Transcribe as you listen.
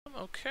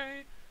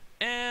Okay.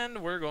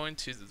 And we're going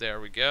to, there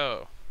we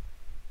go.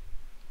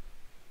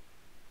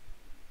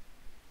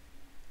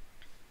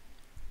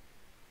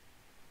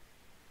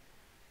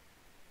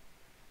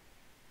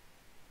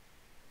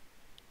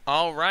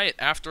 Alright,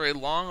 after a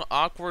long,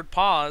 awkward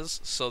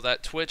pause, so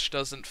that Twitch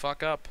doesn't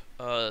fuck up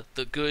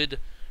the good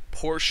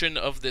portion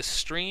of this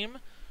stream,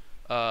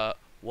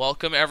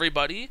 welcome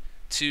everybody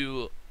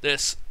to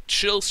this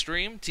chill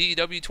stream, TEW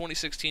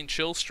 2016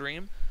 chill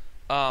stream.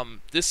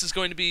 This is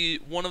going to be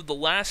one of the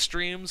last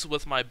streams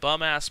with my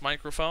bum-ass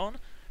microphone,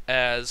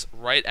 as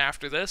right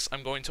after this,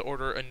 I'm going to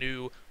order a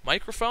new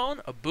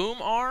microphone, a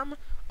boom arm,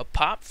 a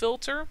pop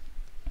filter.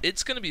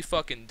 It's going to be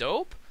fucking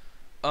dope.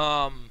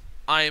 I'm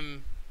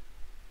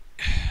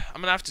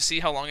gonna have to see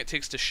how long it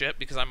takes to ship,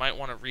 because I might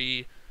want to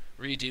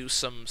redo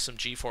some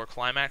G4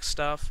 Climax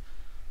stuff.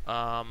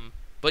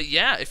 But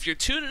yeah, if you're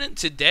tuning in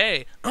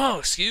today,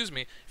 if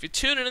you're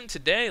tuning in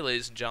today,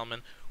 ladies and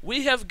gentlemen,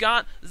 we have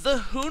got the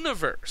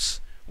Whoniverse.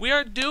 We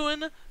are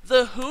doing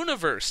the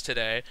Whoniverse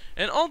today,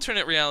 an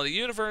alternate reality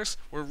universe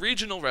where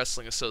regional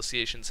wrestling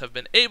associations have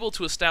been able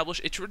to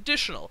establish a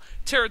traditional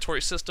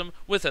territory system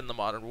within the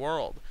modern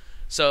world.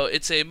 So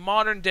it's a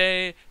modern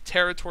day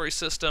territory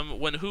system.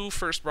 When Who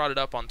first brought it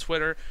up on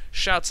Twitter,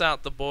 shouts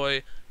out the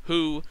boy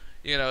Who.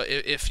 You know,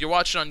 if you're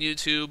watching on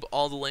YouTube,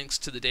 all the links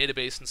to the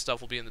database and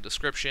stuff will be in the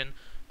description.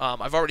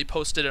 I've already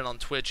posted it on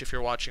Twitch if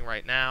you're watching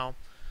right now.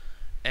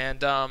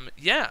 And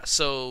yeah,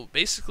 so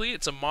basically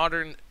it's a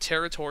modern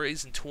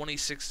territories in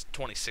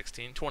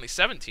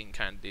 2017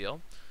 kind of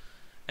deal.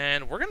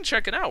 And we're going to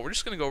check it out. We're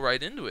just going to go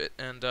right into it.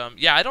 And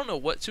yeah, I don't know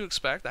what to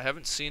expect. I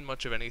haven't seen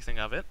much of anything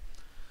of it.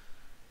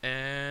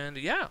 And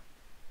yeah,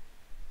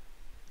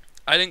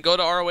 I didn't go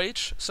to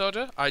ROH,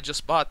 Soja. I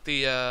just bought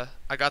the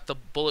I got the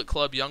Bullet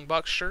Club Young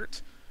Bucks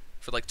shirt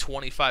for like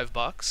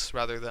 $25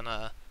 rather than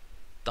the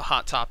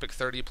Hot Topic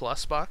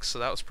 $30+ bucks. So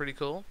that was pretty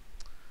cool.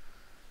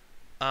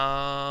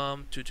 How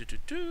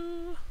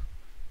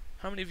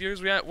many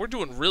viewers we at? We're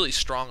doing really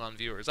strong on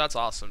viewers. That's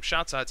awesome.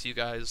 Shouts out to you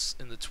guys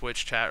in the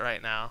Twitch chat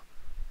right now.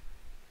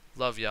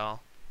 Love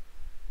y'all.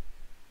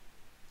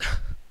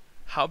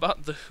 How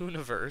about the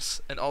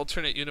Whoniverse, an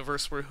alternate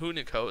universe where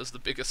Hunico is the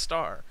biggest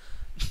star?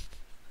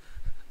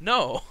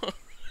 No.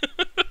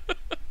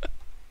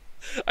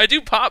 I do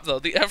pop, though.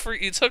 The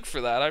effort you took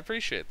for that, I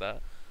appreciate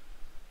that.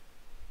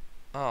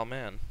 Oh,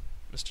 man.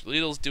 Mr.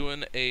 Lidl's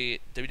doing a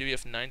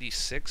WWF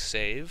 96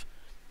 save.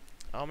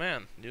 Oh,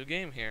 man. New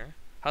game here.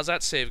 How's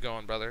that save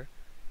going, brother?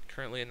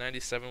 Currently in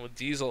 97 with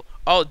Diesel.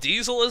 Oh,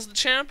 Diesel is the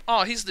champ?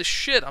 Oh, he's the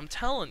shit. I'm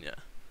telling you.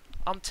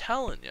 I'm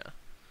telling you.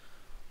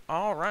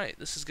 Alright,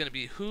 this is going to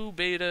be Who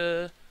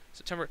Beta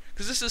September.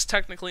 Because this is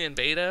technically in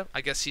beta.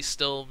 I guess he's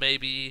still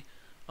maybe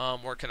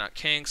working out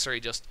kinks, or he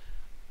just...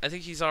 I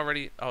think he's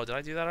already... Oh, did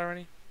I do that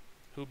already?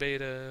 Who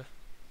Beta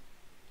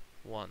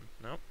 1.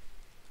 Nope.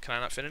 Can I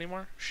not fit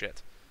anymore?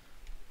 Shit.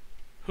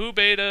 Who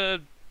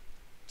Beta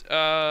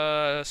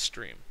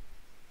Stream.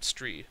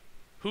 Stree.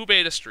 Who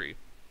Beta Stree.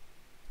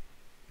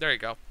 There you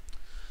go.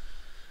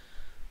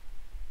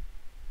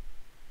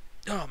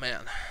 Oh,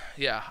 man.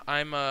 Yeah,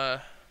 I'm...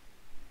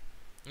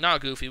 Nah,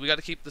 Goofy. We got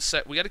to keep the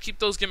set. We got to keep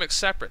those gimmicks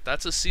separate.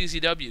 That's a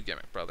CZW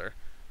gimmick, brother.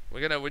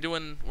 We're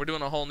doing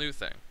a whole new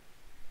thing.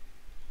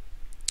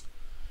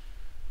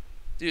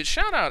 Dude,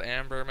 shout out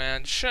Amber,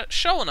 man.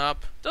 Showing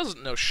up,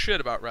 doesn't know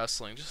shit about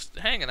wrestling, just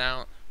hanging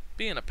out,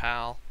 being a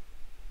pal.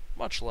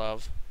 Much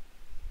love.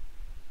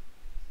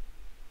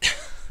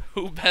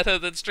 Who better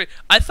than Stree?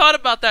 I thought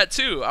about that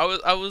too.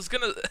 I was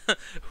gonna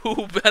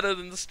who better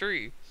than the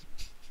Stree?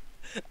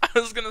 I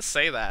was gonna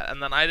say that,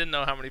 and then I didn't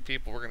know how many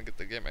people were gonna get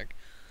the gimmick.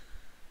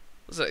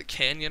 Was it a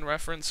Canyon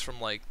reference from,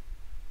 like...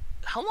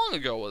 How long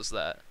ago was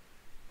that?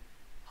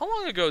 How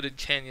long ago did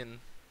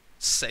Canyon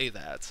say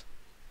that?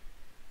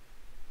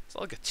 Is that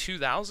like a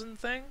 2000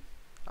 thing?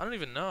 I don't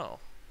even know.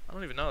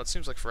 It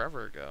seems like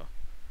forever ago.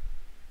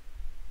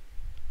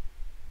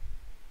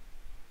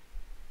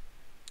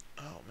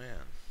 Oh,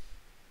 man.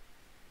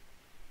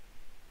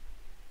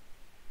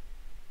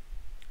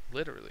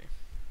 Literally.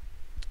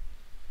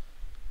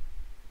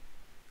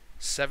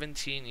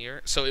 17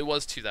 years? So it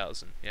was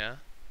 2000, yeah?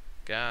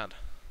 God,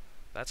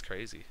 that's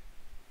crazy.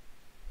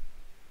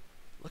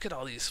 Look at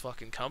all these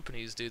fucking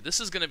companies, dude.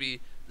 This is gonna be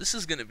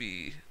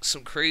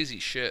some crazy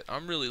shit.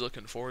 I'm really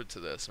looking forward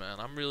to this, man.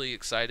 I'm really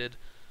excited.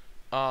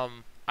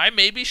 I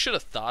maybe should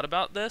have thought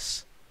about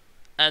this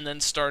and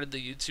then started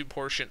the YouTube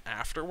portion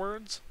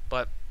afterwards,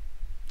 but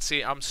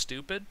see, I'm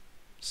stupid.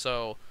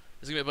 So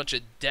there's gonna be a bunch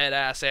of dead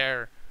ass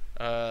air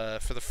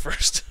for the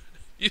first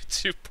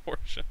YouTube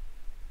portion.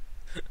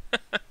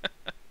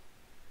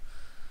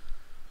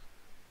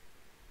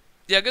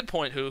 Yeah, good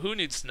point, Who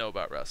needs to know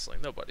about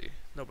wrestling? Nobody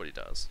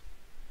does.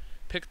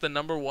 Pick the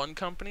 #1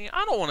 company?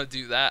 I don't want to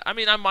do that. I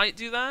mean, I might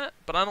do that,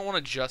 but I don't want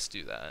to just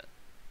do that.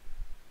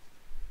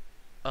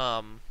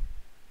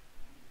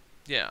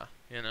 Yeah,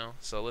 you know,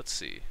 so let's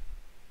see.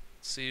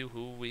 Let's see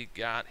who we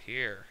got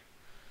here.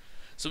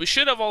 So we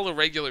should have all the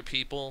regular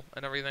people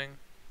and everything.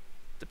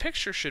 The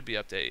picture should be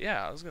updated.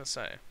 Yeah, I was going to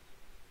say.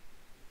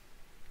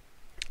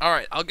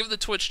 Alright, I'll give the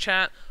Twitch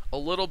chat a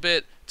little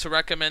bit to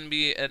recommend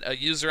me a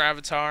user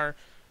avatar.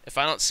 If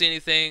I don't see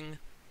anything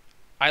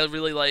I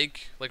really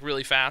like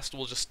really fast,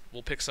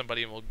 we'll pick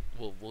somebody and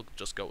we'll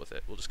just go with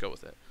it. We'll just go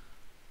with it.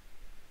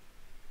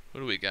 What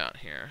do we got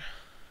here?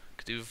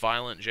 Could do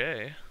Violent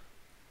J.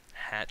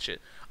 Hatchet.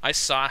 I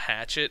saw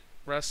Hatchet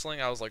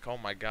wrestling. I was like, oh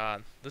my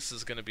god, this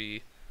is gonna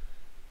be.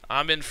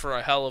 I'm in for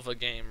a hell of a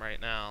game right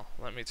now.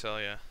 Let me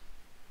tell you.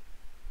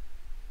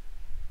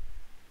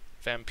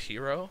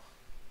 Vampiro.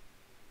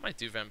 Might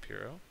do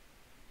Vampiro.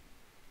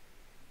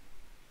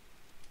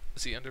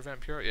 Is he under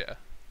Vampiro? Yeah.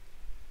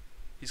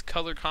 He's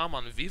color comm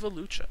on Viva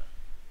Lucha.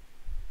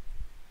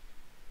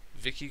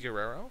 Vicky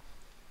Guerrero.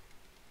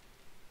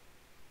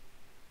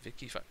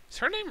 Is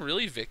her name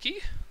really Vicky?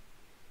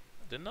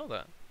 I didn't know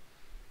that.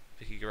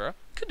 Vicky Guerrero.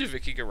 Could do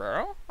Vicky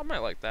Guerrero. I might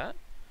like that.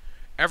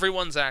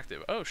 Everyone's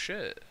active. Oh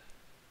shit.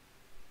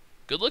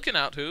 Good looking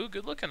out, who?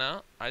 Good looking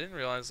out. I didn't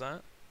realize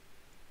that.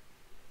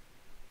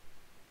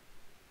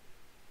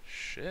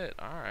 Shit,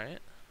 alright.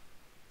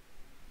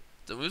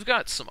 So we've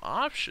got some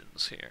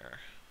options here.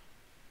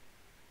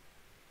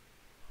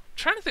 I'm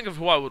trying to think of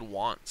who I would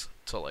want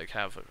to like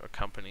have a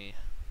company.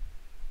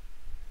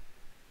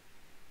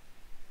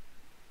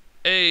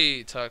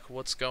 Hey, Tuck,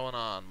 what's going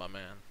on, my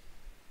man?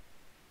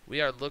 We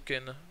are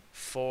looking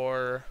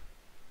for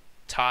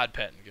Todd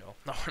Pettengill.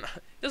 No, we're not.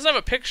 He doesn't have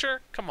a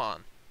picture? Come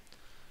on.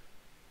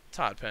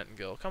 Todd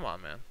Pettengill. Come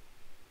on, man.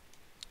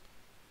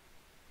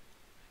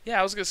 Yeah,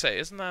 I was gonna say,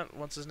 isn't that,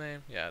 what's his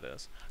name? Yeah, it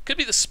is. Could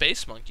be the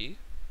Space Monkey.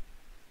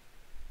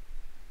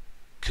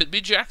 Could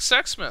be Jack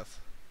Sexsmith.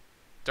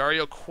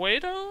 Dario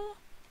Cueto?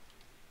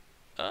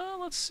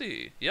 Let's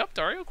see. Yep,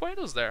 Dario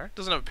Cueto's there.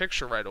 Doesn't have a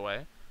picture right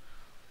away.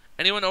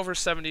 Anyone over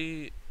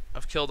 70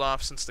 I've killed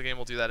off since the game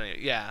will do that anyway.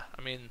 Yeah,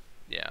 I mean,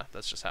 yeah,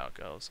 that's just how it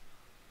goes.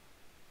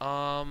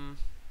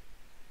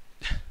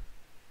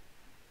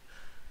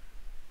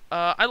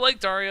 I like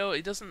Dario.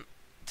 He doesn't...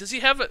 Does he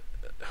have a...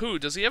 Who?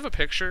 Does he have a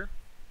picture?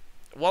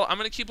 Well, I'm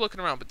going to keep looking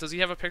around, but does he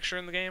have a picture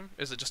in the game?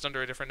 Is it just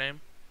under a different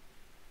name?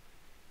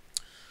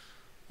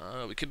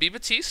 We could be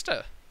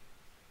Batista.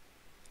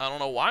 I don't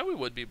know why we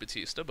would be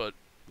Batista, but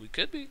we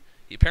could be.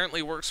 He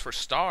apparently works for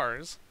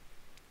Stars.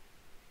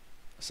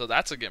 So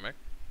that's a gimmick.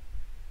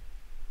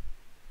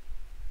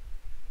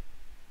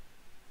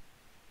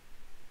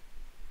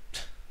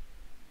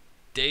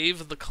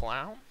 Dave the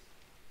Clown?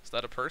 Is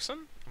that a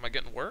person? Am I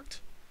getting worked?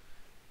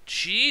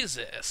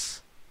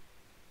 Jesus.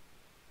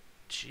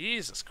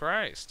 Jesus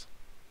Christ.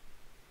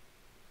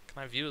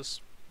 Can I view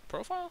his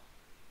profile?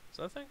 Is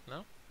that a thing?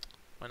 No?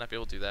 Might not be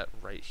able to do that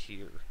right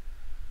here.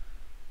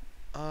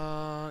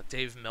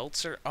 Dave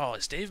Meltzer. Oh,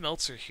 is Dave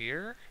Meltzer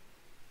here?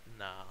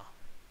 Nah.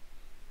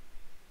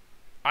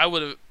 I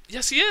would have...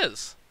 Yes, he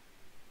is!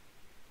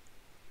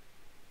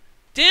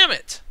 Damn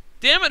it!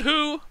 Damn it,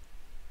 who?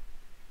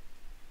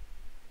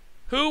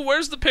 Who?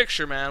 Where's the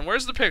picture, man?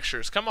 Where's the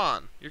pictures? Come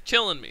on. You're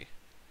killing me.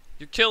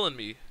 You're killing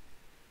me.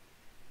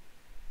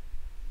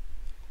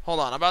 Hold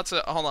on, I'm about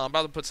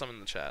to put something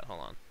in the chat.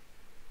 Hold on.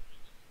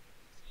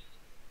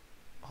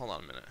 Hold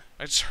on a minute.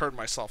 I just heard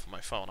myself on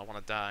my phone. I want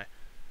to die.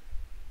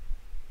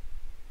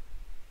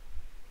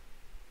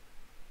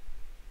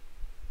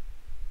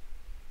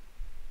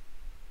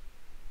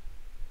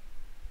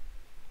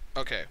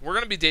 Okay, we're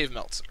gonna be Dave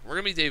Meltzer. We're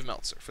gonna be Dave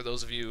Meltzer for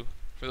those of you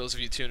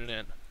tuning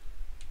in.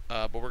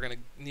 But we're gonna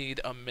need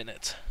a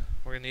minute.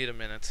 We're gonna need a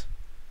minute.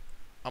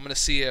 I'm gonna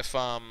see if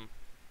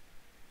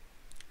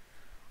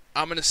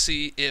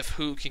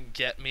who can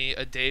get me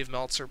a Dave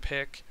Meltzer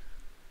pick.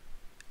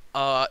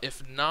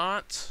 If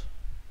not,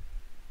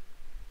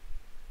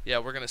 yeah,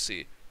 we're gonna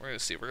see. We're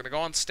gonna go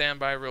on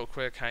standby real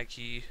quick, high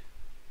key,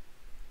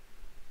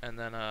 and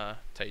then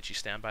Taichi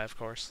standby, of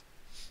course.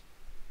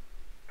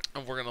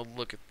 And we're gonna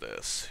look at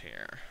this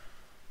here.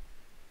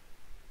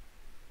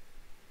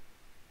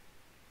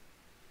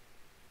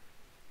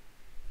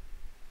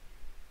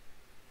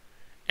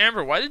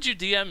 Amber, why did you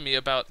DM me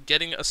about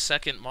getting a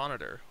second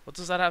monitor? What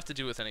does that have to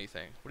do with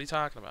anything? What are you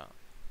talking about?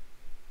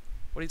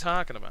 What are you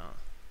talking about?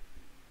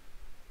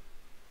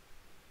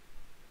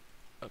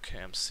 Okay,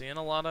 I'm seeing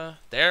a lot of...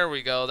 There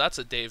we go. That's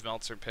a Dave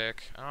Meltzer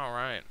pick.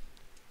 Alright.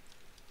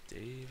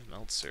 Dave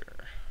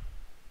Meltzer.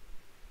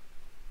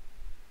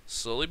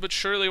 Slowly but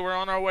surely, we're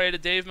on our way to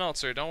Dave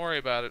Meltzer. Don't worry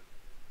about it.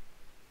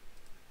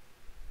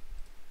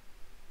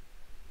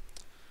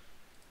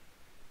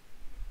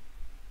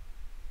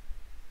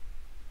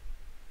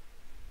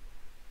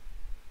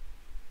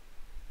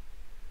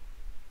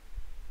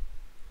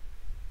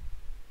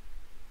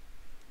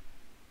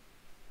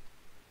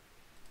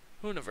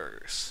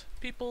 Whoniverse.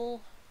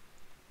 People.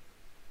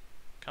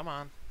 Come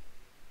on.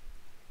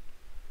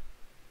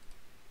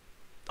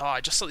 Oh,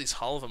 I just saw these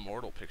Hall of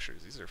Immortal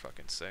pictures. These are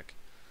fucking sick.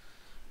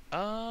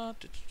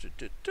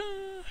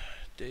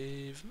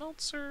 Dave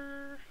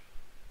Meltzer.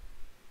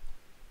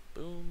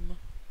 Boom.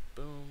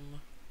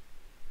 Boom.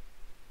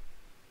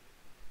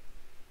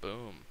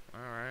 Boom.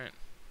 Alright.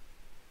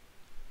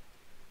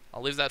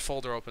 I'll leave that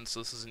folder open so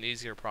this is an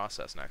easier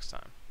process next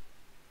time.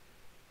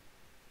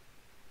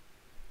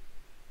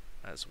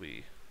 As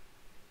we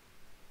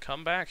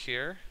come back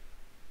here.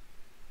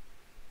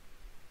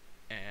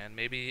 And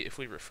maybe if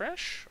we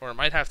refresh, or it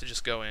might have to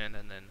just go in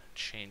and then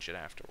change it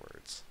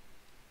afterwards.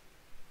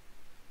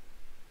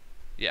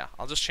 Yeah,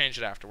 I'll just change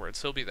it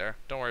afterwards. He'll be there.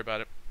 Don't worry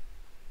about it.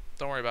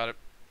 Don't worry about it.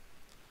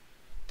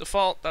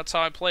 Default, that's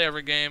how I play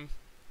every game.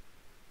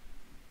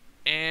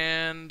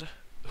 And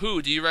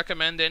Who, do you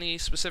recommend any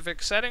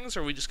specific settings,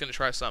 or are we just going to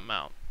try something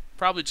out?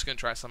 Probably just going to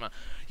try something out.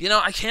 You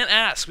know, I can't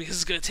ask because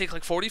it's going to take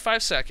like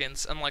 45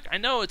 seconds. And like, I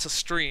know it's a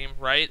stream,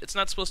 right? It's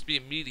not supposed to be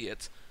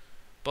immediate.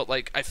 But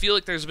like, I feel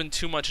like there's been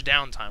too much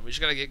downtime. We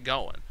just got to get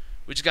going.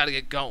 We just got to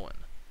get going.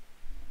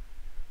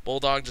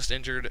 Bulldog just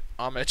injured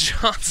Ahmed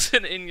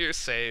Johnson in your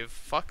save.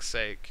 Fuck's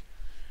sake.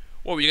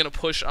 What, were you going to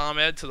push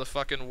Ahmed to the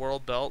fucking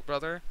world belt,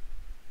 brother?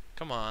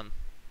 Come on.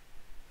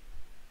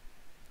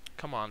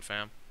 Come on,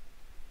 fam.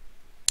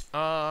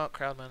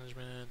 Crowd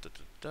management.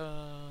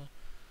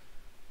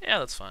 Yeah,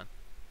 that's fine.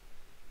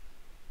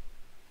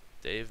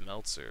 Dave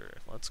Meltzer.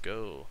 Let's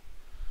go.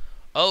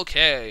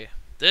 Okay.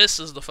 This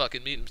is the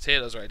fucking meat and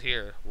potatoes right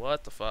here.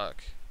 What the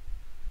fuck?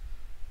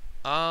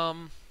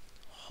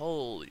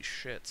 Holy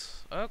shit.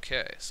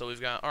 Okay, so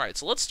we've got... Alright,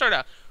 so let's start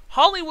out.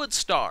 Hollywood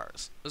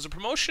Stars is a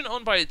promotion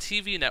owned by a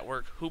TV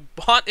network who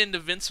bought into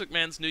Vince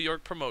McMahon's New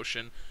York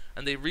promotion,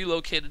 and they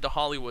relocated to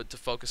Hollywood to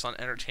focus on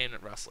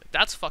entertainment wrestling.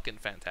 That's fucking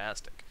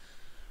fantastic.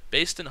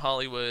 Based in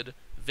Hollywood,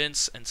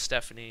 Vince and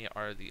Stephanie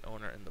are the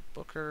owner and the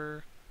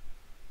booker.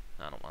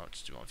 I don't want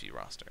to do on view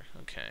roster.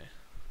 Okay.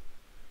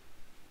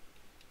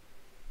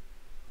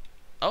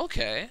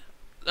 Okay.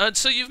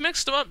 So you've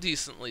mixed them up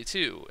decently,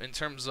 too, in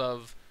terms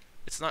of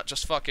it's not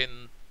just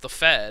fucking the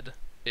Fed,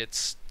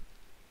 it's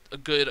a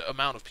good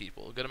amount of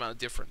people, a good amount of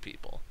different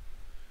people.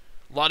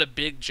 A lot of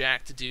big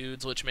jacked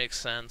dudes, which makes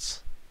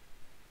sense.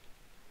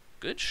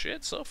 Good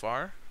shit so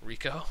far.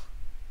 Rico.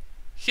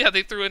 Yeah,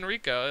 they threw in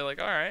Rico. They're like,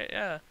 alright,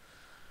 yeah.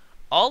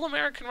 All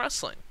American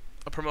Wrestling,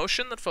 a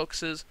promotion that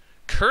focuses...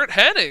 Kurt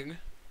Hennig?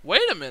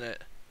 Wait a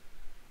minute.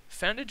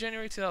 Founded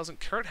January 2000.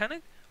 Kurt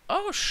Hennig?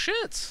 Oh,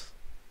 shit.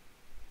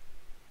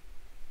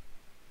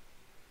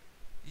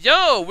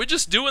 Yo, we're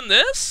just doing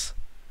this?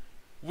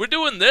 We're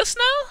doing this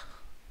now?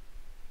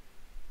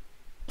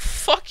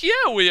 Fuck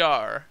yeah, we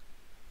are.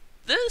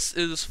 This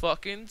is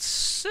fucking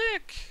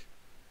sick.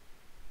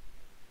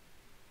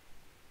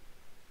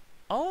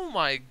 Oh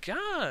my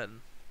god.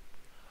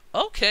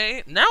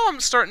 Okay, now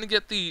I'm starting to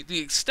get the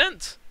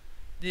extent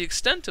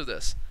of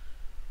this.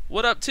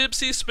 What up,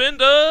 Tipsy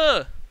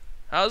Spinda?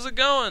 How's it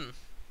going?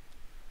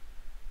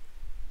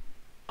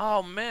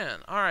 Oh man,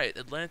 alright,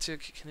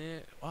 Atlantic,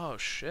 oh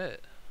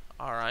shit.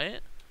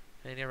 Alright.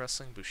 Canadian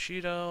Wrestling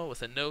Bushido with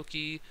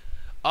Inoki.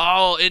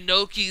 Oh,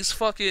 Inoki's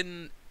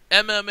fucking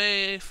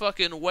MMA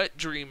fucking wet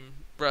dream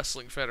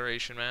wrestling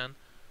federation, man.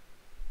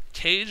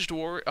 Caged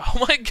Warrior.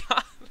 Oh my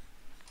god.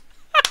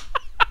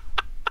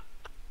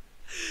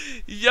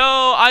 Yo,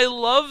 I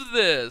love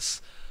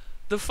this.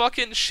 The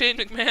fucking Shane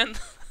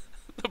McMahon,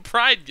 the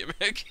Pride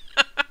gimmick.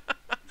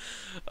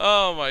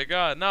 Oh my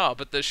god, no,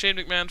 but the Shane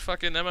McMahon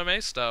fucking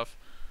MMA stuff,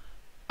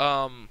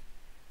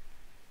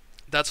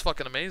 that's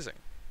fucking amazing.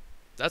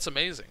 That's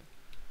amazing.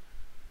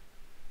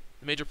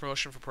 Major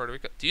promotion for Puerto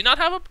Rico. Do you not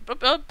have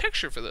a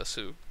picture for this,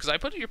 Who? Because I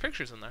put your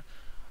pictures in there.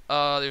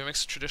 They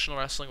mixed traditional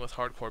wrestling with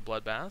hardcore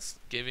bloodbaths,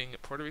 giving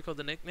Puerto Rico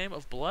the nickname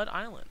of Blood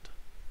Island.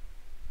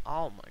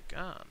 Oh my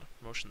god.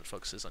 Promotion that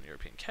focuses on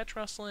European catch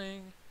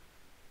wrestling.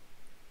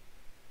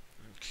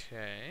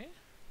 Okay.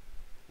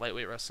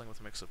 Lightweight wrestling with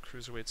a mix of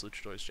cruiserweights,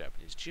 luchadors,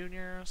 Japanese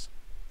juniors.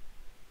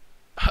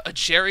 A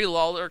Jerry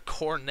Lawler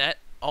Cornette.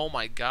 Oh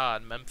my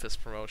god, Memphis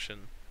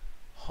promotion.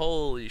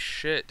 Holy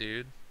shit,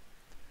 dude.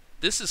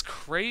 This is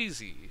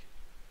crazy.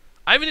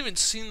 I haven't even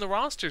seen the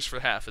rosters for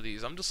half of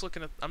these. I'm just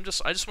looking at I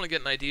just want to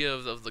get an idea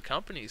of the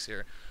companies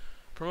here.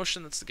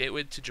 Promotion that's the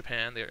gateway to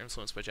Japan. They are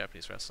influenced by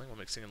Japanese wrestling while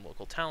mixing in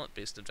local talent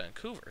based in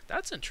Vancouver.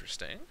 That's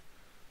interesting.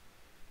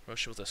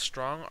 Promotion with a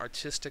strong,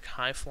 artistic,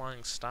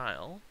 high-flying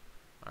style.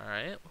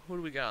 Alright, who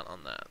do we got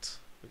on that?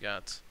 We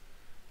got...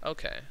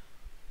 Okay.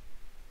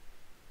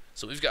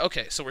 So we've got...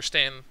 Okay, so we're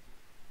staying...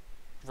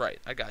 Right,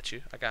 I got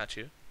you.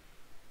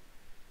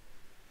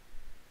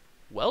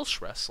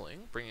 Welsh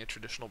wrestling, bringing a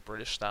traditional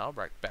British style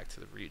back to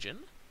the region.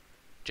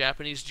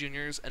 Japanese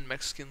juniors and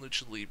Mexican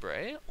lucha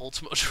libre.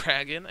 Ultimo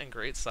Dragon and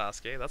Great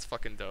Sasuke. That's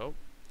fucking dope.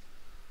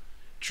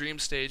 Dream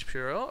Stage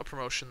Puro, a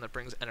promotion that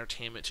brings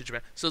entertainment to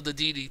Japan. So the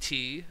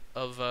DDT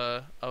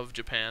of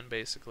Japan,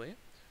 basically.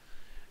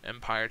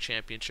 Empire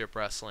Championship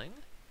Wrestling.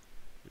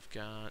 We've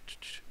got...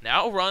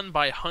 Now run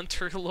by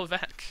Hunter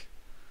Levesque.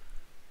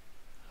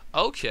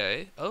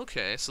 Okay.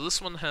 So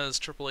this one has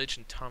Triple H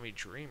and Tommy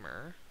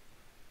Dreamer.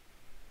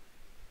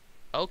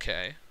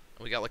 Okay.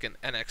 We got like an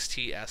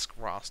NXT-esque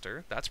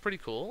roster. That's pretty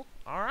cool.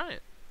 Alright.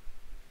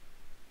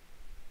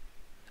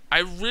 I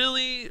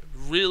really,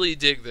 really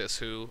dig this,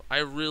 Who. I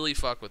really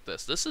fuck with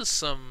this. This is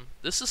some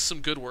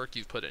good work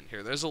you've put in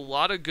here. There's a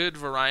lot of good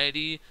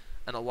variety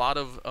and a lot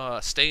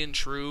of staying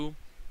true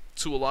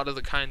to a lot of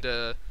the kind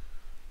of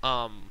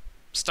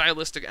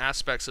stylistic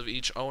aspects of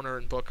each owner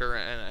and booker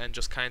and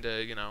just kind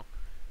of, you know,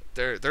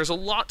 there's a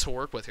lot to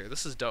work with here.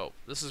 This is dope.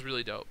 This is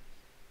really dope.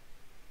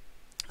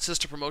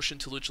 Sister promotion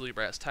to Lucha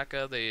Libre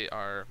Azteca. They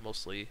are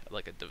mostly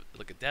like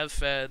a dev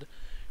fed.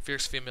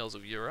 Fierce Females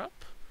of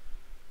Europe.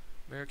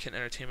 American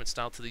entertainment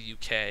style to the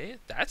UK.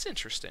 That's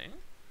interesting.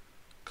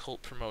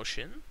 Cult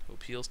promotion who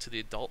appeals to the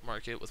adult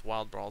market with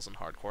wild brawls and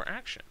hardcore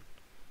action.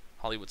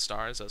 Hollywood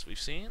stars, as we've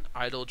seen.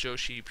 Idol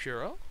Joshi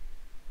Puro.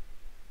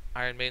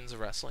 Iron Maidens of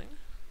Wrestling.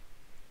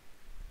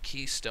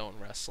 Keystone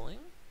Wrestling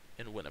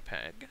in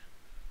Winnipeg.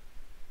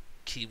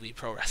 Kiwi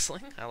Pro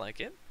Wrestling. I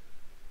like it.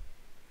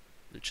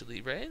 Lucha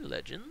Libre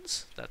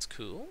Legends. That's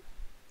cool.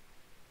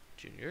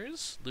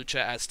 Juniors.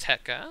 Lucha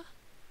Azteca.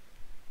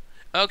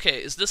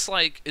 Okay, is this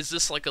like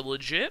a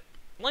legit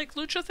like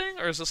lucha thing,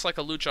 or is this like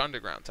a Lucha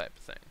Underground type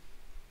of thing?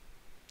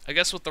 I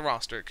guess with the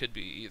roster it could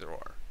be either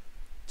or,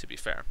 to be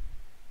fair.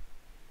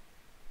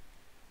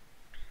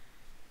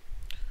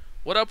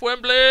 What up,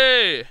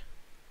 Wembley?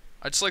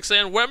 I just like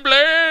saying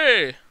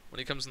Wembley when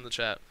he comes in the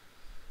chat.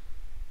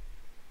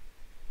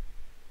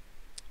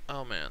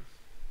 Oh man,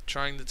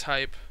 trying to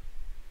type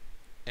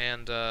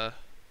and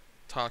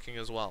talking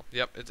as well.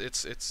 Yep,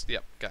 it's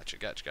yep. Gotcha.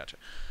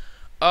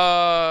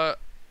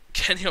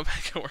 Kenny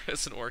Omega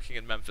isn't working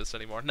in Memphis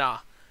anymore.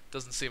 Nah,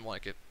 doesn't seem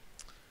like it.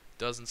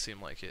 Doesn't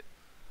seem like it.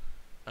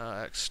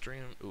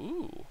 Extreme.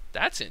 Ooh,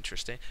 that's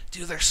interesting,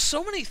 dude. There's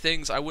so many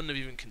things I wouldn't have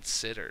even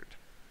considered.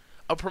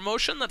 A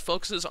promotion that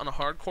focuses on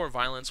hardcore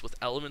violence with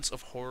elements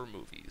of horror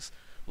movies.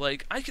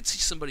 Like, I could see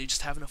somebody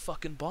just having a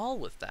fucking ball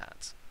with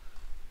that.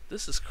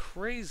 This is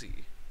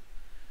crazy.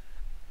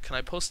 Can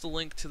I post the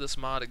link to this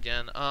mod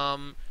again?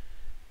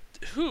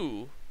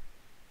 Who?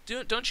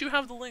 Don't you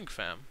have the link,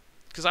 fam?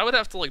 Because I would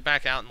have to, like,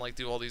 back out and, like,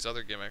 do all these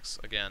other gimmicks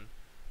again.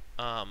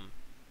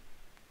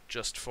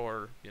 Just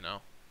for, you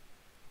know,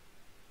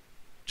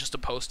 just to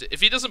post it.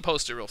 If he doesn't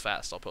post it real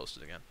fast, I'll post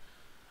it again.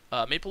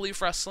 Maple Leaf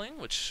Wrestling,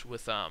 which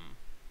with,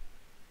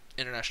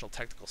 International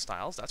Technical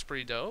Styles. That's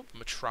pretty dope.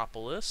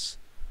 Metropolis.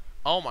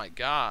 Oh my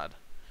god.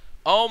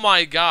 Oh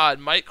my god.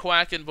 Mike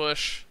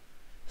Quackenbush.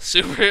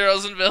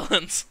 Superheroes and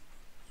Villains.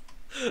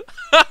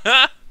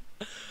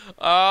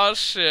 Oh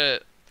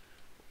shit.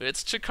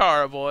 It's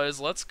Chikara, boys.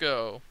 Let's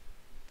go.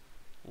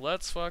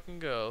 Let's fucking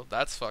go.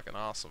 That's fucking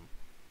awesome.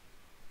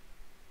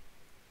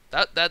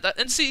 That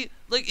and see,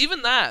 like,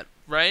 even that,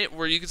 right?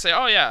 Where you could say,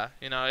 oh yeah,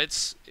 you know,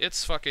 it's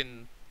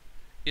fucking,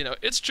 you know,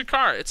 it's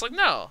Chikara. It's like,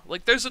 no,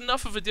 like, there's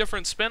enough of a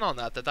different spin on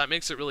that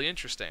makes it really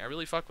interesting. I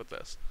really fuck with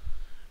this.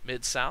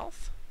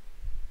 Mid-South.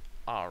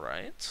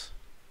 Alright.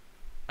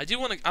 I do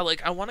want to,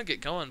 I want to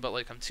get going, but,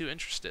 like, I'm too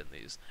interested in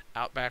these.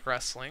 Outback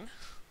Wrestling.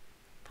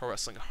 Pro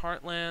Wrestling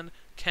Heartland.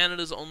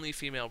 Canada's only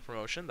female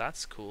promotion.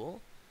 That's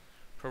cool.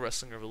 Pro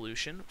Wrestling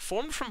Revolution.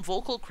 Formed from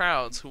vocal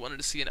crowds who wanted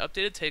to see an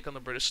updated take on the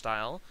British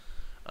style.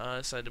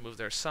 Decided to move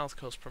their South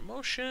Coast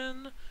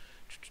promotion.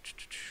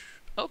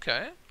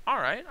 Okay.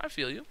 Alright. I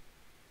feel you.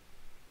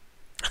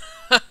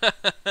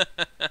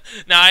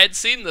 Now, I had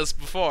seen this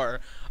before.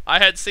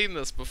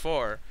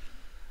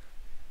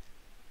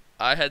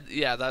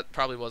 Yeah, that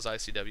probably was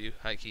ICW,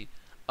 high key.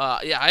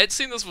 Yeah, I had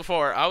seen this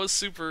before. I was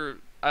super,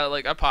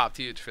 I popped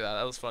huge for that.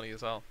 That was funny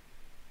as hell.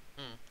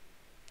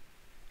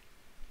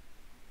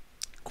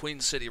 Queen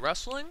City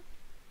Wrestling.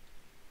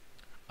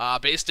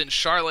 Based in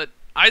Charlotte.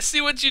 I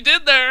see what you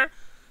did there.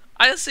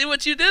 I see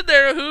what you did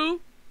there,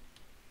 who?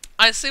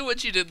 I see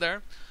what you did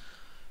there.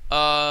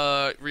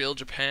 Real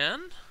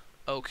Japan.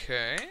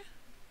 Okay.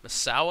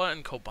 Misawa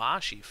and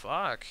Kobashi.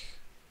 Fuck.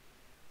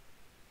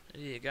 What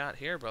do you got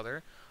here,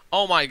 brother?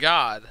 Oh my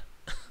god.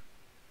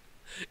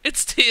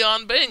 It's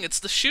Tion Bing. It's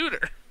the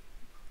shooter.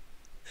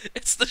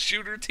 It's the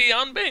shooter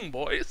Tion Bing,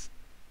 boys.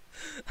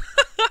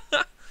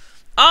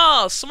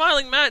 Ah,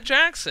 smiling Matt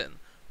Jackson.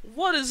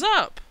 What is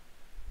up?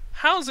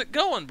 How's it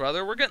going,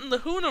 brother? We're getting the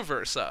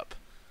Whoniverse up.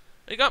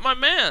 You got my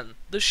man,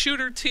 the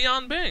shooter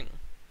Tion Bing.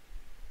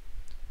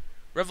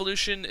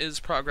 Revolution is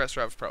Progress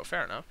Rev Pro.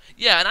 Fair enough.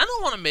 Yeah, and I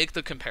don't want to make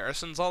the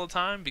comparisons all the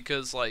time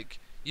because, like,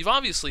 you've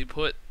obviously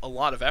put a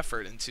lot of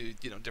effort into,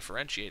 you know,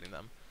 differentiating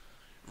them.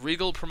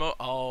 Regal promote.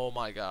 Oh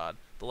my god.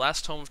 The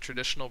last home of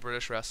traditional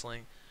British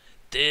wrestling.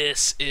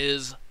 This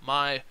is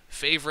my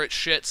favorite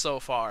shit so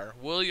far.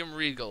 William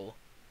Regal.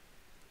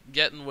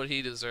 Getting what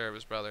he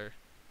deserves, brother.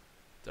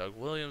 Doug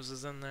Williams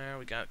is in there.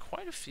 We got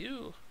quite a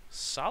few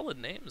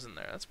solid names in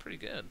there. That's pretty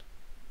good.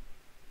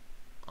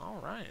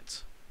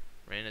 Alright.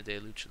 Reina de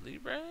Lucha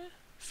Libre.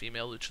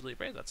 Female Lucha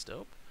Libre. That's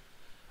dope.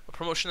 A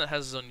promotion that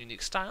has its own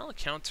unique style. A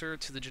counter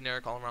to the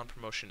generic all-around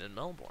promotion in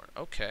Melbourne.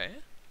 Okay.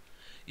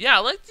 Yeah,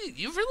 like,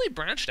 you've really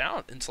branched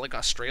out into, like,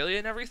 Australia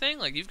and everything.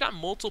 Like, you've got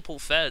multiple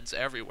feds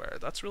everywhere.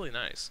 That's really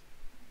nice.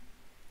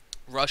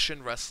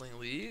 Russian Wrestling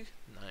League.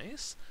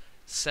 Nice.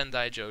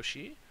 Sendai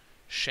Joshi.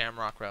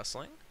 Shamrock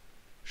Wrestling.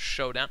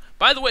 Showdown.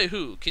 By the way,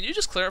 who? Can you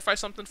just clarify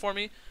something for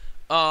me?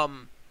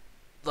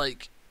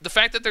 Like, the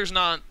fact that there's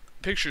not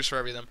pictures for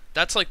every of them,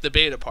 that's, like, the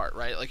beta part,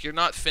 right? Like, you're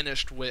not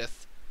finished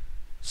with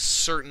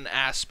certain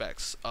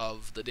aspects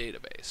of the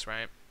database,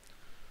 right?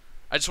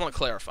 I just want to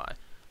clarify.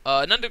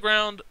 An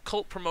underground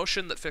cult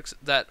promotion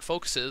that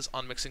focuses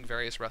on mixing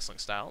various wrestling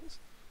styles.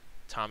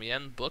 Tommy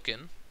N.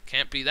 booking.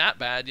 Can't be that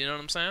bad, you know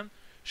what I'm saying?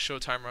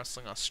 Showtime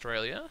Wrestling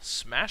Australia,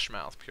 Smash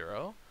Mouth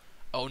Puro,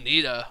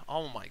 Onita.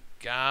 Oh my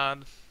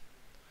god.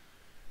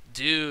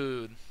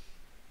 Dude.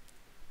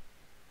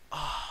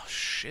 Oh,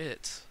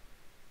 shit.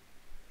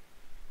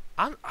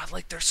 I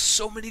like, there's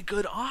so many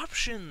good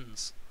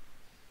options.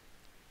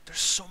 There's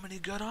so many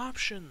good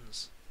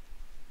options.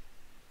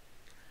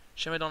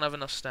 Shame I don't have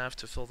enough staff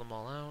to fill them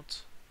all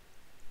out.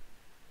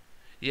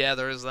 Yeah,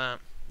 there is that.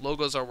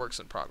 Logos are works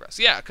in progress.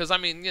 Yeah, because, I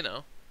mean, you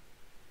know,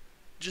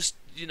 just,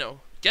 you know,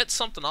 get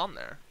something on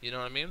there. You know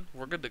what I mean?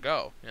 We're good to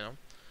go, you know.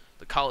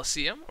 The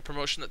Coliseum, a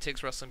promotion that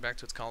takes wrestling back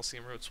to its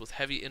Coliseum roots with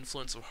heavy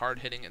influence of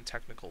hard-hitting and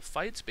technical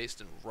fights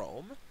based in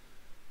Rome.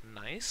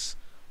 Nice.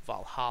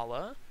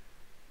 Valhalla,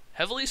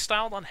 heavily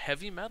styled on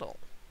heavy metal.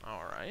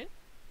 Alright.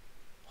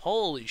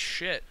 Holy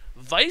shit.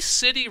 Vice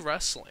City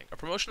Wrestling, a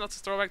promotion that's a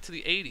throwback to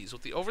the 80s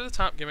with the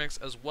over-the-top gimmicks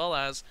as well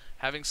as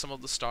having some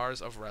of the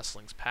stars of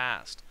wrestling's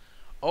past.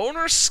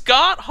 Owner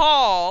Scott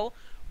Hall,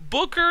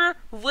 Booker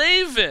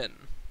Raven.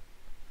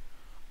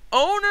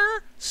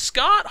 Owner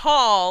Scott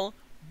Hall,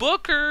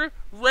 Booker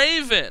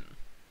Raven.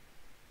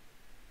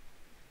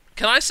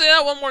 Can I say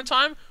that one more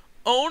time?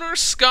 Owner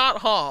Scott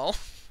Hall,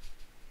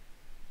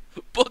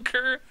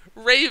 Booker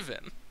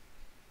Raven.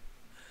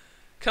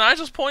 Can I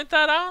just point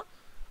that out?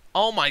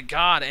 Oh my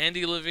god,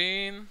 Andy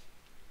Levine.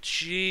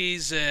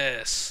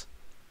 Jesus.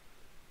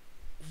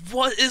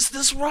 What is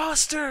this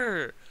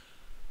roster?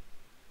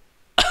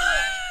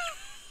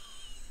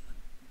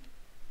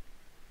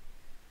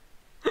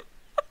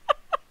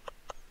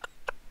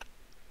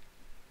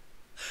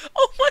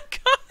 Oh my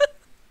god.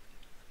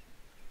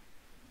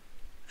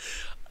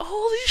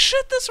 Holy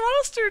shit, this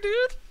roster,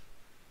 dude.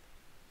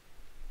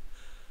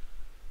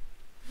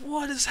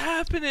 What is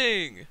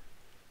happening?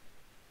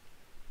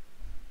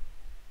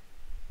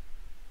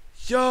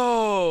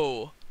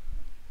 Yo.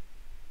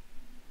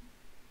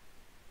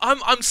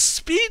 I'm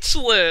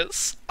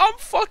speechless. I'm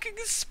fucking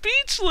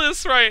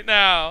speechless right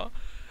now.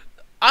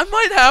 I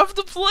might have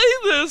to play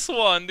this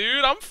one,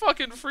 dude. I'm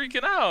fucking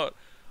freaking out.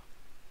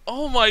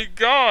 Oh my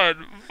god.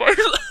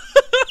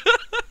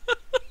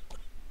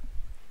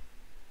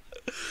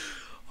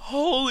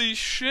 Holy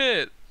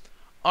shit.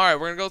 Alright,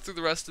 we're gonna go through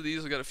the rest of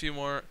these. We got a few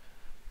more.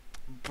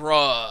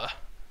 Bruh,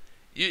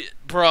 you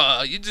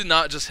did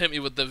not just hit me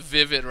with the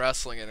vivid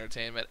wrestling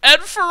entertainment.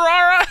 Ed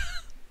Ferrara!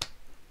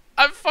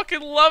 I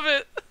fucking love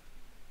it.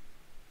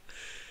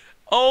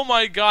 Oh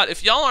my god,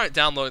 if y'all aren't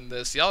downloading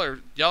this, y'all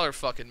are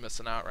fucking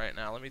missing out right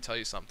now. Let me tell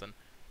you something.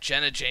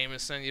 Jenna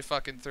Jameson, you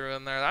fucking threw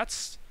in there.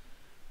 That's,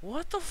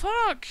 what the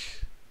fuck?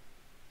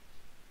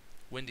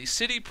 Windy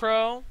City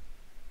Pro,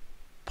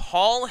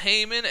 Paul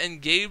Heyman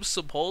and Gabe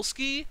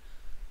Sapolsky?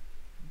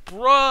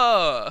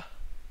 Bruh.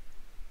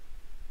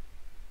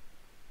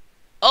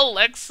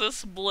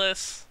 Alexis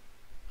Bliss.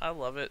 I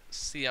love it.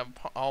 CM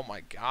Punk. Oh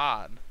my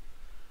god.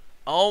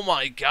 Oh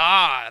my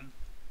god.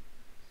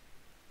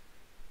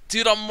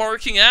 Dude, I'm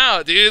marking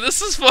out, dude.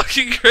 This is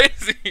fucking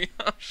crazy.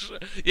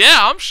 Yeah,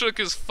 I'm shook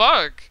as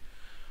fuck.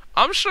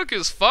 I'm shook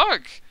as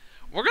fuck.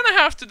 We're gonna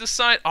have to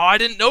decide. Oh, I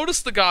didn't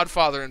notice The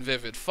Godfather and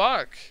Vivid.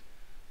 Fuck.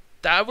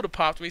 That would have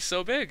popped me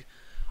so big.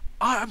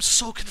 Oh, I'm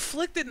so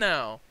conflicted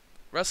now.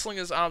 Wrestling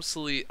is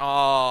obsolete.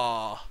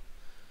 Oh.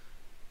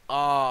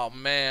 Oh,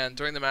 man.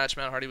 During the match,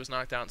 Matt Hardy was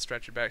knocked out and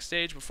stretchered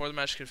backstage. Before the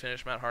match could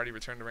finish, Matt Hardy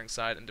returned to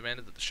ringside and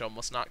demanded that the show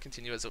must not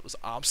continue as it was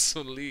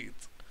obsolete.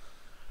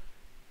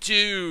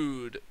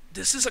 Dude,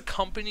 this is a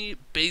company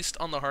based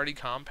on the Hardy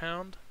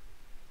compound?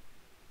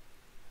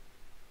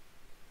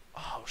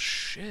 Oh,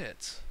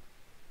 shit.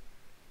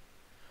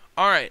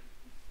 Alright.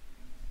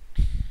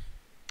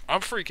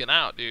 I'm freaking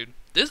out, dude.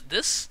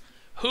 This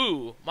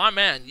Who, my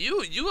man,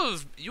 you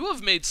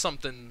have made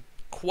something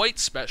quite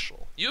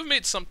special. You have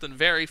made something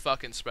very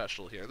fucking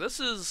special here. This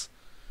is,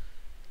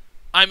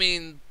 I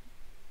mean,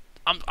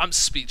 I'm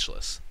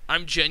speechless.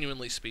 I'm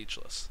genuinely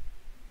speechless.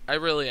 I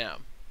really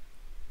am.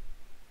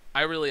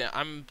 I really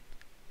am.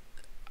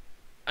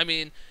 I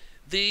mean,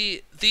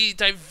 the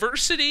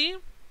diversity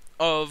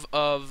of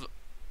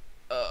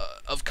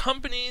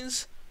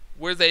companies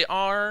where they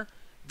are,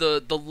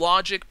 the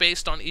logic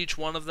based on each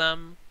one of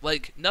them,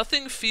 like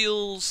nothing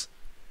feels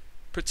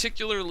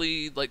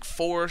particularly like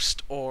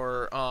forced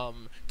or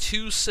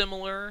too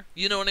similar,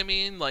 you know what I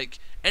mean? Like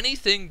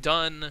anything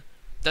done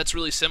that's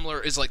really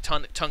similar is like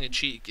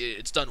tongue-in-cheek.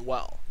 It's done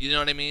well, you know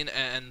what I mean?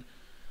 And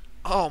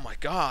oh my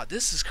god,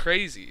 this is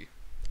crazy.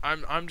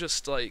 I'm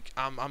just like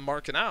I'm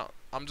marking out.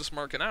 I'm just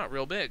marking out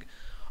real big.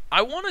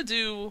 I want to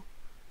do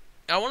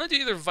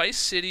either Vice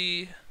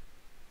City,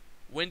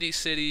 Windy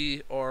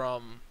City,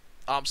 or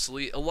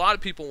Obsolete. A lot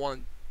of people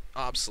want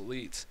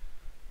Obsolete,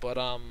 but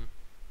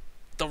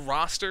the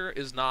roster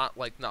is not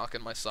like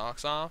knocking my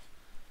socks off.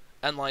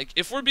 And like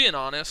if we're being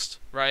honest,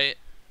 right?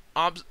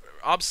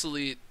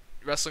 Obsolete,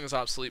 Wrestling is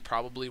Obsolete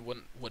probably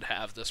would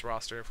have this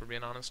roster if we're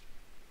being honest.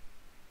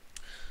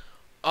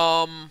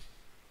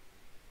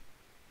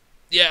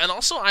 Yeah, and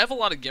also I have a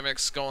lot of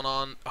gimmicks going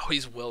on. Oh,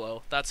 he's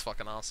Willow. That's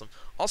fucking awesome.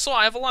 Also,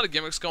 I have a lot of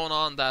gimmicks going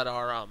on that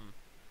are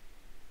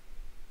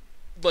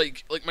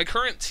like my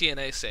current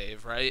TNA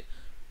save, right?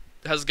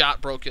 has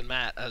got Broken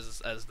Matt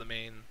as the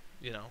main,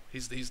 you know,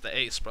 he's the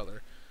ace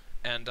brother,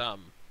 and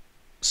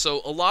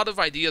so a lot of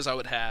ideas I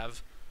would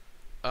have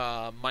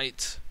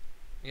might,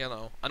 you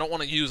know, I don't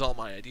want to use all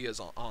my ideas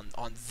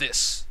on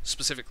this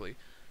specifically,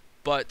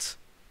 but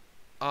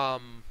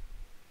oh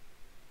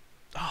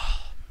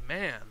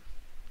man,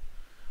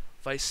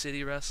 Vice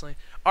City wrestling.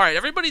 All right,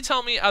 everybody,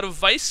 tell me out of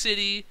Vice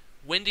City,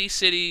 Windy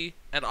City,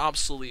 and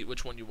Obsolete,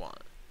 which one you want.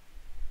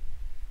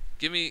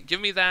 Give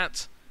me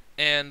that.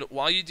 And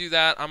while you do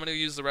that, I'm gonna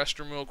use the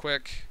restroom real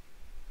quick.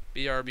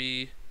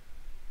 BRB.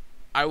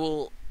 I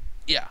will.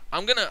 Yeah,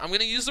 I'm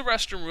gonna use the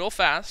restroom real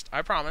fast.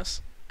 I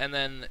promise. And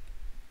then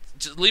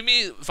just leave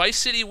me Vice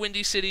City,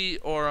 Windy City,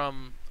 or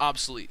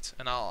Obsolete,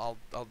 and I'll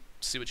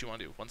see what you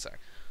want to do. One sec.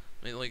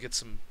 Let me get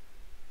some.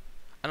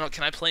 I don't know.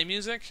 Can I play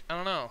music? I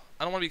don't know.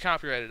 I don't want to be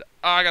copyrighted.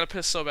 Oh, I gotta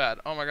piss so bad.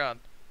 Oh my god.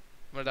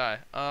 I'm gonna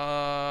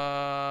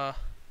die.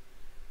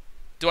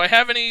 Do I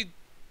have any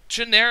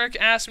generic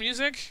ass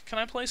music? Can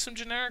I play some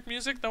generic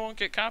music that won't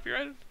get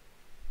copyrighted?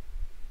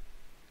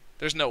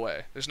 There's no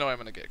way. There's no way I'm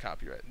gonna get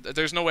copyrighted.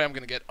 There's no way I'm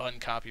gonna get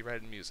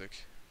uncopyrighted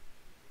music.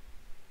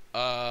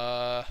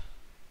 Fuck.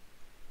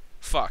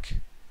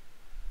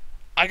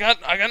 I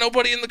got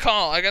nobody in the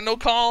call. I got no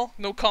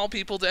call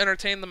people to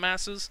entertain the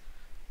masses.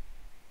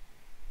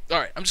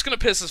 Alright, I'm just gonna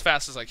piss as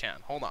fast as I can.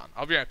 Hold on.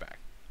 I'll be right back.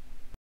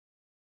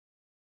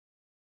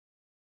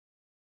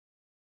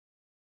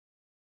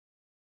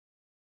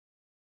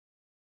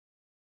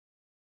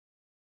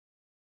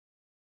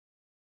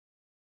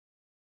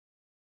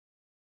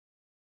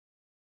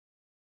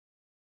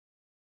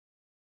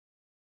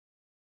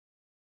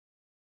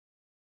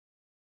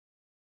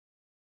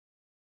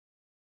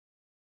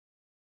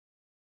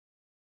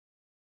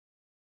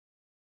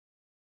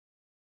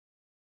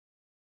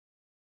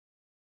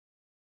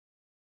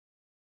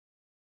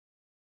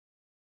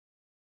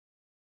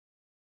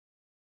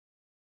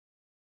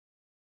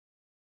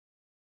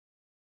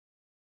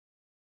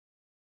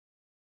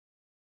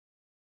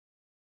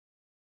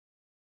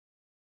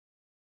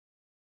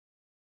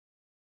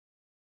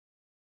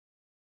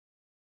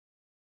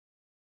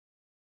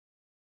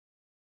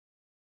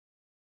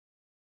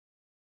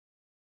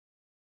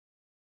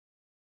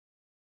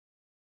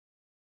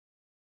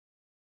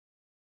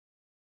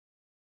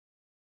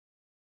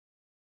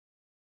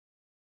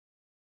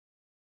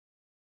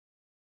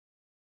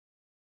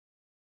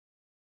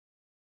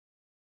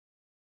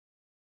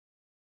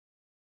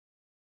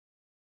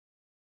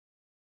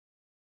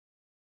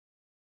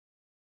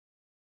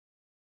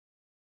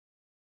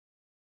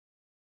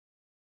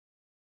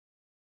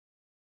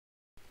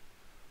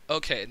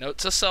 Okay, note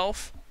to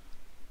self.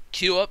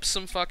 Queue up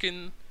some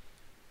fucking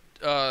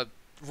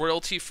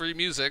royalty-free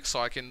music so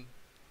I can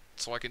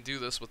do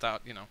this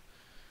without, you know,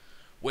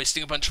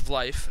 wasting a bunch of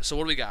life. So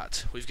what do we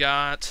got? We've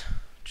got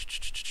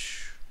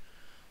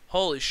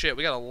holy shit,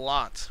 we got a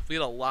lot. We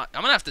got a lot.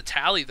 I'm gonna have to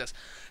tally this.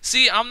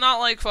 See, I'm not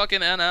like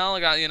fucking NL.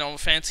 I got, you know,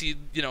 fancy,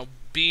 you know,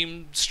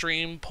 beam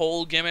stream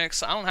poll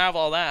gimmicks. I don't have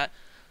all that.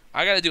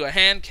 I gotta do a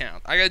hand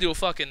count. I gotta do a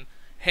fucking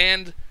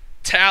hand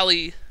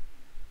tally.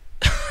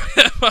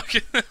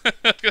 Fucking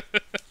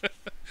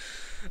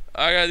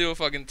I gotta do a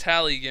fucking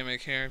tally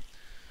gimmick here.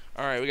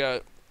 Alright, we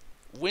got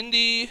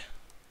Windy.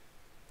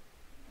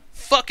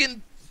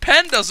 Fucking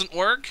pen doesn't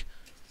work.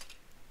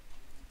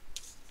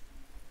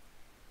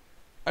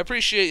 I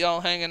appreciate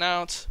y'all hanging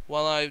out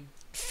while I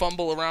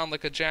fumble around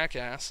like a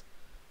jackass.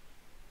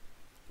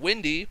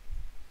 Windy.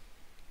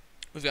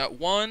 We've got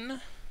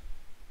 1,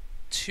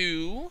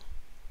 2,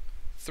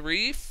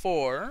 3,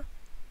 4,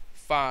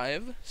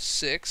 5,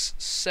 6,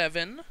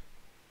 7.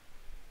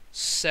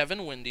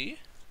 7 Windy.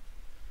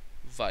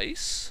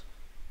 Vice.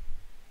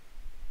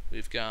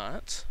 We've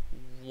got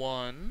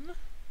 1,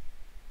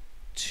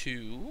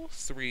 2,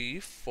 3,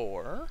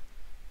 4,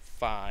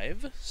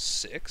 5,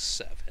 6,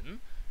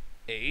 7,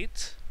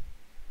 8.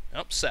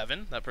 Nope,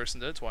 7. That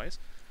person did it twice.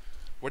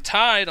 We're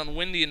tied on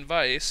Windy and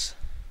Vice.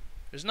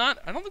 There's not.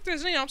 I don't think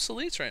there's any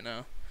obsoletes right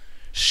now.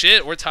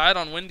 Shit, we're tied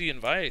on Windy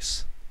and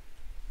Vice.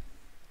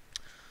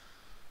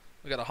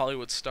 We got a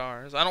Hollywood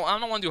Stars. I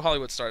don't want to do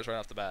Hollywood Stars right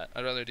off the bat.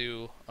 I'd rather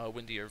do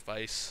Windy or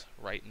Vice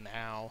right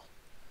now.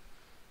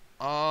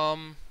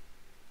 God,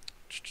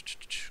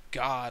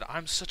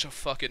 I'm such a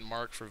fucking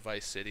mark for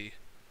Vice City.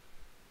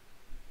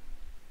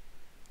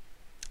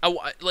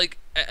 Like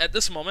at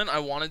this moment, I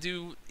want to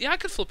do. Yeah, I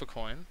could flip a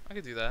coin. I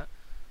could do that.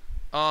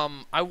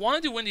 I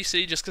want to do Windy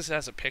City just because it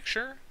has a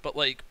picture, but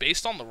like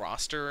based on the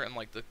roster and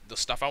like the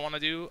stuff I want to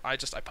do, I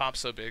pop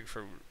so big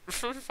for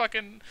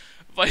fucking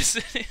Vice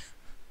City.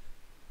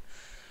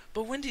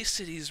 But Windy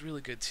City is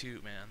really good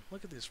too, man.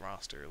 Look at this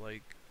roster.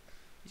 Like,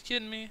 you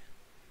kidding me?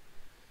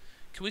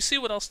 Can we see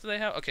what else do they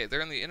have? Okay,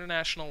 they're in the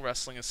International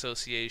Wrestling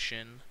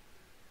Association,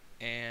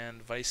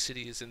 and Vice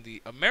City is in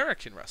the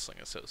American Wrestling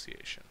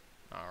Association.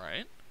 All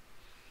right.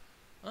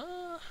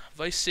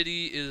 Vice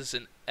City is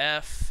an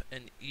F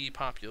and E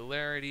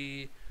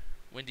popularity.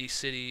 Windy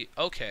City.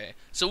 Okay,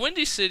 so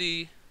Windy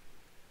City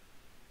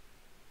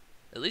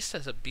at least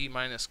has a B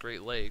minus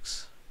Great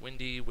Lakes.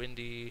 Windy.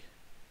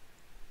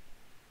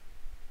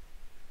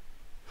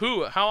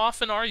 Who? How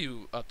often are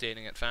you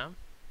updating it, fam?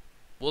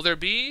 Will there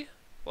be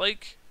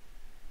like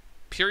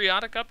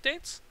periodic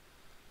updates?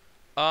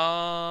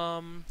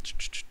 I'm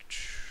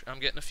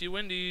getting a few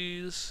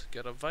Windies.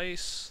 Get a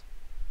Vice.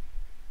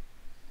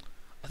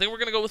 I think we're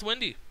gonna go with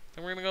Windy.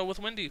 And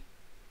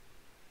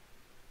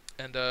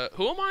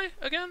who am I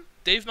again?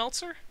 Dave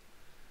Meltzer?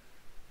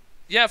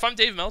 Yeah, if I'm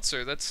Dave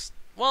Meltzer, that's...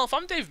 Well, if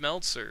I'm Dave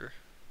Meltzer...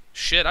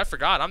 Shit, I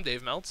forgot I'm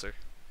Dave Meltzer.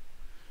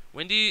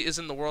 Windy is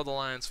in the World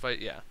Alliance fight,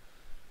 yeah.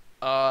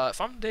 If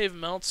I'm Dave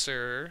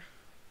Meltzer...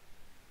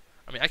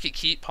 I mean, I could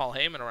keep Paul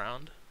Heyman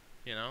around.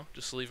 You know?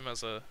 Just leave him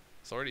as a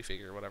authority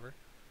figure or whatever.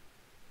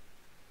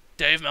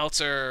 Dave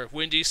Meltzer,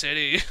 Windy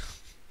City.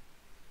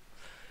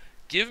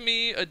 Give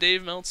me a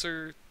Dave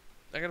Meltzer...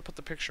 I gotta put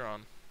the picture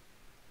on.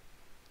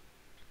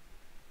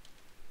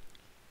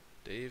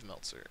 Dave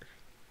Meltzer.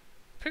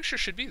 Picture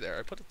should be there.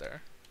 I put it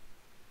there.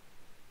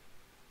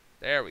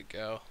 There we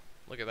go.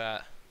 Look at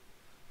that.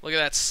 Look at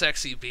that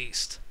sexy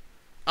beast.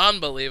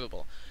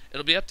 Unbelievable.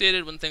 It'll be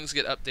updated when things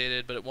get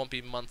updated, but it won't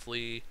be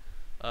monthly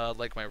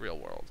like my real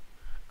world.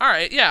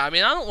 Alright, yeah, I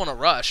mean, I don't want to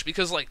rush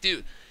because, like,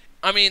 dude,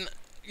 I mean,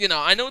 you know,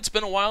 I know it's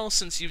been a while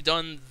since you've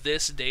done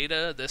this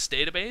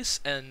database,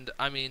 and,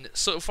 I mean,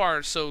 so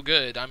far, so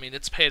good. I mean,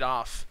 it's paid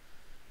off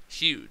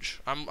huge.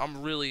 I'm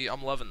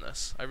loving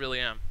this. I really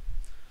am.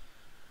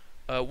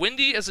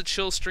 Windy as a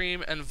chill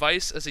stream and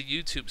Vice as a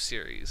YouTube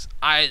series.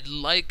 I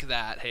like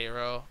that,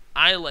 Hero.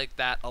 I like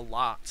that a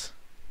lot.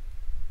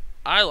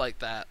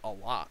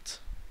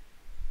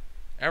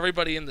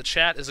 Everybody in the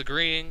chat is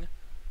agreeing.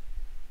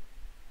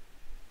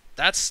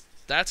 That's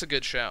a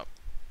good shout.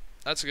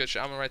 I'm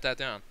gonna write that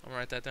down.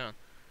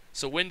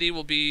 So Windy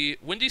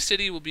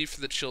City will be for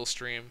the chill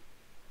stream,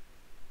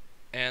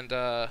 and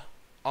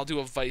I'll do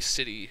a Vice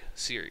City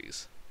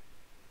series.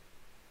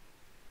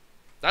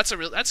 That's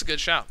a good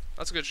shout.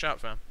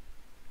 Fam.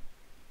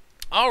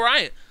 All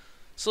right.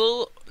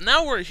 So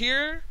now we're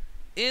here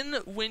in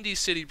Windy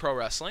City Pro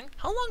Wrestling.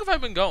 How long have I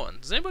been going?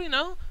 Does anybody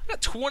know? I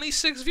got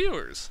 26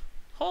 viewers.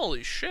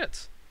 Holy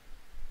shit.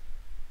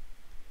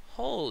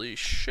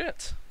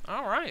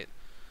 All right.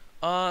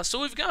 So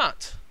we've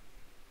got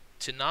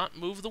To Not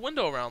Move the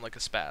Window Around Like a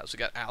Spaz. We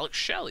got Alex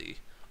Shelley,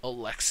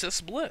 Alexis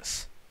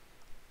Bliss,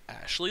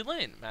 Ashley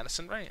Lane,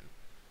 Madison Rain,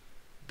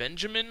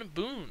 Benjamin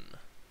Boone.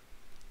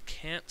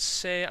 Can't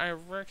say I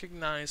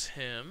recognize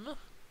him.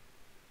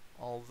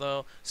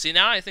 Although, see,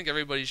 now I think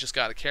everybody's just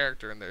got a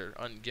character and they're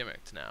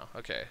ungimmicked now.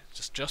 Okay,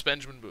 just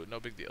Benjamin Boone,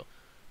 no big deal.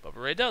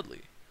 Bubba Ray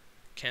Dudley,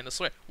 Candice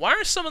LeRae. Why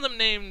are some of them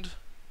named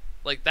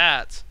like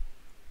that,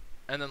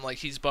 and then like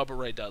he's Bubba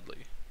Ray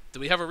Dudley? Do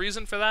we have a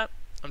reason for that?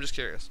 I'm just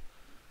curious.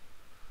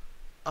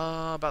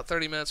 About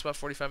 30 minutes, about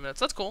 45 minutes.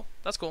 That's cool.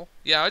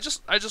 Yeah, I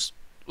just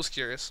was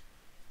curious.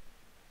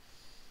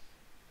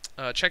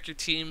 Check your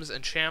teams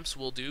and champs.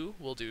 Will do.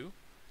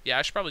 Yeah,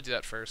 I should probably do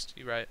that first.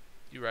 You're right.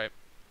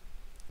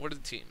 What are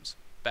the teams?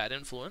 Bad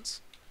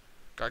Influence,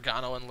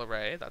 Gargano and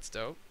LeRae. That's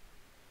dope.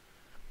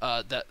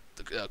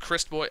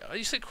 Christ Boy. Oh,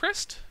 you say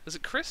Christ? Is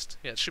it Christ?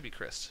 Yeah, it should be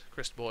Christ.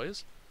 Christ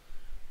Boys.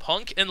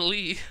 Punk and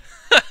Lee.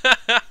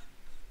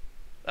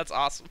 That's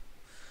awesome.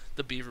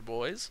 The Beaver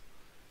Boys,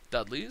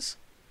 Dudleys,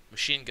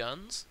 Machine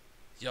Guns,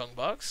 Young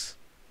Bucks,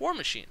 War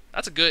Machine.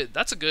 That's a good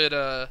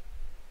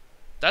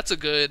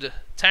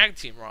tag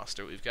team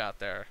roster we've got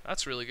there.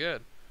 That's really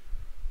good.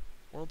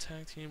 World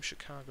Tag Team,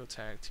 Chicago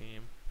Tag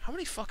Team. How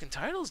many fucking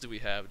titles do we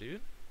have,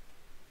 dude?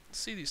 Let's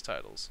see these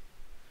titles.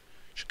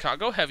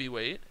 Chicago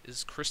Heavyweight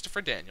is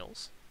Christopher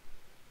Daniels.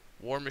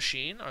 War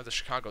Machine are the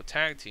Chicago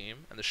Tag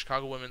Team, and the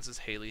Chicago Women's is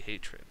Haley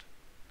Hatred.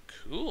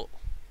 Cool.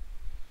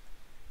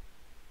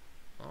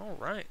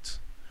 Alright.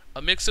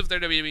 A mix of their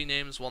WWE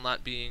names while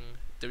not being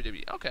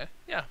WWE. Okay,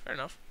 yeah, fair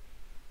enough.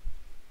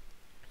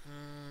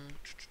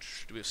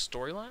 Do we have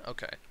storyline?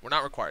 Okay, we're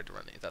not required to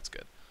run any. That's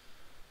good.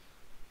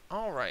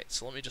 Alright,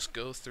 so let me just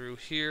go through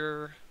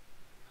here.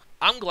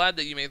 I'm glad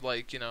that you made,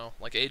 like, you know,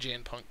 like AJ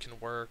and Punk can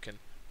work, and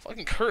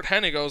fucking Kurt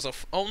Hennig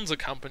owns a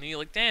company.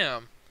 Like,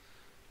 damn.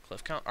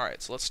 Cliff Count.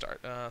 Alright, so let's start.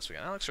 So we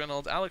got Alex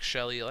Reynolds, Alex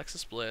Shelley,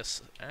 Alexis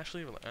Bliss,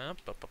 Ashley,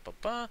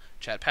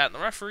 Chad Patton, the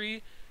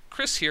referee,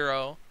 Chris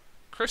Hero,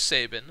 Chris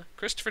Sabin,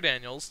 Christopher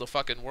Daniels, the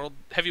fucking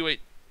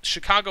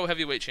Chicago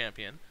Heavyweight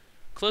Champion,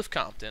 Cliff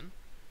Compton,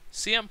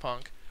 CM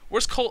Punk.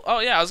 Where's Colt? Oh,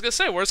 yeah, I was going to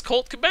say, where's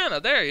Colt Cabana?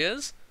 There he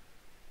is.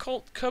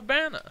 Colt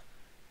Cabana.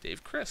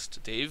 Dave Christ.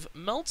 Dave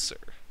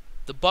Meltzer.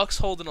 The Bucks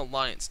hold an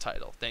alliance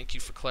title. Thank you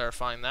for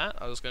clarifying that.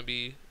 I was going to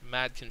be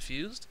mad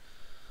confused.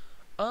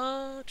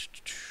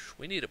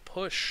 We need a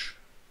push.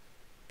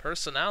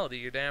 Personality,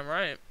 you're damn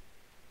right.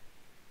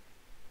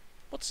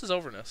 What's his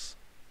overness?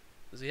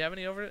 Does he have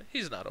any over it?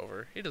 He's not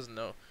over. He doesn't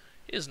know.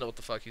 He doesn't know what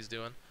the fuck he's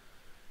doing.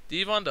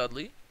 Devon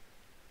Dudley.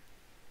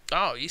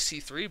 Oh,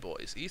 EC3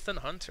 boys. Ethan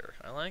Hunter.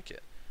 I like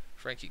it.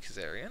 Frankie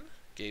Kazarian.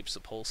 Gabe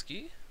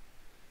Sapolsky.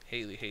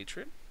 Haley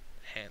Hatred.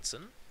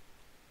 Hanson.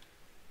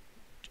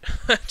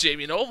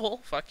 Jamie Noble.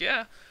 Fuck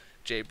yeah.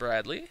 Jay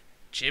Bradley.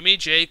 Jimmy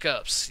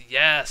Jacobs.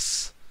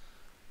 Yes.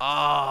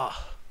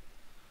 Oh,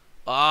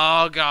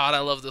 God, I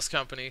love this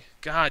company.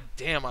 God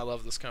damn, I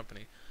love this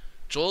company.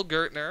 Joel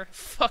Gertner,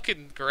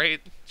 fucking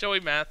great. Joey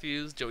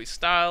Matthews, Joey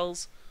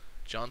Styles,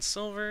 John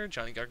Silver,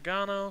 Johnny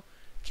Gargano,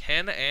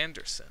 Ken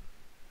Anderson,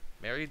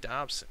 Mary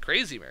Dobson,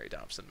 crazy Mary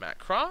Dobson, Matt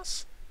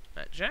Cross,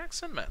 Matt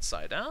Jackson, Matt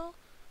Sydal,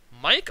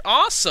 Mike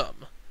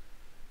Awesome.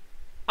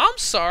 I'm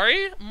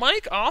sorry,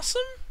 Mike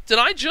Awesome? Did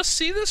I just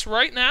see this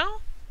right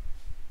now?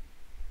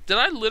 Did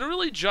I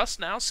literally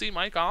just now see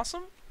Mike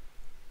Awesome?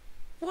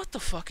 What the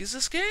fuck is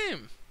this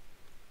game?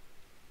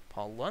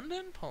 Paul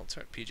London, Paul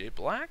Turner, PJ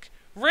Black,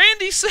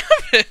 Randy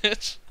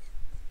Savage.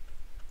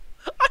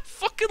 I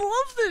fucking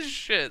love this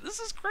shit. This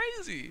is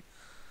crazy.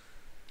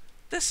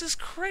 This is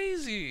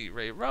crazy.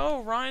 Ray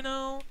Rowe,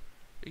 Rhino,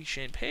 Ricky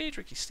Shane Page,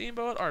 Ricky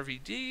Steamboat,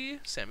 RVD,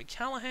 Sammy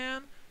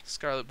Callahan,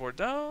 Scarlett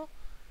Bordeaux,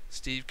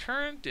 Steve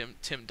Kern,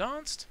 Tim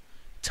Donst,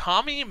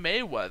 Tommy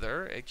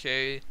Mayweather,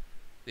 aka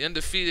the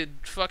undefeated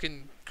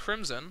fucking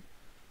Crimson.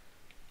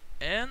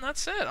 And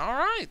that's it.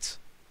 Alright.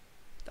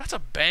 That's a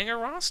banger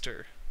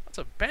roster. That's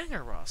a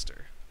banger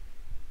roster.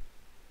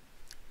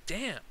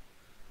 Damn.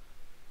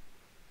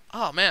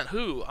 Oh, man,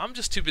 who? I'm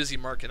just too busy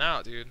marking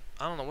out, dude.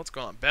 I don't know what's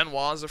going on.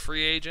 Benoit's a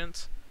free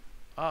agent.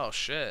 Oh,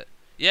 shit.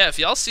 Yeah, if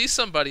y'all see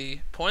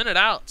somebody, point it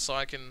out so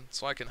I can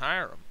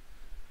hire him.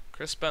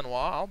 Chris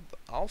Benoit,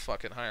 I'll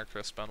fucking hire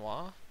Chris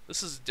Benoit.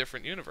 This is a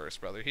different universe,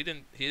 brother. He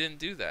didn't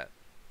do that.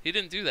 He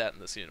didn't do that in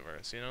this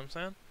universe, you know what I'm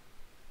saying?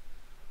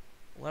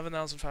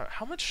 11,500.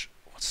 How much?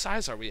 What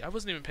size are we? I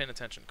wasn't even paying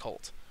attention.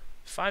 Colt.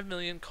 5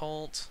 million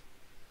Colt.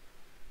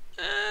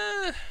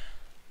 Can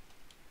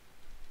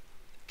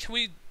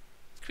we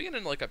get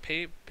in like a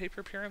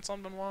paper appearance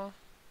on Benoit?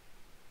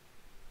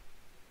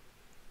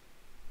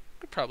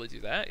 Could probably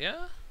do that,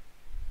 yeah.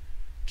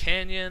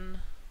 Canyon,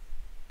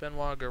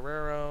 Benoit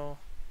Guerrero,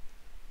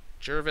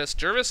 Jervis.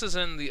 Jervis is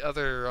in the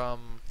other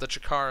the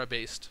Chikara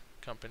based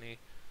company.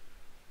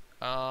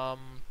 Yeah,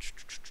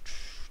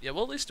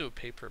 we'll at least do a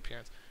paper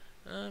appearance.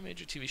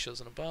 Major TV shows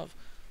and above.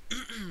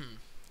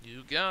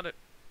 You got it.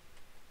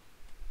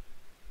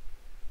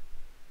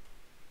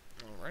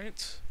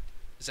 Alright.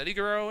 Is Eddie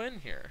Guerrero in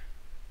here?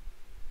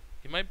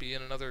 He might be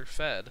in another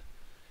Fed.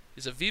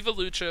 He's a Viva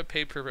Lucha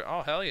paper.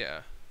 Oh, hell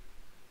yeah.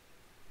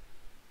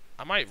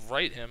 I might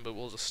write him, but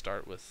we'll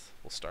start with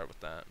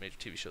that. Major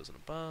TV shows and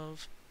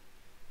above.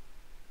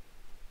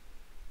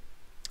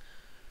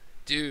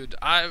 Dude,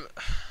 I'm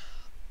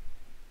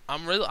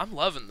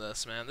loving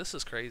this, man. This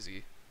is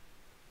crazy.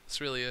 This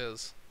really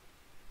is.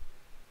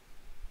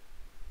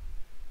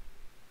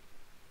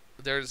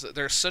 There's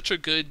such a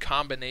good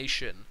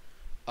combination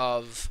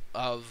of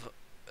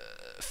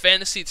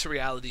fantasy to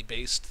reality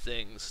based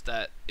things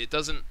that it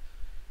doesn't,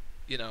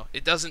 you know,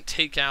 it doesn't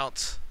take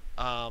out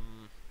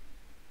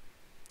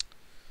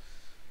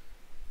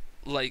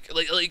like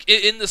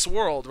in this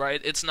world,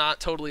 right? It's not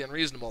totally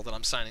unreasonable that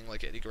I'm signing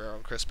like Eddie Guerrero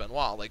and Chris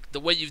Benoit. Like the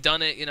way you've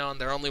done it, you know, and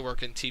they're only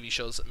working TV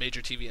shows,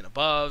 major TV and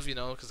above, you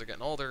know, because they're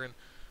getting older. And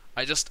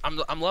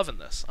I'm loving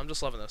this. I'm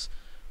just loving this.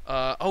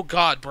 Oh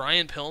God,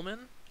 Brian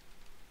Pillman.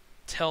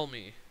 Tell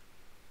me.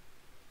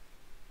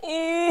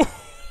 Oh,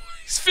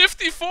 he's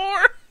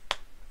 54.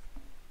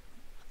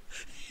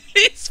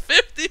 He's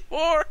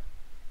 54.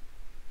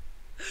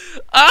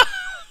 Ah,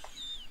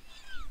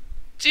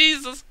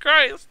 Jesus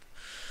Christ.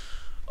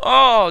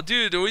 Oh,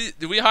 dude,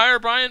 do we hire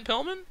Brian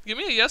Pillman? Give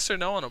me a yes or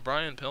no on a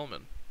Brian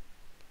Pillman.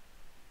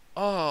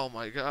 Oh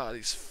my God,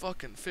 he's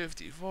fucking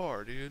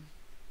 54, dude.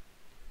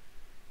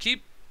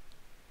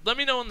 Let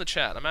me know in the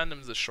chat. I'm adding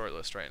him to the short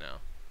list right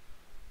now.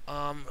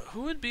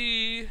 Who would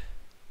be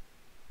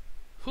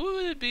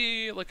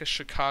like a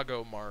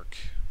Chicago mark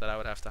that I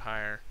would have to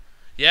hire?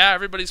 Yeah,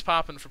 everybody's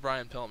popping for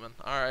Brian Pillman.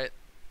 All right.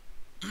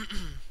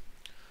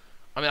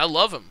 I mean, I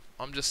love him.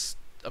 I'm just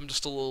a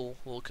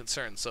little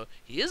concerned. So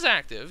he is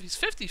active. He's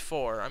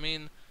 54. I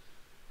mean,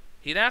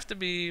 he'd have to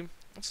be.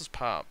 What's his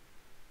pop?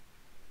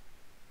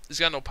 He's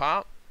got no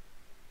pop.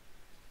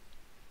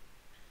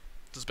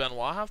 Does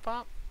Benoit have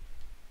pop?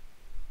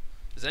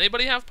 Does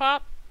anybody have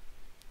pop?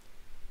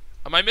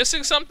 Am I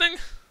missing something?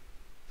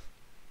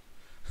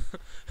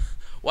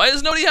 Why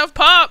does nobody have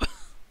pop?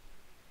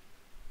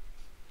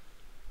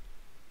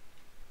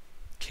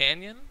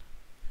 Canyon?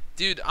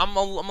 Dude, I'm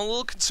a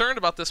little concerned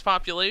about this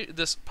popularity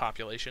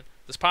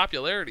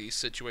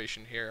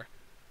situation here.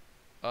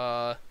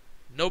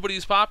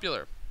 Nobody's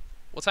popular.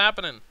 What's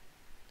happening?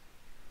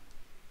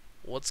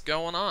 What's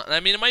going on? I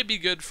mean, it might be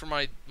good for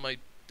my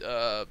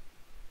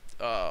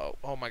oh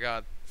my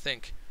God,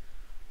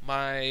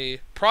 my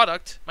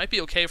product might be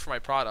okay for my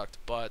product,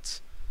 but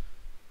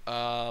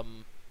yeah,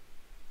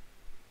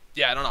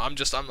 I don't know. I'm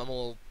a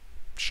little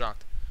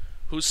shocked.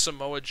 Who's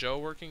Samoa Joe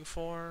working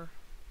for?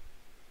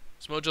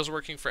 Samoa Joe's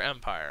working for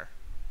Empire.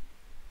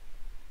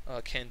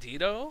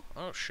 Candido?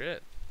 Oh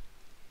shit.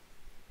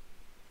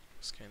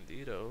 It's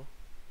Candido.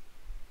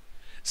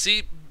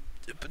 See,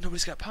 but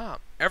nobody's got pop.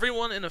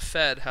 Everyone in a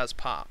Fed has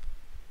pop.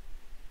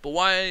 But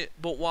why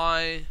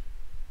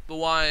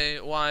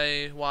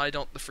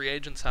don't the free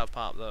agents have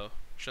pop though?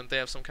 Shouldn't they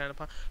have some kind of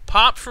pop?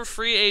 Pop for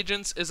free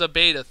agents is a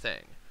beta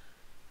thing.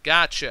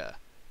 Gotcha.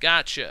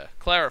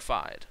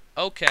 Clarified.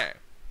 Okay.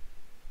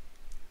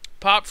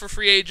 Pop for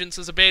free agents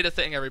is a beta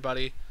thing,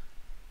 everybody.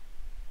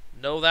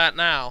 Know that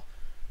now.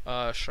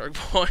 Shark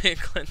Boy and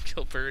Clint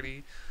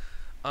Gilberti.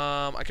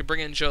 I could bring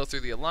in Joe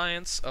through the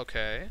Alliance.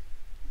 Okay.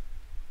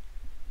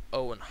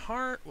 Owen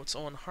Hart. What's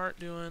Owen Hart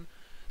doing?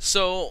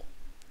 So,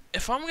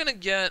 if I'm going to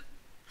get,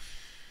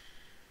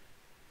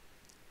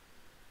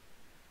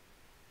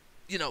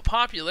 you know,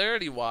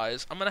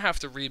 popularity-wise, I'm going to have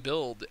to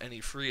rebuild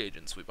any free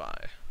agents we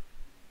buy.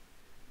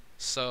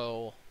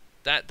 So,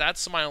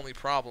 that's my only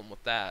problem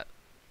with that.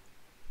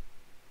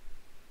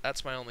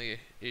 That's my only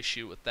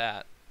issue with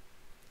that.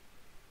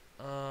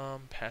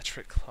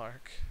 Patrick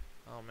Clark.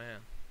 Oh,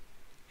 man.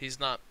 He's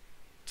not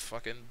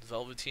fucking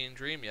Velveteen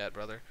Dream yet,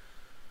 brother.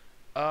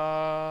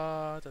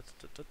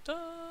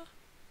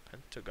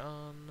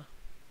 Pentagon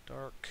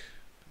Dark,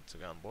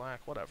 Pentagon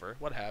Black, whatever,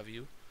 what have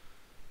you.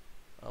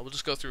 We'll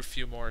just go through a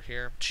few more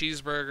here.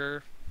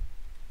 Cheeseburger.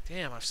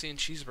 Damn, I've seen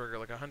Cheeseburger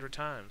like 100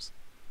 times.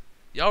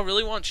 Y'all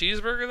really want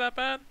Cheeseburger that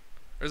bad?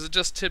 Or is it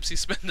just Tipsy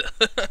Spinda?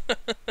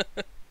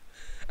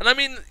 And I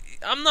mean,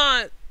 I'm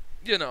not,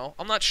 you know,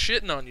 I'm not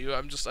shitting on you.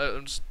 I'm just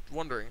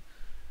wondering.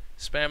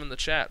 Spam in the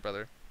chat,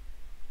 brother.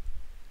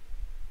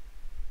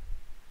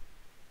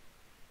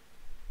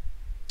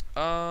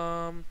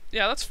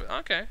 Yeah, that's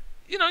okay.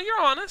 You know,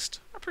 you're honest.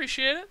 I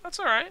appreciate it. That's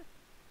alright.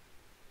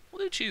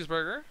 We'll do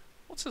Cheeseburger.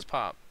 What's his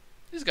pop?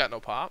 He's got no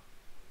pop.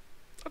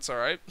 That's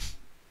alright.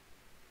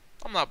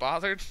 I'm not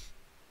bothered.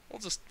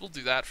 We'll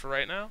do that for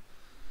right now.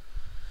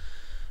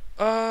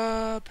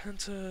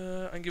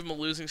 Penta. I can give him a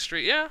losing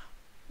streak. Yeah,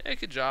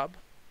 good job.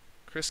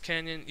 Chris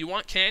Canyon. You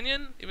want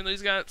Canyon, even though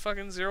he's got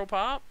fucking 0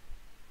 pop?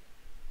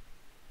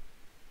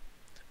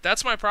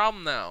 That's my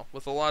problem now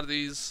with a lot of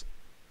these.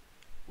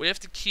 We have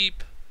to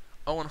keep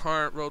Owen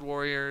Hart, Road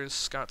Warriors,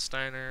 Scott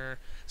Steiner.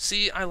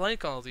 See, I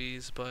like all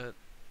these, but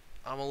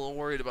I'm a little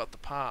worried about the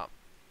pop.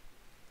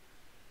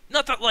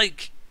 Not that,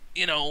 like,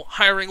 you know,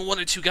 hiring 1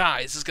 or 2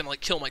 guys is gonna,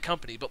 like, kill my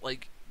company, but,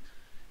 like,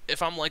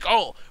 if I'm like,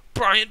 oh,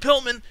 Brian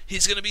Pillman,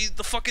 he's gonna be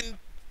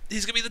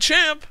the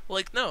champ.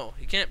 Like, no,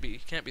 he can't be.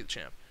 He can't be the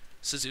champ.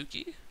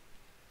 Suzuki?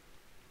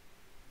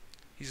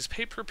 He's his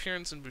pay per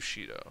appearance in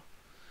Bushido.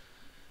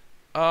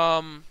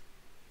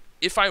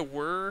 If I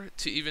were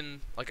to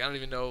even, like, I don't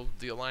even know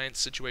the Alliance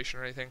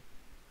situation or anything.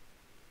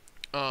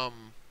 I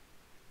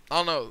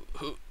don't know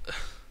who.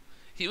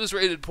 He was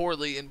rated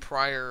poorly in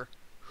prior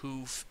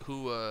who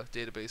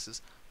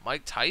databases.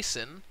 Mike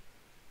Tyson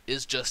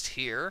is just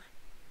here.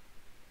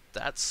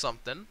 That's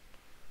something.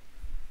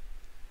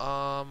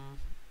 Can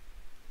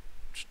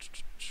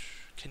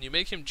you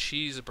make him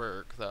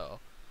Cheeseburg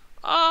though?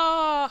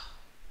 I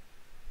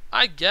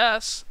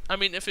guess. I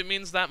mean, if it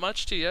means that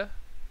much to you,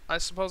 I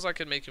suppose I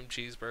could make him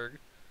Cheeseburg.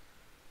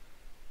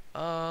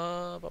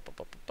 I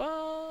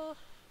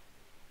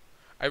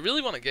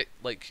really want to get,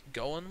 like,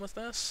 going with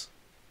this,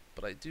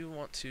 but I do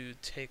want to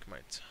take my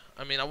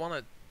I mean, I want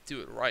to do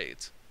it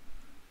right,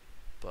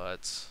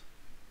 but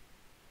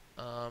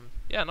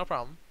yeah, no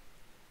problem.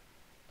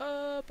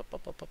 I'm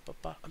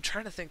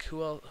trying to think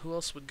who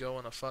else would go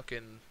in a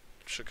fucking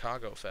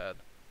Chicago fad.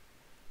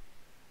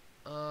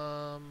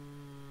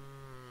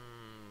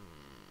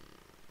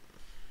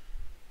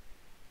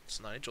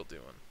 What's Nigel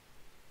doing?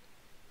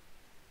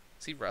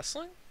 Is he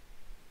wrestling?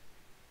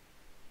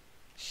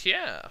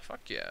 Yeah, fuck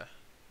yeah.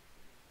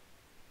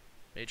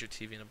 Major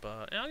TV and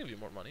above. Yeah, I'll give you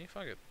more money.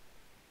 Fuck it.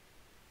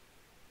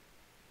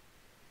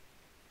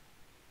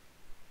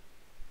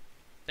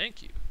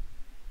 Thank you.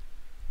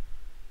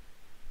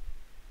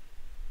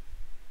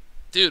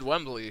 Dude,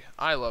 Wembley.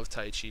 I love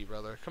Tai Chi,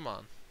 brother. Come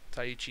on.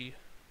 Tai Chi. You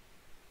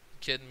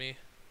kidding me?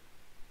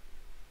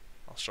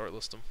 I'll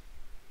shortlist him.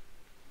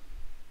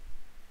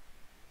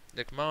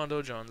 Nick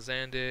Mondo, John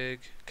Zandig,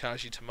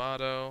 Kaji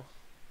Tomato,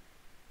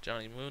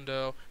 Johnny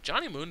Mundo.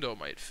 Johnny Mundo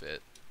might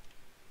fit.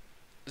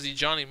 Is he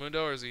Johnny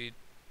Mundo or is he...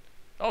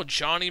 Oh,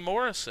 Johnny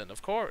Morrison,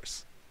 of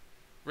course.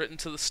 Written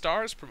to the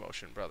Stars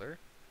promotion, brother.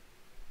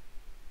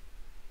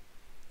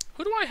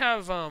 Who do I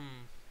have, Who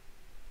am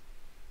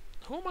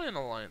I in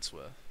alliance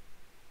with?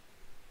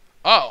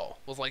 Oh,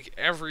 with like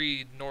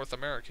every North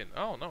American.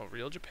 Oh, no,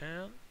 Real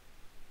Japan.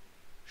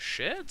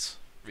 Shit.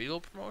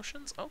 Regal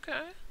Promotions?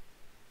 Okay.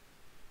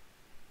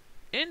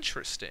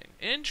 Interesting.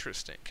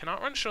 Interesting.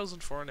 Cannot run shows in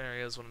foreign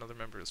areas when another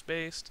member is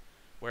based.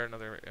 Where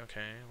another...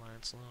 Okay.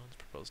 Alliance loans.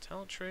 Proposed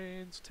talent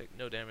trades. Take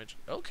no damage.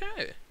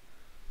 Okay.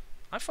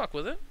 I fuck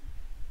with it.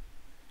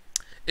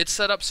 It's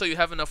set up so you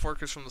have enough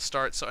workers from the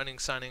start, so ending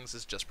signings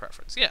is just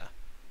preference. Yeah.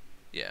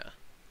 Yeah.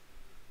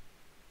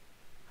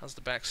 How's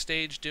the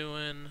backstage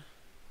doing?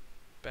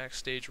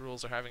 Backstage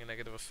rules are having a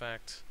negative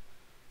effect.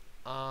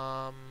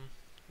 Yeah,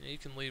 you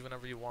can leave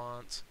whenever you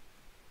want.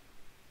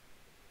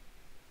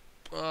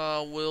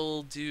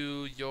 We'll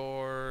do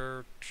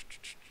your...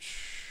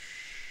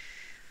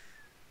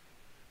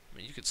 I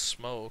mean, you could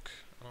smoke.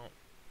 I don't...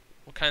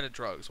 What kind of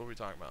drugs? What are we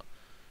talking about?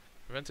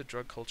 Prevent a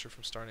drug culture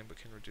from starting, but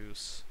can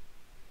reduce...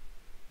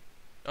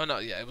 Oh, no,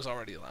 yeah, it was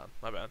already allowed.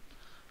 My bad.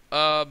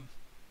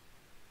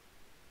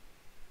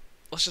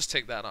 Let's just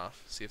take that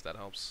off. See if that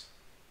helps.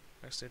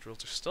 Backstage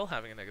rules are still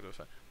having a negative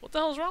effect. What the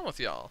hell is wrong with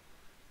y'all?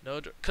 No,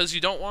 because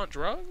you don't want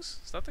drugs?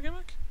 Is that the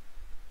gimmick?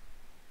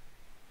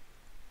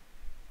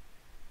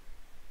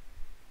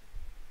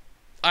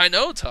 I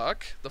know,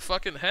 Tuck. The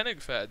fucking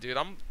Hennig fad, dude.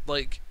 I'm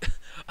like,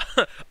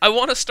 I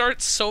want to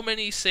start so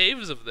many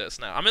saves of this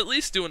now. I'm at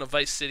least doing a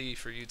Vice City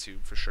for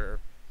YouTube for sure.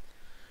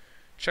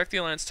 Check the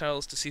Alliance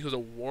titles to see who the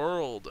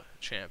world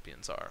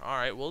champions are.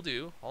 Alright, we'll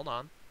do. Hold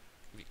on.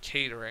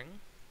 Catering.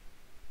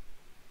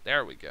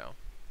 There we go.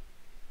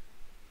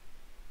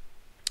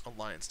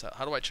 Alliance title.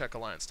 How do I check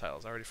Alliance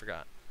titles? I already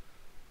forgot.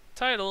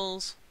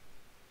 Titles.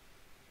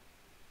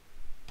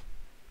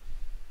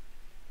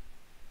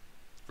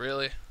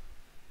 Really?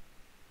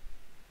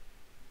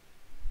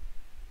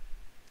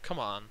 Come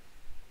on.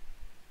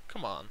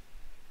 Come on.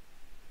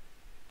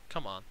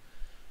 Come on.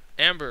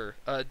 Amber,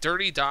 a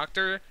dirty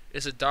doctor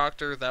is a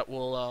doctor that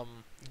will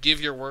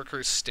give your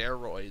workers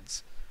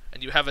steroids,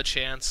 and you have a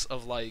chance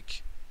of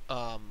like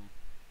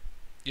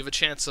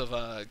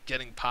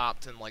getting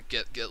popped and like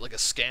get like a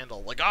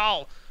scandal, like,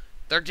 oh,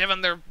 they're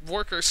giving their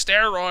workers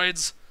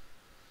steroids.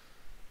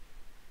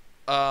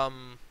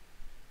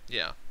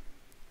 Yeah,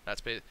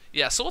 that's basic.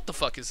 Yeah. So what the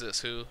fuck is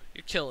this? Who?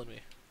 You're killing me.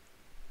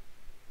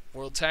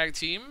 World Tag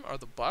Team are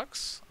the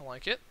Bucks. I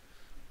like it.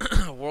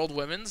 World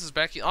Women's is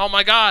Becky. Oh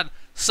my God!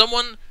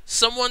 Someone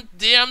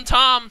DM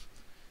Tom.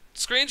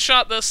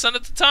 Screenshot this. Send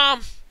it to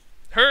Tom.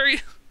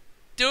 Hurry!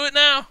 Do it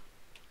now.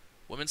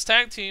 Women's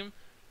Tag Team.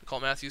 Nicole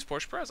Matthews,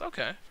 Porsche Perez.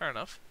 Okay, fair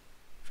enough.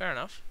 Fair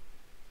enough.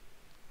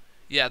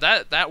 Yeah,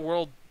 that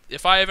world.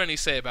 If I have any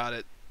say about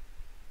it,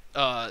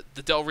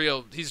 the Del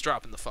Rio, he's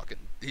dropping the fucking.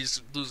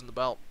 He's losing the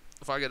belt.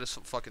 If I get a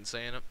fucking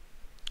say in it.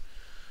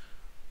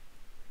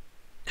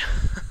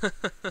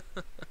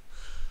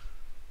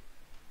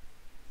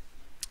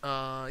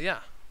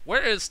 Yeah.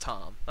 Where is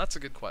Tom? That's a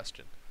good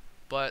question.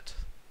 But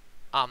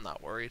I'm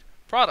not worried.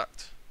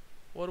 Product.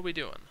 What are we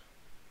doing?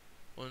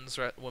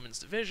 Women's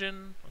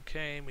division.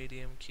 Okay.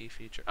 Medium. Key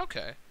feature.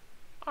 Okay.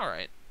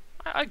 Alright.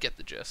 I get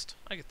the gist.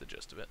 I get the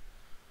gist of it.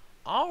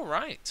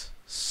 Alright.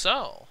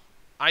 So,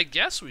 I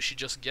guess we should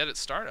just get it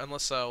started.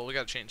 Unless, we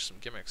gotta change some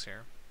gimmicks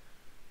here.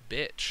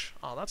 Bitch.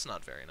 Oh, that's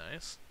not very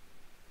nice.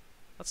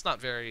 That's not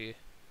very...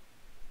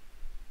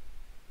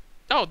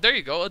 Oh, there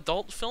you go.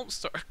 Adult film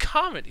star.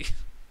 Comedy.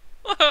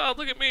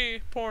 Look at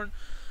me. Porn.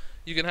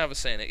 You can have a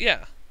say in it.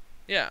 Yeah.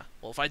 Yeah.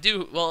 Well, if I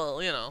do,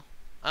 well, you know.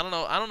 I don't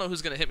know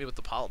who's going to hit me with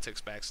the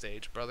politics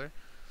backstage, brother.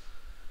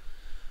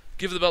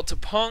 Give the belt to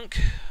Punk.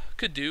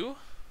 Could do.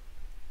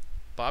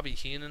 Bobby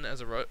Heenan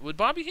as a... Would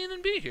Bobby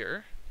Heenan be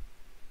here?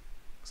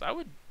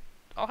 Because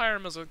I'll hire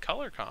him as a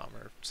color comm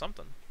or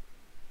something.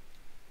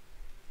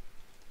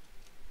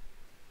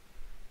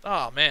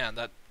 Oh, man.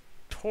 That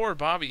poor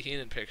Bobby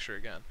Heenan picture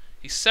again.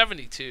 He's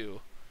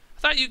 72. I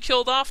thought you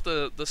killed off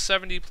the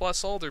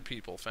 70-plus older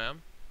people,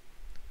 fam.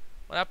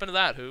 What happened to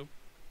that, who?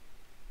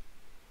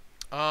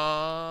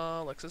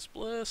 Lexus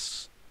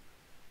Bliss.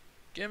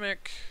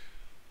 Gimmick.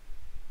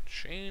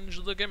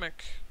 Change the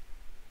gimmick.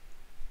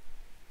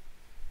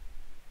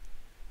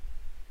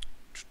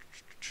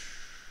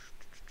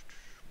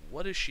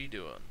 What is she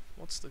doing?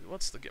 What's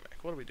the gimmick?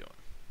 What are we doing?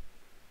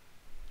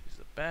 She's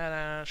a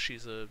badass.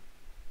 She's a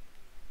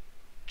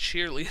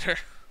cheerleader.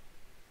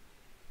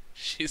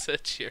 She's a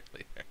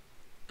cheerleader.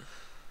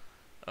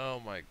 Oh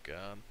my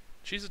God.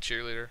 She's a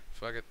cheerleader.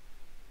 Fuck it.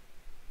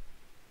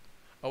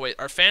 Oh wait,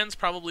 our fans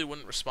probably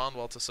wouldn't respond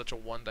well to such a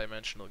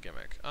one-dimensional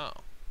gimmick. Oh.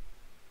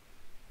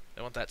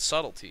 They want that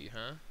subtlety,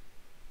 huh?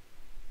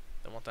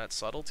 They want that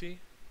subtlety?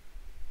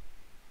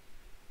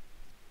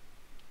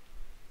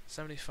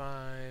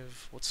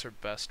 75. What's her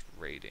best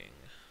rating?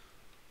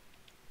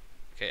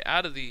 Okay,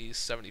 out of these,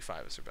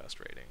 75 is her best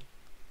rating.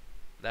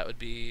 That would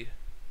be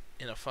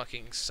in a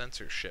fucking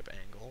censorship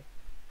angle.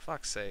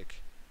 Fuck's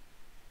sake.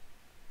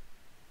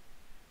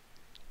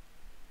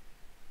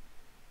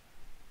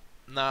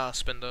 Nah,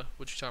 Spinda.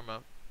 What you talking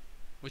about?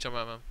 What you talking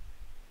about, man?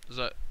 Is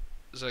that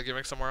a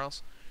gimmick somewhere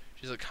else?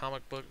 She's a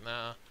comic book?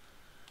 Nah.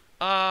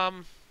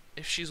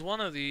 If she's one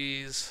of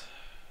these...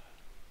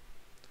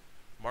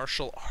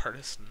 Martial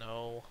artist?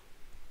 No.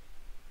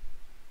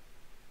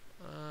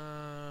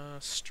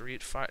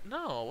 Street fight?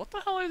 No. What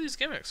the hell are these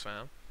gimmicks,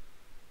 fam?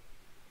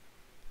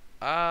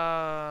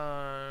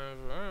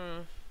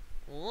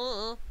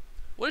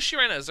 What is she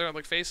right now? Is there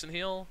like face and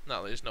heel?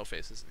 No, there's no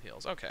faces and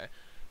heels. Okay,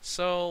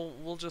 so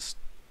we'll just.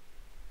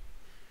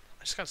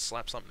 I just gotta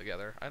slap something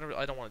together. I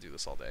don't want to do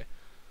this all day.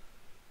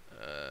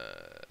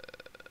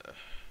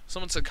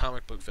 Someone said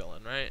comic book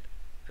villain, right?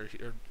 Or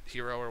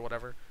hero or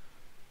whatever.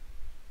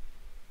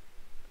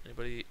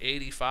 Anybody?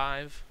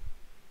 85.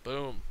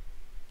 Boom.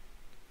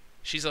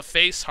 She's a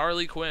face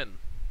Harley Quinn.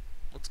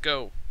 Let's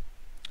go.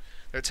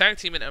 They're a tag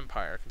team in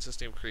Empire,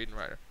 consisting of Creed and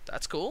Ryder.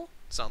 That's cool.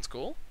 Sounds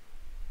cool.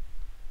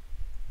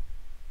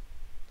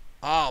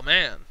 Oh,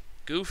 man.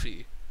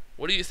 Goofy.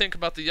 What do you think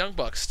about the Young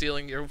Bucks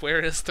stealing your Where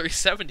Is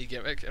 370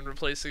 gimmick and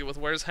replacing it with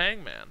Where's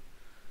Hangman?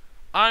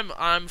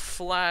 I'm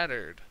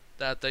flattered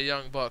that the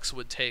Young Bucks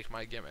would take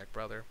my gimmick,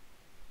 brother.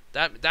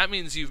 That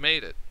means you've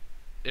made it,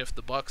 if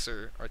the Bucks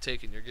are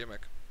taking your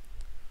gimmick.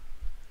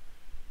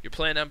 You're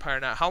playing Empire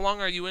now. How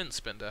long are you in,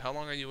 Spinda? How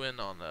long are you in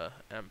on the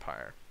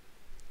Empire?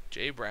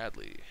 Jay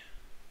Bradley.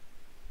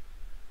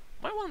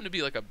 Might want him to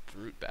be like a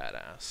brute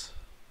badass.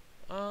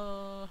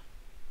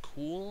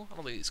 Cool? I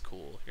don't think he's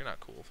cool. You're not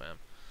cool, fam.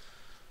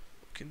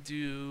 We can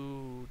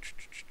do...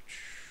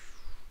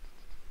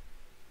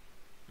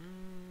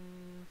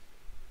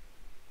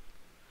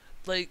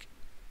 like...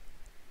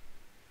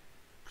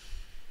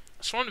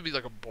 I just want him to be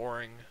like a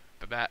boring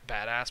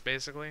badass,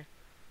 basically.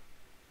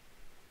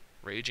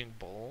 Raging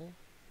Bull?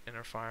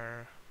 Inner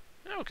Fire?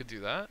 Yeah, we could do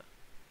that.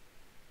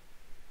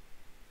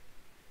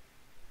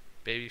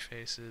 Baby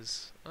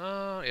faces.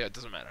 Yeah, it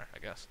doesn't matter, I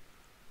guess.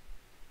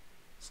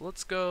 So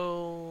let's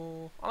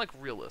go... I like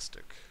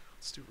realistic.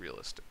 Let's do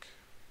realistic.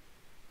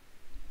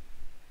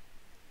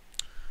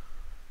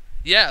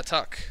 Yeah,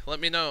 Tuck. Let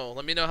me know.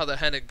 Let me know how the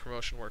Hennig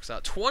promotion works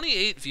out.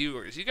 28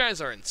 viewers. You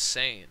guys are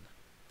insane.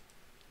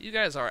 You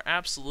guys are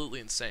absolutely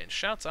insane.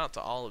 Shouts out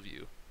to all of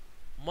you.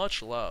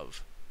 Much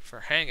love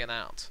for hanging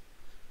out.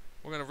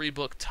 We're going to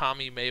rebook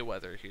Tommy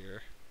Mayweather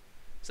here.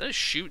 Is that a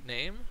shoot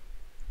name?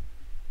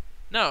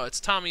 No, it's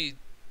Tommy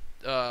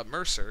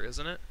Mercer,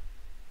 isn't it?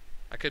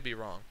 I could be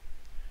wrong.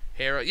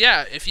 Hera.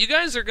 Yeah, if you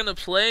guys are going to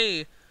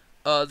play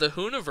the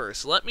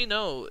Whoniverse, let me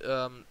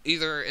know.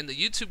 Either in the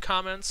YouTube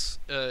comments,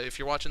 if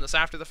you're watching this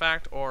after the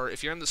fact, or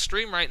if you're in the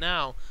stream right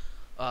now,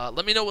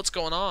 let me know what's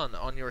going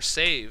on your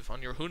save,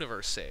 on your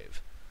Whoniverse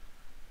save.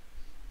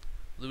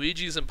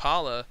 Luigi's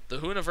Impala. The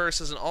Whoniverse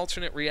is an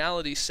alternate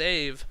reality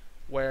save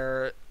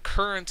where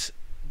current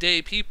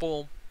day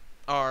people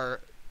are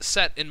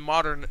set in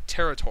modern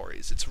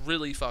territories. It's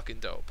really fucking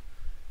dope.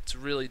 It's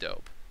really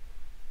dope.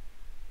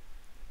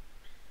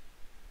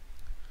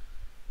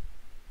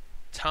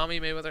 Tommy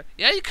Mayweather.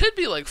 Yeah, you could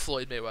be like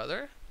Floyd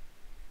Mayweather.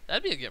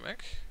 That'd be a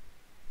gimmick.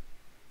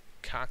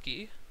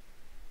 Cocky.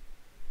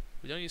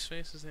 We don't use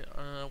faces.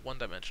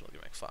 One-dimensional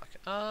gimmick. Fuck.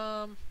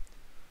 What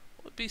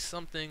would be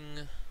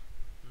something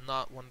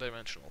not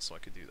one-dimensional so I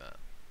could do that?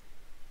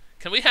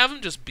 Can we have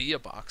him just be a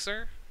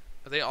boxer?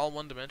 Are they all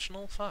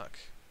one-dimensional? Fuck.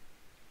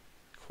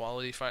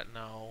 Quality fight?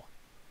 No.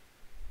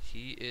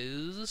 He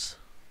is...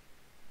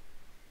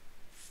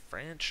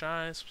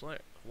 franchise player.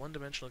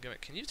 One-dimensional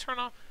gimmick. Can you turn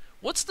off...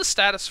 What's the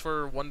status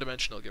for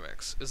one-dimensional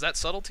gimmicks? Is that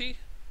subtlety?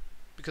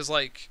 Because,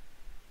 like,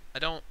 I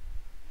don't...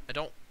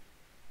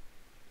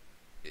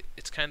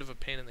 It's kind of a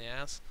pain in the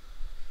ass.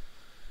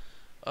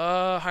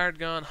 Hired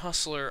gun,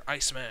 hustler,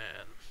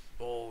 Iceman.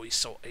 Oh, he's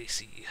so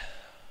icy.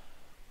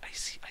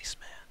 Icy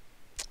Iceman.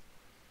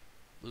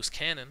 Loose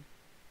cannon.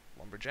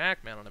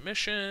 Lumberjack, man on a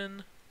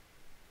mission.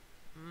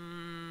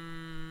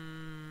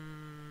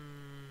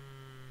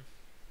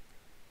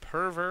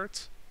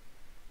 Pervert.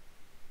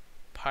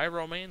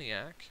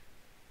 Pyromaniac.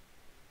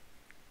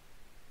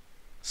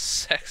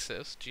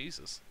 Sexist.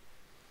 Jesus.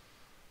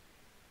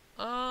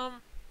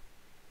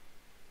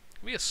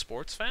 Be a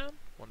sports fan?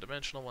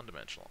 One-dimensional,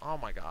 one-dimensional. Oh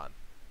my god.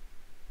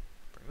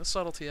 Bring the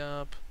subtlety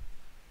up.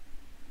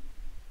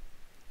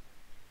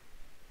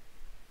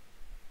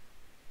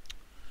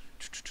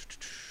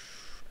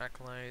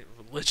 Acolyte,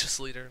 religious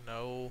leader,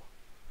 no.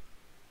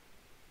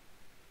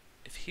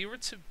 If he were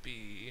to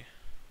be...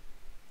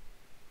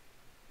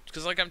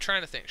 Because, like, I'm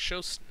trying to think.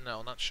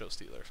 No, not show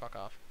stealer. Fuck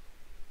off.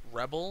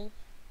 Rebel?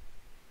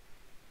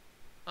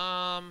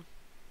 Oh,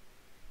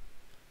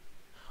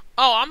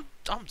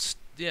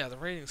 yeah, the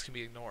ratings can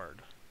be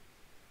ignored.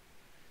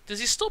 Does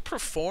he still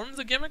perform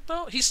the gimmick,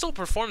 though? He still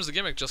performs the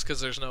gimmick just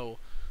because there's no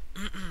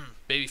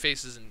baby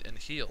faces and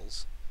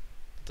heels.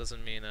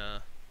 Doesn't mean,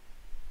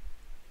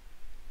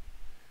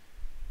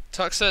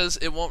 Tuck says,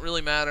 it won't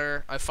really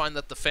matter. I find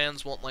that the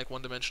fans won't like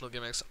one-dimensional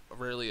gimmicks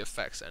rarely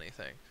affects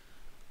anything.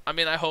 I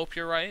mean, I hope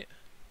you're right,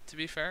 to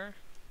be fair.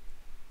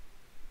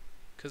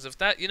 Because if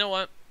that... You know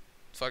what?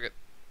 Fuck it.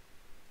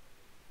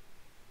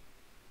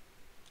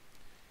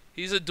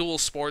 He's a dual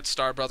sports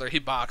star, brother. He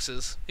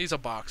boxes. He's a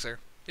boxer.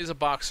 He's a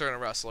boxer and a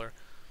wrestler.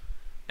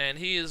 And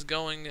he is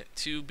going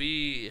to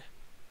be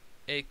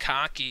a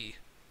cocky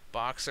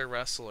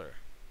boxer-wrestler.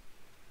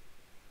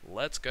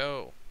 Let's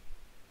go.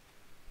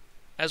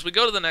 As we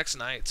go to the next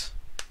night.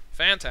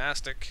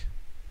 Fantastic.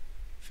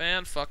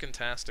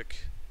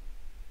 Fan-fucking-tastic.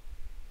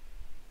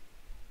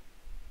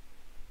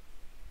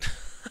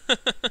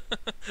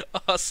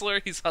 A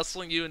hustler, he's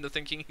hustling you into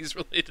thinking he's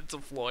related to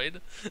Floyd.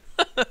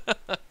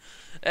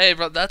 Hey,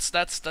 bro, that's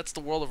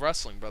the world of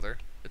wrestling, brother.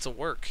 It's a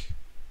work.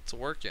 It's a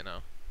work, you know.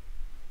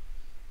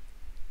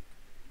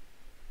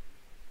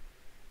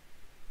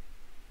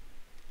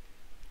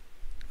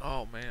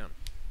 Oh man.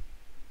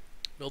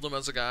 Build him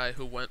as a guy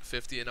who went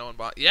 50-0 in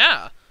boxing.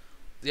 Yeah,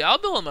 I'll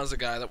build him as a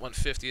guy that went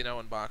 50-0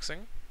 in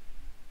boxing.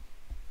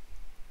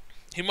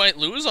 He might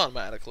lose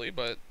automatically,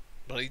 but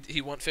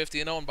he went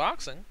 50-0 in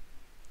boxing.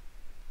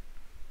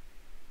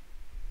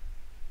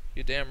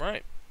 You're damn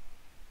right.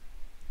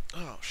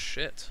 Oh,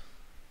 shit.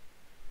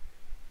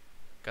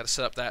 Gotta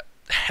set up that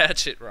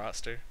hatchet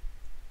roster.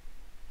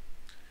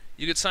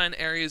 You could sign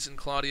Aries and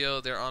Claudio.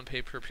 They're on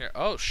paper.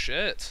 Oh,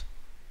 shit.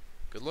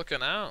 Good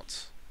looking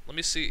out. Let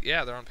me see.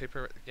 Yeah, they're on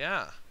paper.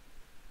 Yeah.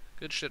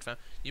 Good shit, fam.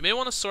 You may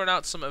want to sort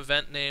out some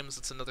event names.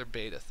 It's another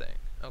beta thing.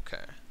 Okay.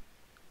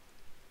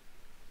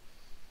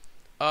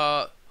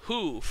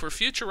 Who, for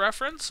future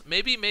reference,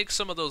 maybe make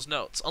some of those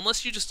notes.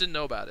 Unless you just didn't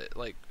know about it,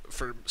 like,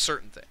 for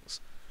certain things.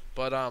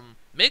 But,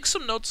 make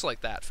some notes like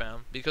that,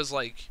 fam. Because,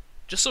 like,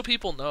 just so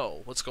people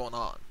know what's going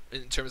on.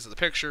 In terms of the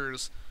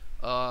pictures,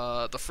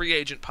 the free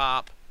agent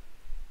pop,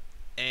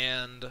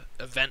 and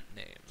event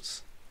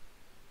names.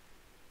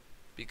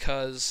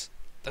 Because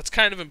that's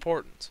kind of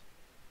important.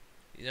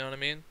 You know what I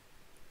mean?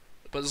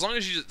 But as long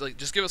as you, like,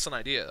 just give us an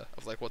idea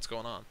of, like, what's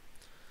going on.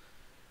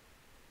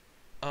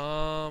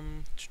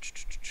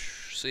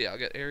 So yeah, I'll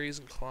get Aries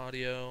and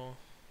Claudio.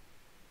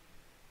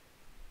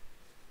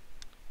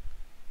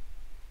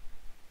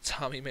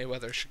 Tommy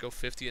Mayweather should go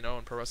 50-0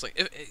 in pro wrestling.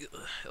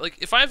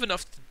 If I have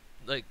enough,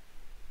 like,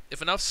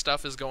 if enough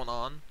stuff is going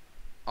on,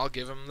 I'll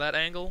give him that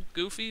angle,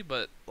 Goofy.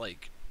 But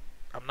like,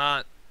 I'm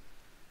not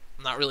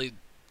really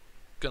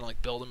gonna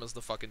like build him as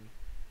the fucking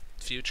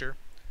future.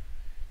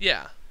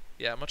 Yeah,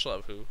 much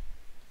love, Who.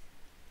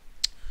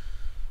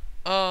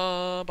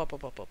 Have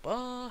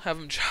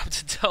him dropped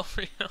to Del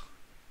Rio.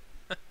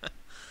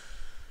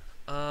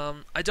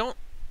 I don't.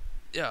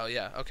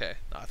 Yeah, okay.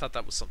 No, I thought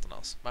that was something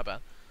else. My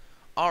bad.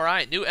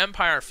 Alright, new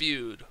Empire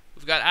feud.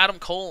 We've got Adam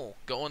Cole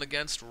going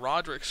against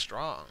Roderick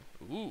Strong.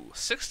 Ooh,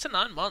 6 to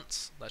 9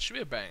 months. That should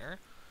be a banger.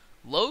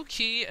 Low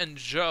Key and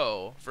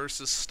Joe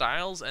versus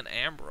Styles and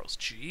Ambrose.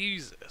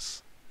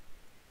 Jesus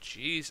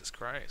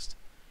Christ.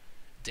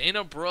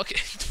 Dana Brooke and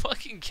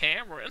fucking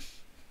Cameron.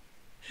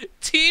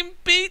 Team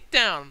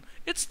Beatdown.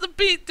 It's the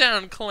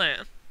Beatdown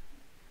Clan.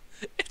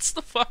 It's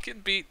the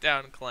fucking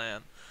Beatdown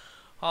Clan.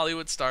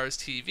 Hollywood Stars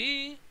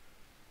TV.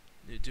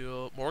 New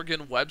duo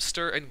Morgan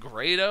Webster and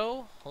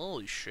Grado.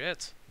 Holy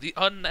shit. The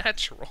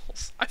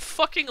Unnaturals. I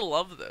fucking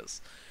love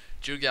this.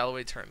 Drew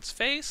Galloway turns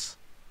face.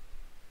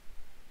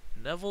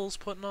 Neville's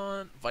putting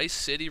on. Vice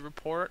City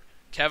report.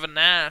 Kevin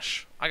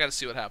Nash. I gotta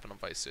see what happened on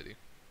Vice City.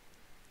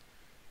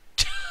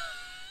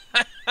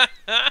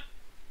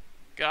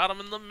 Got him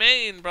in the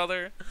main,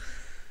 brother.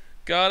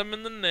 Got him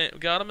in the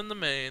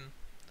main.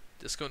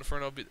 Disco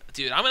Inferno.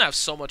 Dude, I'm gonna have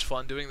so much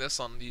fun doing this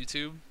on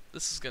YouTube.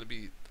 This is gonna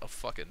be a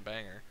fucking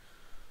banger.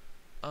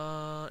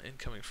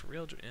 Incoming for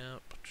real. Yeah.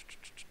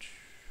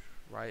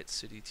 Riot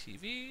City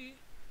TV.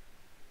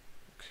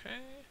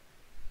 Okay.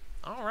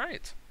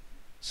 Alright.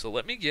 So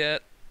let me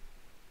get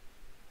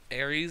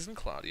Aries and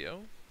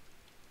Claudio.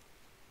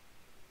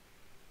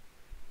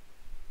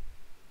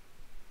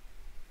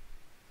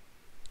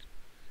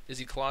 Is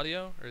he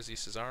Claudio or is he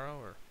Cesaro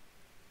or?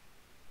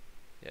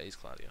 Yeah, he's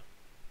Claudio.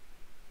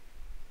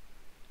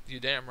 You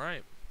damn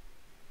right.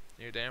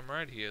 You're damn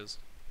right he is.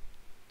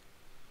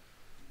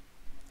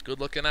 Good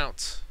looking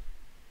out.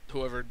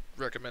 Whoever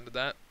recommended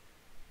that.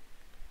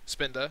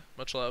 Spinda,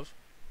 much love.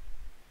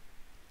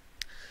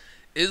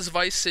 Is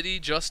Vice City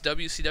just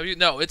WCW?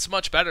 No, it's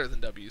much better than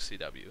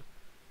WCW.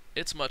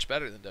 It's much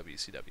better than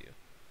WCW.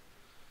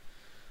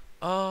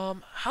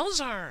 How's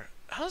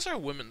our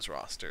women's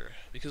roster?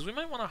 Because we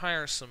might want to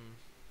hire some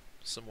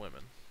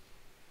women.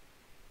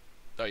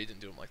 Oh, you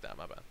didn't do them like that.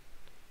 My bad.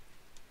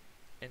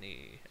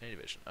 Any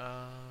division.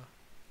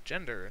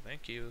 Gender.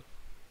 Thank you.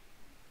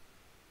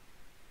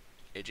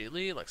 AJ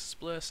Lee, Alexis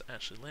Bliss,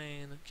 Ashley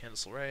Lane,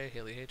 Candice LeRae,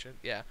 Haley Hatred.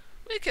 Yeah,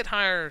 we could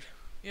hire.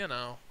 You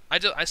know,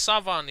 I saw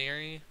Von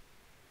Neary.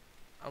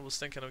 I was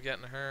thinking of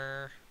getting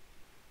her.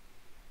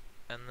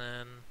 And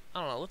then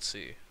I don't know. Let's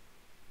see.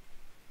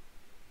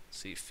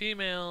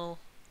 Female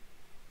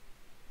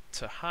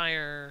to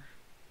hire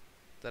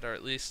that are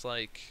at least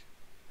like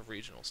a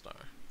regional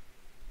star.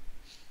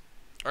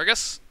 Or I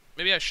guess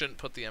maybe I shouldn't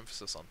put the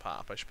emphasis on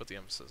pop. I should put the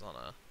emphasis on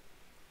a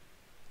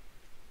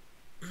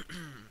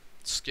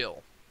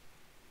skill.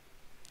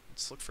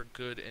 Let's look for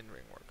good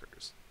in-ring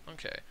workers.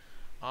 Okay.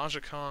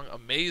 Aja Kong,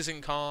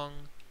 Amazing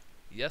Kong.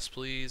 Yes,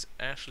 please.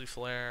 Ashley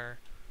Flair.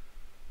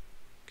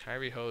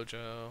 Kairi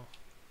Hojo.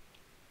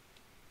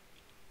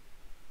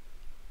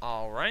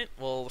 Alright.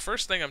 Well, the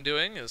first thing I'm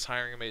doing is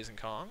hiring Amazing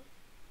Kong.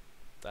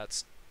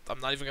 I'm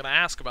not even going to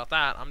ask about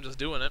that. I'm just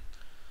doing it.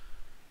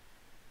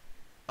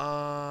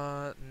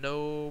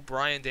 No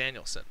Bryan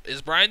Danielson.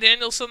 Is Bryan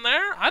Danielson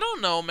there? I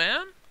don't know,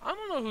 man. I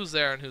don't know who's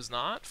there and who's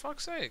not.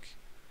 Fuck's sake.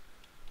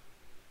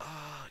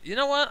 You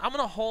know what? I'm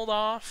going to hold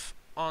off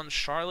on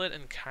Charlotte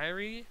and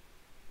Kairi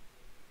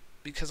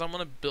because I'm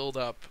going to build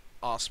up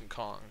Awesome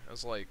Kong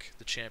as, like,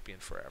 the champion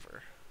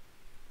forever.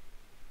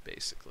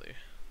 Basically.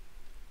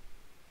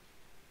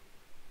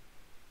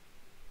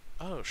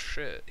 Oh,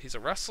 shit. He's a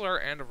wrestler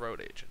and a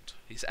road agent.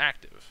 He's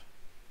active.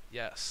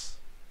 Yes.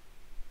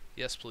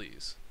 Yes,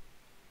 please.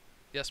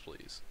 Yes,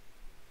 please.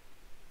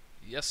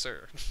 Yes,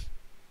 sir.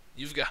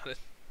 You've got it.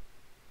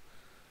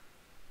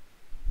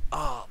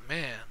 Oh,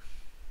 man.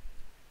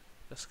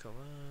 Jessica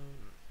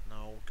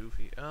no,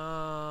 Goofy.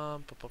 Yeah,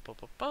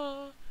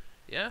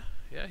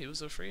 he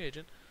was a free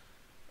agent.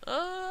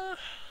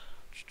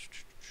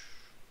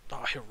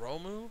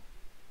 Hiromu?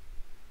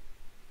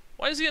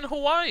 Why is he in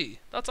Hawaii?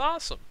 That's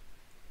awesome.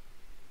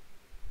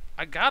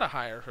 I gotta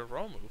hire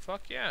Hiromu.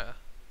 Fuck yeah.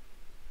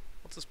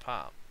 What's his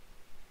pop?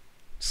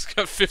 He's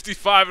got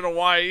 55 in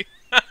Hawaii.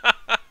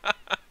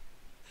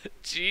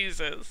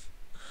 Jesus.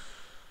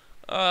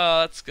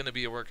 That's gonna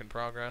be a work in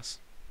progress.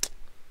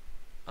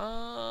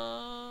 Seamus.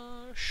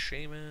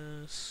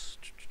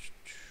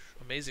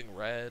 Amazing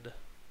Red.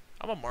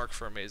 I'm a mark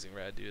for Amazing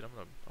Red, dude. I'm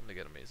gonna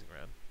get Amazing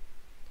Red.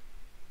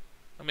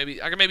 I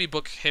can maybe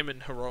book him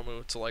and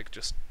Hiromu to like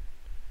just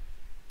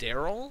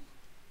Daryl?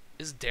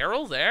 Is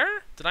Daryl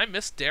there? Did I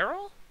miss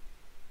Daryl?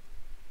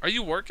 Are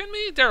you working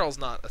me? Daryl's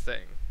not a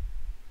thing.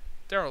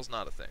 Daryl's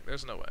not a thing.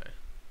 There's no way.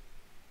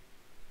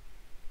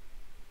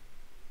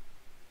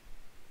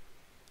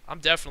 I'm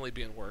definitely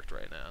being worked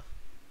right now.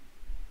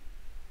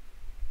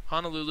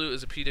 Honolulu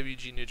is a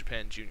PWG New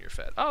Japan Junior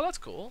Fed. Oh, that's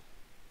cool.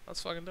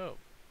 That's fucking dope.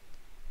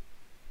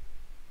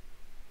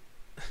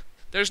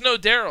 There's no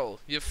Daryl.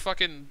 You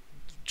fucking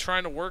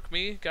trying to work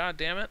me? God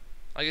damn it.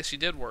 I guess you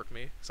did work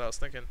me. So I was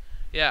thinking,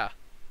 yeah,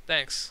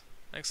 thanks.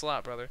 Thanks a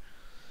lot, brother.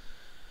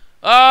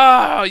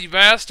 Ah, you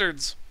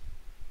bastards.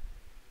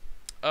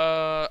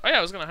 Oh yeah,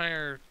 I was gonna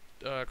hire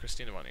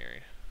Christina Von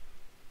Eerie.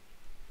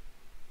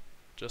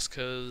 Just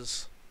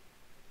cause.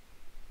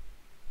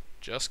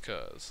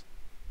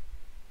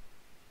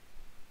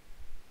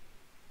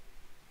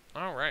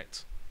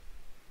 Alright.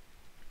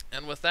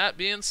 And with that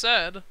being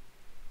said.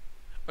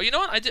 Oh, you know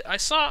what? I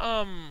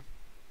saw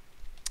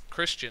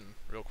Christian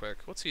real quick.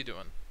 What's he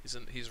doing?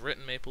 He's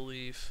written Maple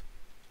Leaf,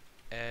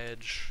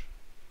 Edge,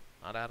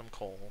 not Adam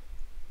Cole.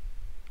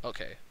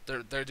 Okay,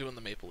 they're doing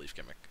the Maple Leaf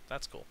gimmick.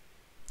 That's cool.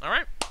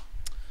 Alright.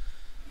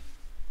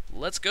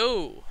 Let's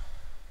go.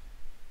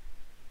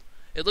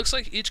 It looks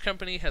like each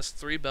company has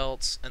 3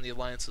 belts and the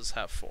alliances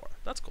have 4.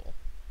 That's cool.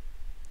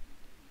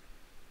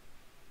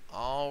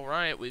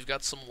 Alright, we've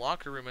got some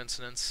locker room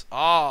incidents.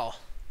 Oh.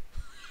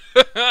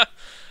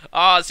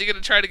 Is he going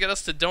to try to get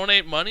us to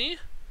donate money?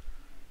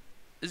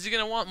 Is he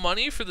going to want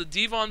money for the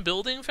Devon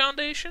Building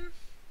Foundation?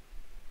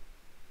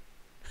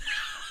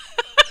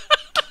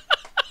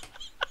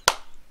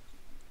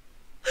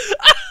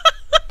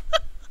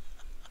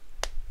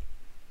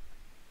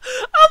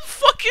 I'm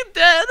fucking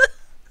dead.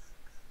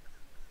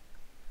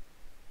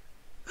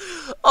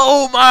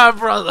 Oh my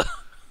brother.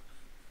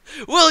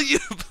 Will you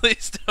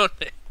please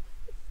donate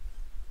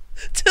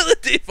to the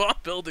Devon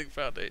Building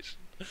Foundation?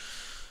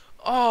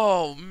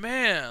 Oh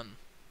man.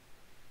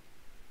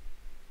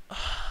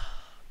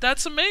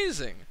 That's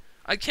amazing.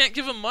 I can't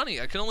give him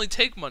money. I can only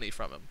take money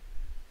from him.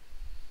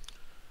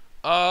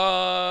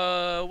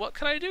 What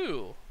can I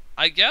do?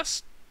 I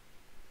guess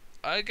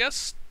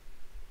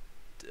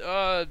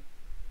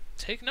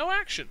take no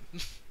action.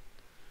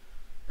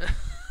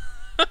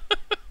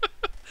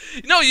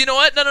 No, you know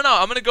what? No.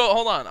 I'm gonna go.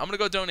 Hold on. I'm gonna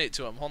go donate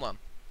to him. Hold on.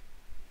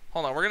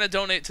 We're gonna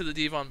donate to the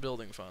Devon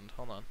Building Fund.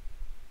 Hold on.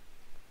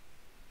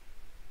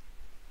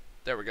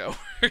 There we go.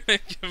 We're gonna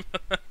give him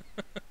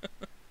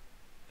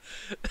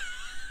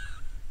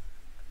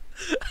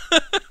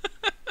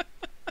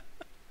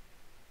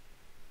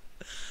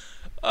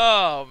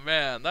Oh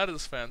man, that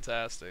is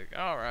fantastic.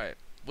 All right,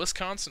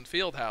 Wisconsin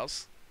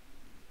Fieldhouse.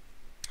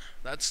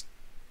 That's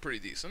pretty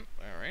decent.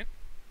 All right.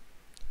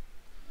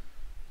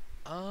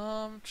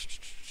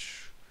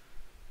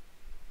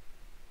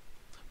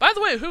 By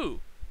the way, who?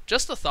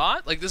 Just a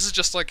thought? Like, this is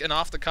just like an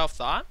off-the-cuff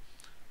thought.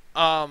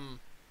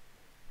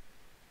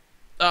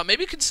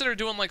 Maybe consider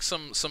doing like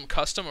some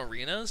custom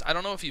arenas. I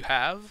don't know if you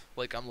have.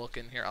 Like, I'm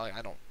looking here. Like,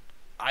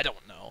 I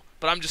don't know.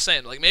 But I'm just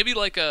saying, like, maybe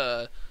like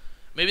an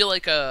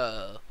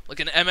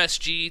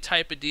MSG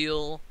type of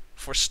deal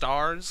for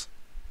stars.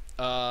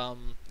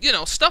 You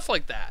know, stuff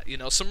like that. You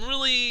know, some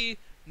really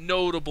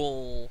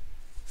notable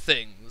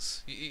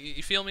things.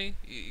 You feel me?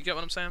 You get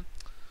what I'm saying?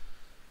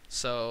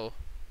 So,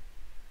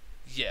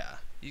 yeah,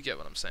 you get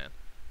what I'm saying.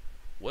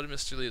 What is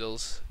Mr.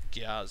 Lidl's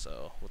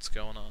Gyazo? What's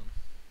going on?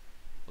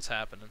 What's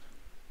happening?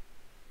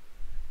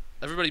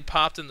 Everybody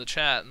popped in the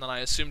chat, and then I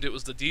assumed it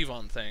was the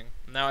Devon thing.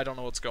 Now I don't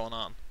know what's going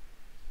on.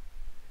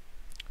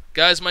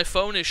 Guys, my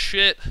phone is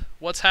shit.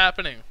 What's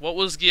happening? What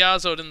was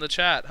Gyazo'd in the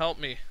chat? Help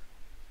me.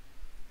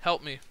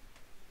 Help me.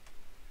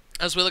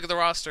 As we look at the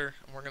roster,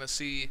 and we're going to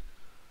see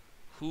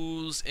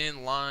who's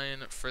in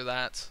line for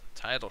that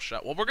title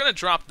shot. Well, we're going to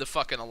drop the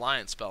fucking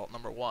Alliance belt,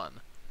 number one.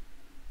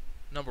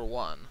 And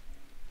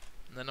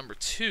then number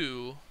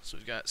 2, so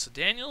we've got, so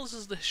Daniels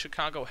is the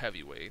Chicago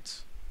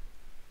heavyweight.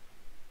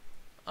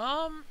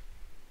 I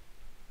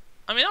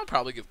mean, I'll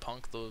probably give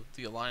Punk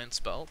the Alliance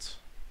belt.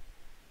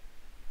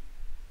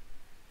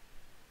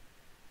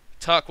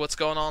 Tuck, what's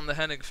going on in the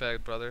Hennig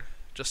Fed, brother?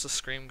 Just a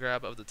screen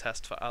grab of the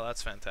test file. Oh,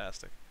 that's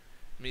fantastic.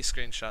 Me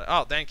screenshot.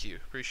 Oh, thank you.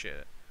 Appreciate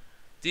it.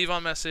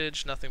 Devon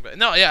message, nothing bad.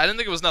 No, yeah, I didn't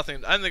think it was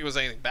nothing. I didn't think it was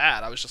anything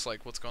bad. I was just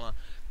like, what's going on?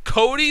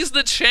 Cody's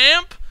the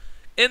champ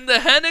in the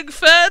Hennig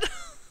Fed?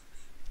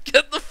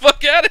 Get the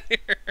fuck out of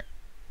here.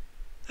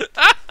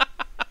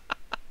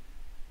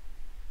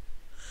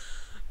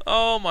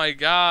 Oh my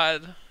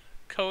god.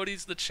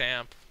 Cody's the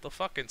champ. The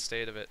fucking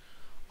state of it.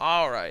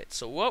 Alright,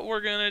 so what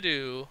we're gonna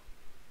do...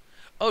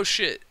 Oh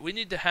shit, we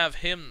need to have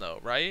him though,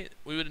 right?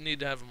 We would need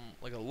to have him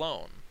like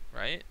alone,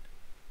 right?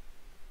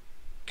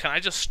 Can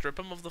I just strip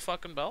him of the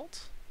fucking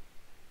belt?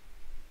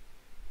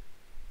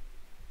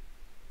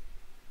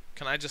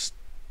 Can I just...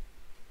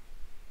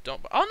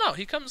 Don't... Oh, no,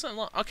 he comes in...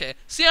 Okay,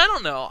 see, I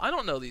don't know. I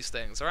don't know these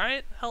things,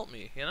 alright? Help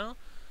me, you know?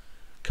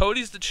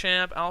 Cody's the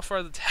champ. Alpha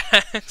are the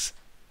tags.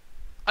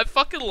 I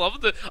fucking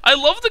love the... I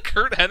love the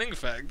Kurt Hennig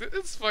fact.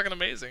 It's fucking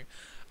amazing.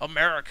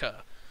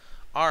 America.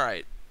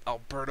 Alright.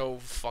 Alberto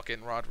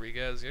fucking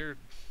Rodriguez. You're...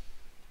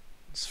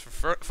 It's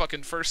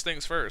fucking first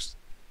things first.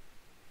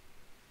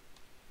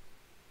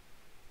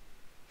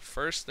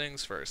 First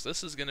things first.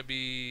 This is gonna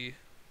be...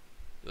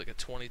 like a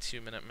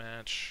 22-minute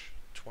match.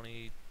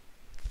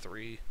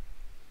 23.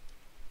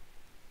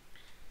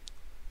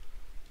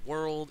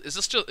 World... Is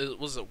this just...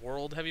 Was it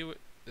World Heavyweight?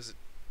 Is it...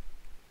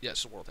 Yeah,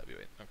 it's World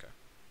Heavyweight. Okay.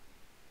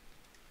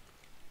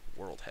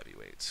 World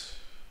Heavyweight.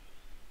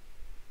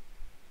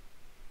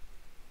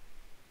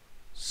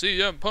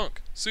 CM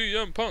Punk.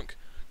 CM Punk.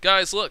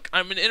 Guys, look.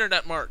 I'm an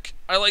internet mark.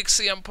 I like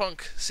CM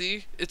Punk.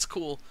 See? It's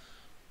cool.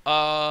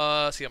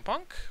 CM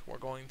Punk. We're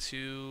going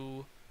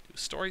to do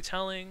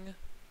storytelling.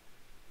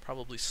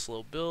 Probably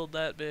slow build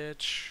that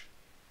bitch.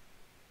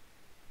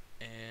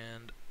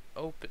 And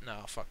open.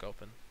 No, fuck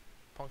open.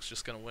 Punk's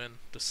just gonna win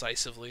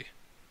decisively.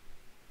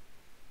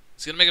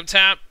 He's gonna make him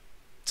tap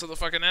to the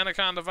fucking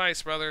Anaconda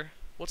Vice, brother.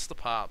 What's the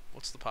pop?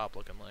 What's the pop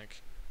looking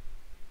like?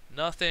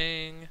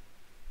 Nothing.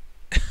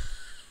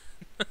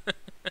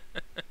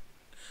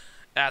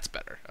 That's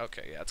better.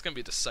 Okay, yeah, it's gonna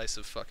be a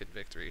decisive fucking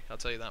victory. I'll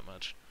tell you that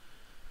much.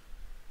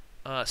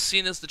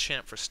 Cena's the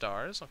champ for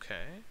stars.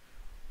 Okay.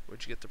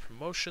 Where'd you get the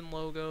promotion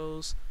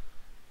logos?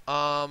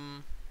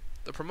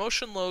 The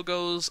promotion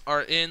logos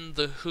are in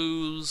the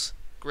Who's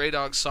Grey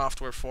Dog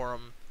Software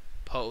Forum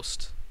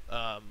post.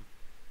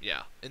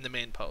 Yeah, in the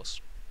main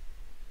post.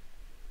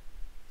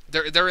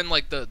 They're in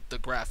like the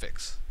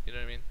graphics. You know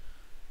what I mean?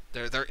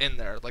 They're in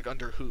there like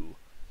under Who.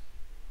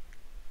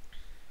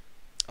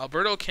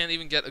 Alberto can't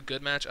even get a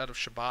good match out of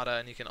Shibata,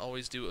 and he can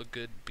always do a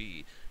good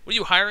B. What are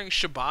you hiring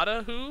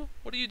Shibata? Who?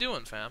 What are you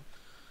doing, fam?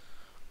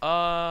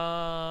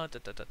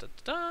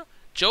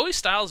 Joey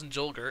Styles and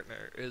Joel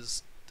Gertner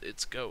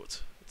it's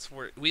GOAT.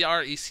 We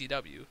are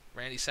ECW.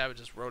 Randy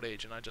Savage's road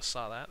agent. I just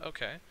saw that.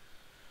 Okay.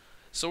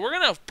 So we're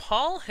gonna have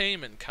Paul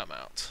Heyman come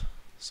out.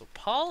 So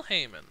Paul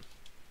Heyman.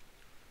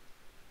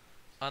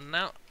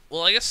 Now,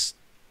 well, I guess,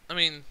 I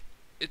mean,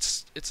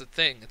 it's a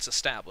thing. It's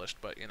established,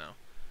 but you know,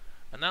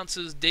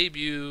 announces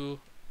debut.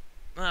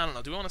 I don't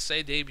know. Do we want to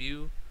say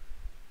debut?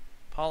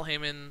 Paul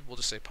Heyman. We'll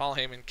just say Paul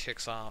Heyman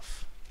kicks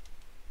off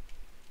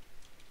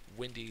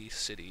Windy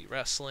City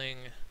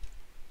Wrestling.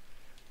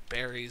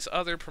 Barry's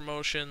other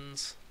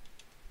promotions.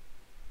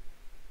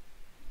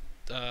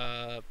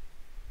 The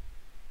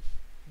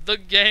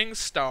Gang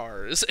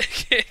Stars,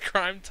 aka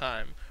Crime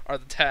Time, are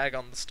the tag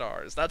on the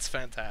stars. That's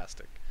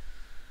fantastic.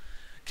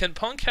 Can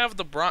Punk have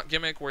the Brock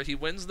gimmick where he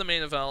wins the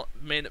main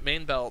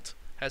belt,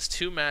 has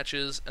 2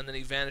 matches, and then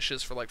he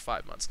vanishes for like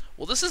 5 months?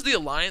 Well, this is the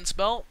Alliance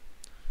belt,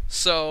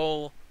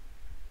 so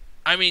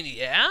I mean,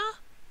 yeah,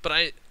 but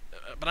I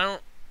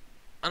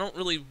don't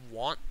really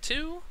want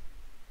to,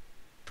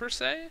 per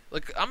se.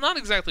 Like, I'm not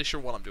exactly sure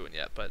what I'm doing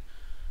yet, but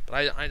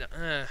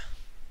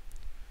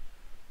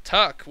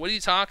Tuck, what are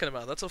you talking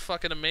about? That's a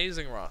fucking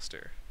amazing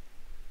roster.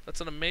 That's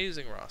an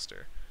amazing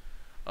roster.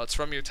 Oh, it's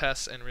from your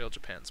tests and Real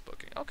Japan's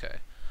booking. Okay.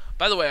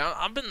 By the way,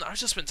 I've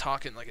just been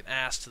talking like an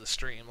ass to the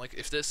stream. Like,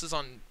 if this is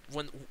on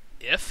when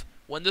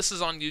this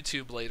is on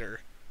YouTube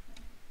later,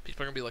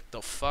 people are gonna be like,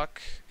 "The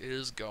fuck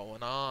is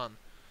going on?"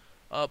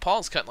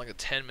 Paul's cutting like a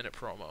 10-minute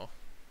promo.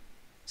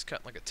 He's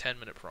cutting like a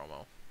 10-minute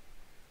promo.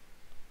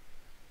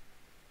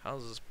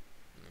 How's this?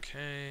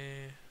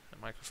 Okay. A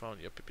microphone.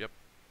 Yep.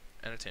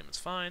 Entertainment's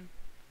fine.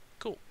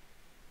 Cool.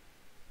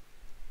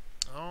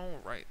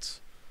 Alright.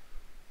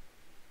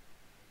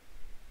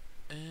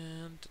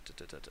 And...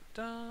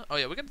 Oh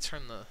yeah, we gotta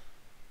turn the...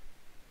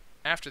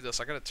 After this,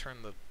 I gotta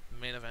turn the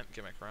main event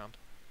gimmick around.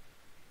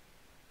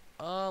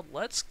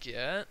 Let's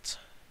get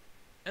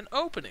an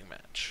opening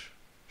match.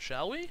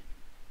 Shall we?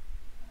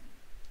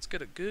 Let's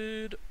get a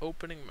good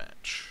opening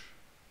match.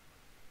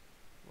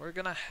 We're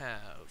gonna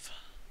have...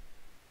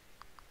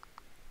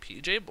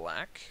 PJ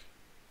Black...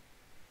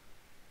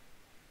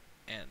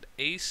 and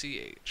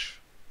ACH.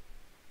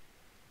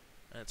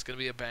 And it's going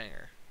to be a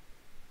banger.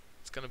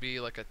 It's going to be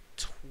like a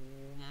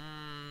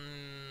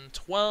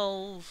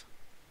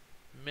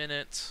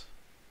 12-minute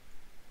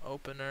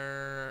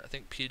opener. I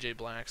think PJ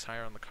Black's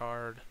higher on the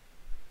card.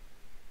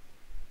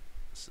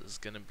 This is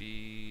going to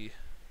be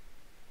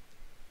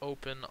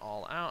open,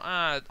 all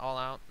out. All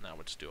out. Now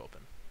we'll just do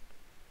open.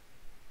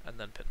 And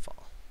then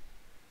pinfall.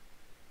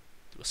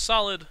 Do a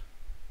solid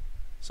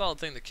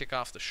thing to kick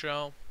off the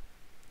show.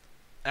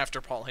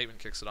 After Paul Heyman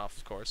kicks it off,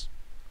 of course.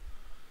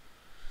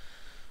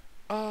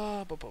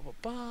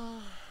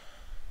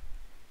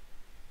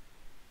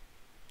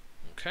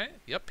 Okay,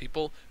 yep,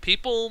 people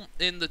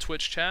in the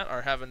Twitch chat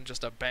are having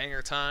just a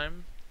banger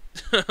time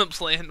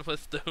playing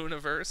with the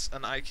Whoniverse,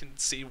 and I can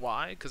see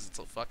why, because it's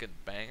a fucking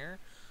banger.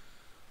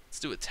 Let's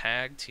do a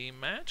tag team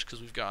match,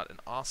 because we've got an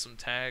awesome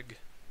tag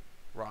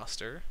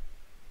roster.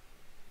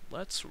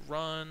 Let's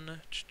run...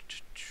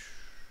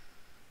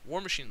 War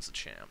Machine's the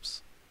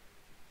champs.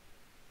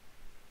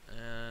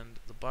 And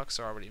the Bucks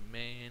are already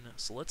main.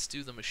 So let's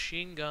do the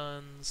Machine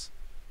Guns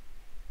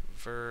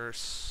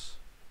versus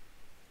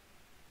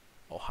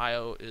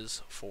Ohio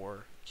is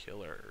for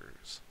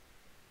Killers.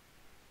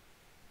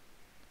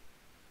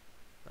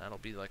 That'll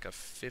be like a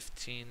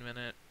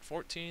 15-minute,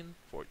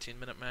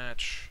 14-minute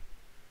match.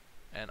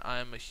 And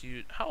I'm a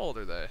huge... How old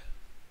are they?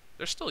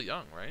 They're still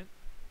young, right?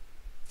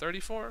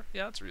 34?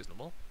 Yeah, that's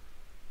reasonable.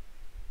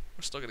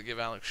 We're still going to give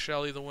Alex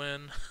Shelley the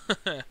win. It's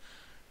going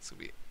to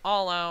be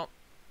all out,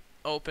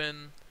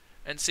 open.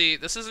 And see,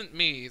 this isn't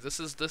me. This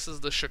is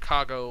the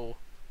Chicago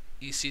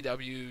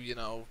ECW, you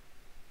know,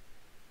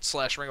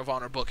 / Ring of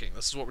Honor booking.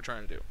 This is what we're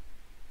trying to do.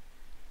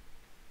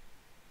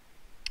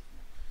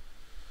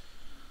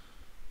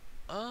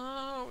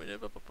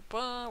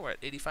 We're at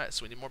 85,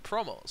 so we need more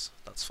promos.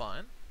 That's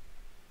fine.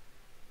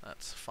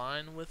 That's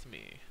fine with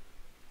me.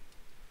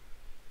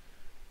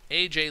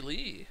 AJ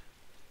Lee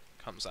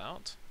comes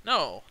out.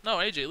 No,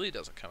 AJ Lee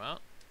doesn't come out.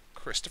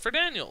 Christopher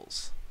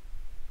Daniels.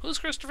 Who's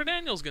Christopher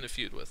Daniels gonna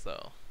feud with,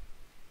 though?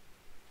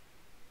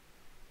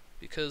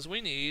 Because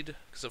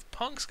if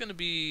Punk's gonna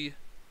be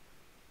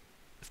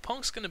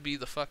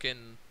the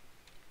fucking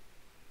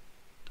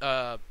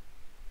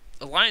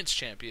Alliance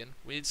champion,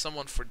 we need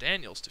someone for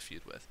Daniels to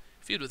feud with.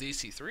 Feud with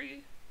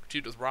EC3.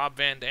 Feud with Rob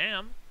Van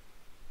Dam.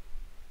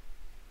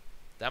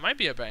 That might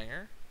be a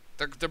banger.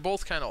 They're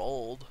both kind of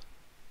old.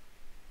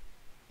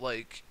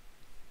 Like,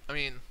 I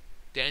mean,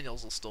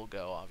 Daniels will still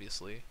go,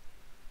 obviously.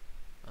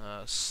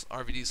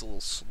 RVD's a little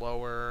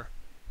slower.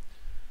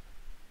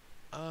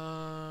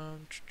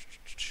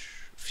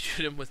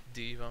 Feud him with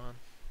Devon.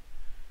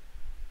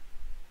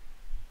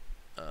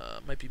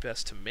 Might be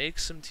best to make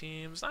some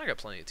teams. I got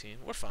plenty of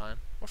teams. We're fine.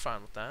 We're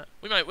fine with that.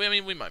 We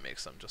might make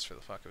some just for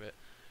the fuck of it.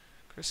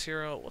 Chris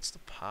Hero, what's the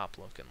pop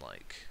looking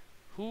like?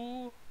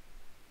 Who's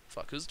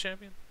the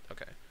champion?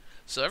 Okay.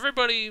 So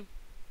everybody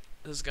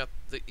has got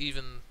the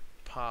even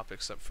pop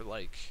except for,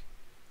 like...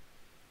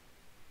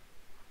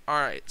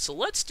 Alright, so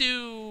let's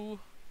do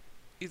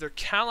either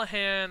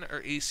Callahan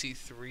or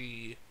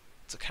EC3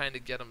 to kind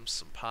of get him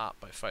some pop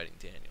by fighting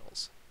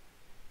Daniels.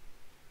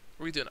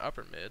 Or we do an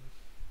upper mid.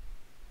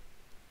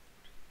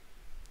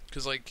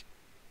 Because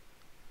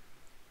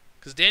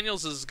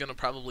Daniels is going to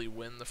probably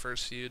win the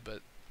first feud,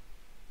 but...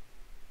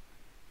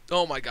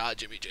 Oh my god,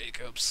 Jimmy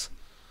Jacobs.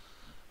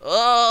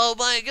 Oh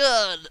my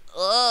god.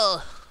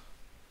 Oh.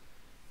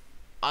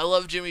 I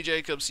love Jimmy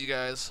Jacobs, you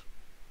guys.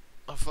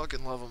 I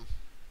fucking love him.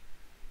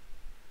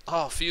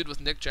 Oh, feud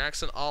with Nick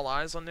Jackson. All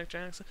eyes on Nick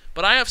Jackson.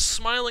 But I have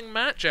Smiling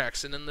Matt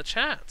Jackson in the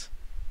chat.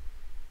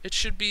 It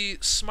should be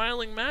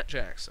Smiling Matt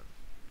Jackson.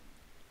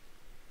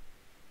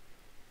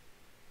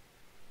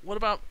 What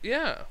about...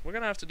 Yeah, we're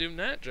going to have to do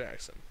Matt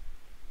Jackson.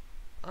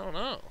 I don't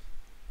know.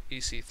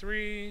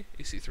 EC3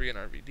 and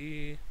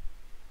RVD.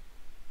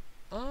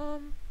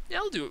 Yeah,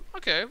 I'll do...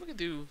 Okay, we can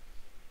do...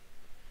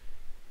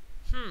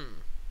 I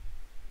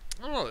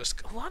don't know, there's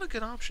a lot of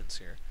good options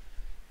here.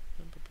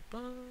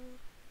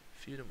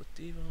 Feud him with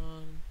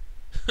Devon.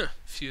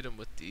 Feud him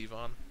with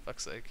Devon.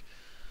 Fuck's sake.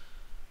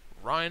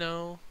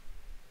 Rhino.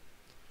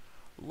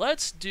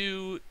 Let's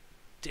do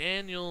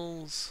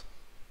Daniels.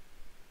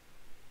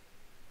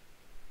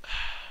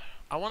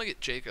 I want to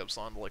get Jacobs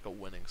on like a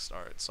winning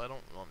start, so I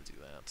don't want to do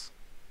that.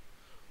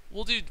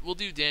 We'll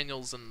do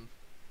Daniels and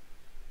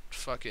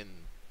fucking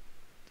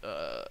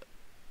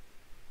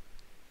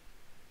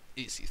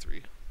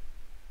EC3.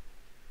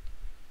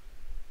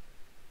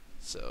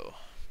 So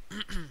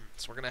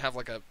we're gonna have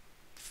like a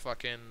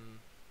fucking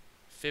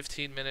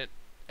 15-minute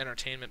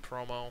entertainment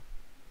promo.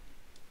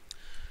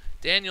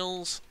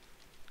 Daniels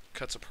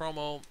cuts a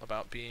promo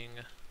about being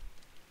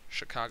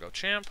Chicago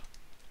champ.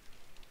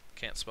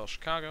 Can't spell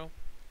Chicago.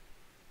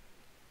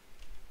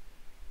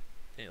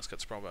 Daniels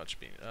cuts a promo about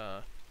being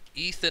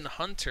Ethan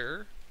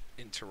Hunter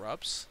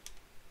interrupts.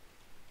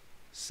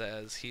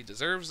 Says he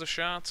deserves a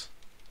shot.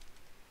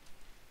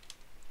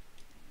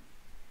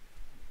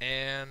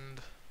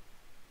 And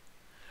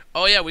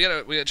oh yeah, we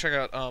gotta check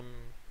out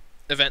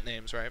event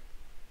names, right?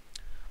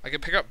 I can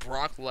pick up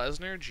Brock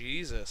Lesnar.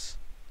 Jesus.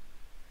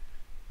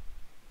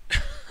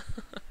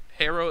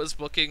 Harrow is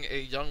booking a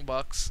Young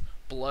Bucks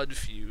blood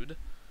feud.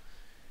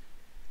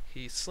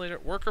 Heath Slater.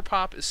 Worker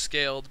pop is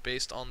scaled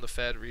based on the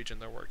Fed region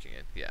they're working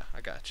in. Yeah, I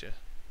gotcha.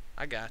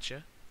 I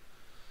gotcha.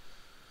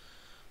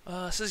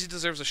 Says he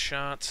deserves a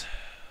shot.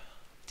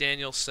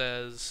 Daniel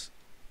says...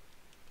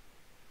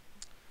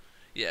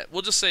 Yeah,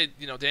 we'll just say,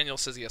 you know, Daniel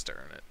says he has to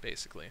earn it,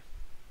 basically.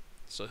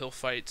 So he'll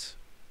fight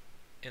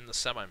in the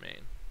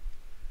semi-main.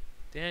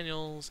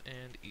 Daniels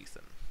and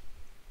Ethan.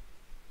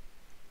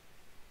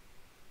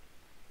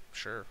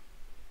 Sure.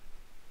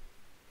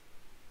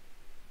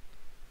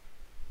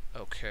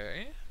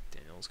 Okay.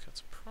 Daniels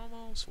cuts a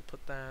promo, so we'll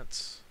put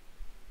that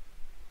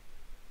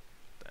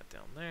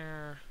down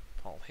there.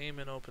 Paul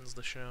Heyman opens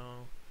the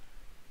show.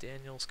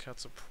 Daniels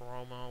cuts a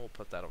promo, we'll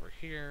put that over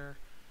here.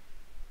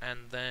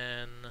 And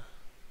then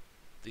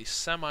the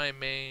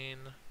semi-main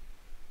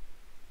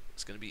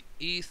is going to be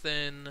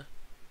Ethan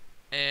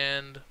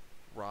and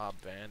Rob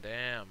Van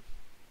Dam.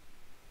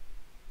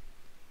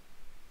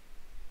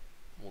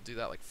 we'll do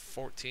that like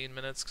 14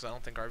 minutes, because I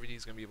don't think RVD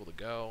is going to be able to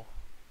go,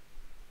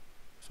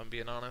 if I'm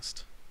being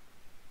honest.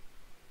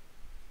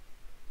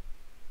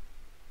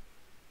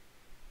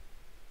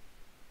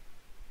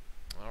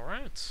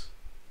 Alright.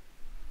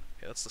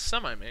 Okay, that's the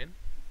semi-main.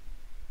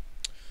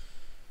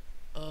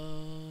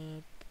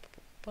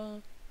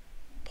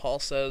 Paul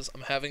says,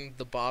 I'm having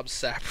the Bob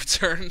Sapp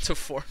return to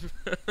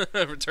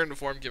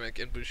form gimmick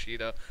in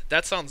Bushido.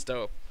 That sounds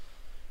dope.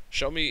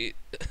 Show me...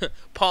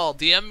 Paul,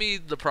 DM me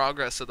the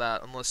progress of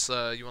that, unless you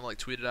want to like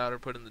tweet it out or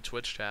put it in the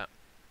Twitch chat.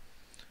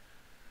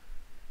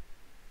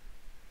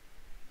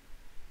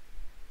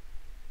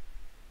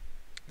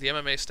 The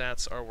MMA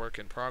stats are work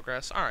in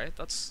progress. Alright,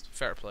 that's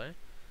fair play.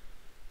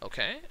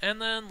 Okay,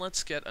 and then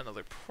let's get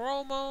another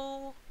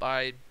promo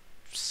by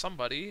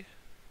somebody.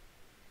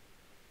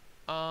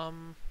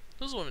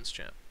 Who's the women's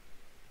champ?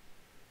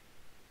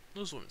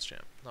 Who's the women's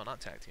champ? No,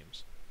 not tag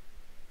teams.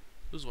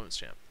 Who's the women's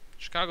champ?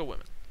 Chicago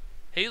women.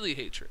 Haley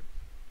Hatred.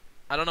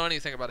 I don't know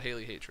anything about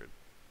Haley Hatred.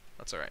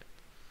 That's alright.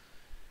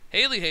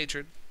 Haley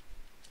Hatred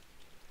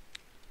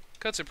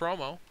cuts a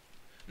promo.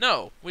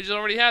 No, we just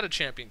already had a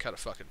champion cut a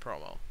fucking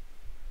promo.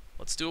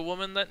 Let's do a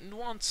woman that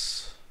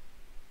wants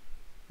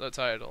the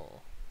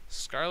title.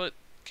 Scarlett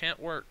can't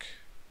work.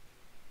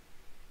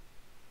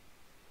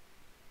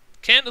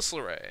 Candice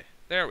LeRae.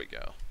 There we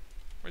go.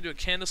 We're gonna do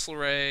a Candice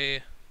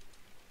LeRae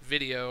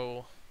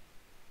video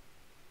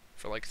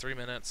for like 3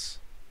 minutes.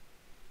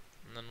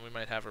 And then we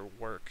might have her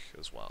work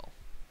as well.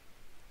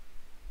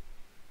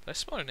 Did I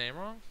spell her name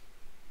wrong?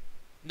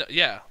 No,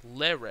 yeah,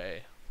 LeRae.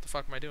 What the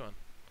fuck am I doing?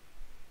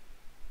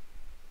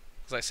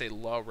 Because I say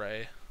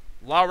LeRae.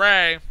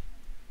 LeRae!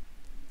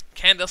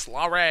 Candice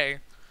LeRae!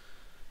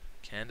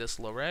 Candice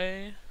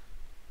LeRae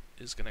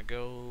is gonna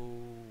go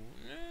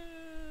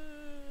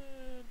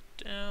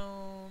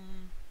down.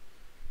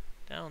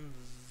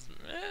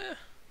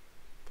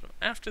 Put him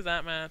after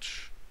that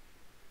match.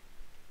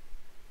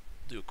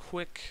 Do a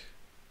quick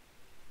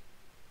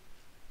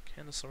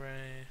Candice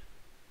LeRae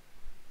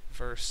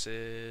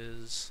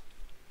versus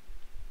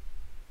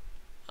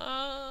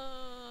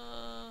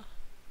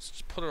let's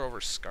just put her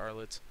over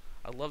Scarlett.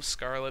 I love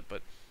Scarlett,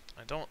 but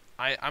I don't.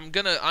 I'm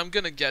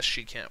gonna guess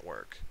she can't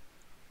work.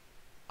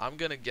 I'm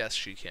gonna guess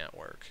she can't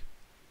work.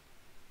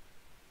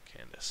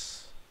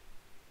 Candice.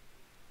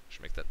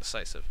 Should make that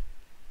decisive.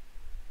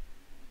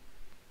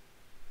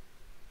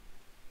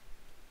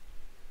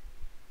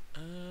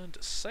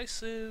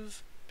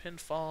 Decisive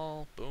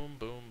pinfall. Boom,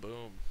 boom,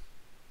 boom.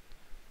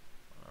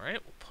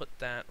 Alright, we'll put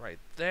that right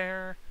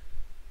there.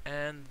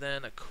 And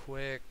then a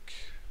quick...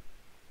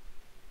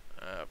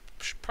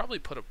 should probably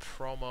put a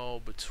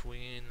promo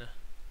between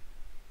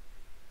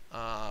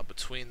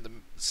the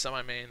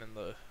semi-main and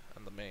the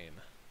main.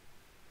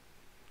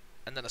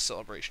 And then a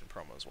celebration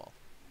promo as well.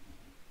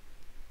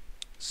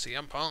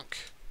 CM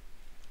Punk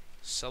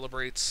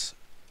celebrates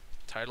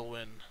title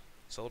win.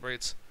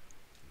 Celebrates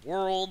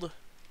World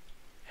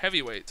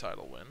Heavyweight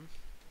title win.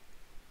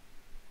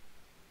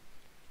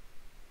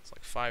 It's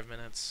like 5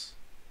 minutes.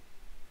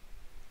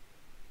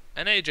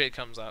 And AJ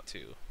comes out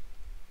too.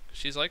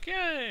 She's like,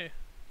 yay,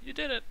 you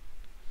did it.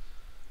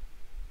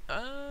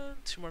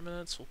 2 more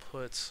minutes. We'll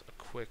put a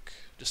quick,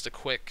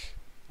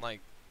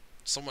 like,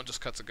 someone just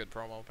cuts a good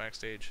promo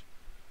backstage.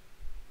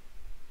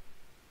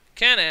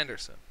 Ken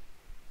Anderson.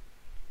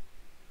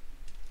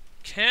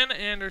 Ken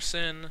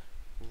Anderson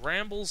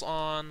rambles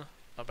on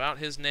about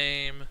his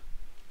name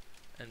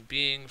and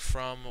being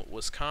from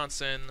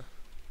Wisconsin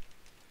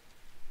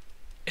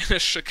in a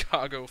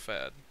Chicago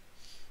fed.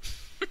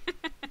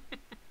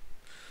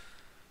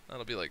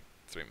 That'll be like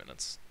 3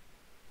 minutes.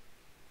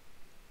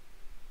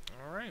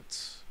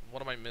 Alright.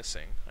 What am I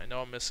missing? I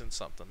know I'm missing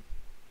something.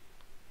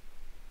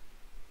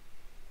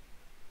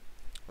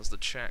 How's the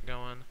chat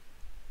going?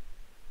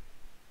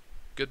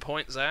 Good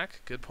point,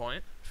 Zach. Good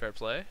point. Fair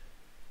play.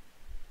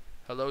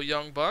 Hello,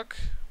 Young Buck.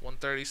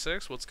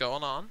 136. What's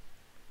going on?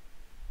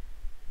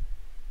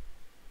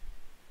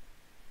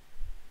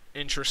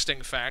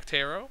 Interesting fact,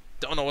 Hero.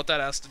 Don't know what that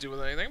has to do with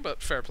anything,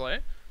 but fair play.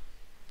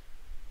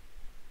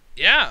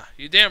 Yeah,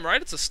 you damn right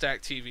it's a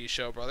stacked TV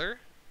show, brother.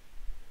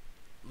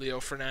 Leo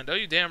Fernando,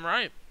 you damn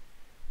right.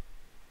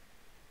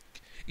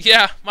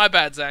 Yeah, my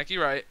bad, Zach.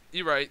 You're right.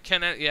 You're right.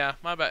 Yeah,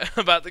 my bad.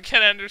 About the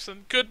Ken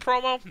Anderson. Good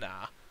promo?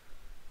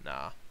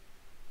 Nah.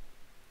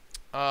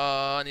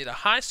 I need a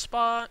high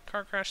spot,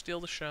 car crash,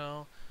 steal the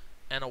show,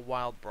 and a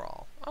wild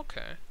brawl.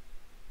 Okay.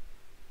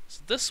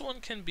 So this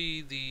one can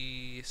be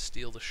the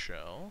steal the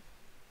show.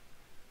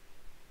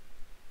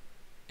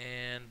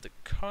 And the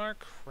car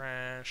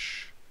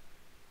crash...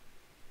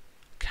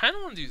 kind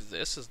of want to do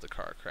this as the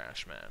car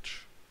crash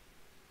match.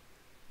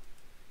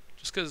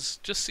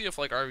 Just see if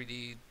like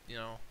RVD, you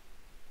know,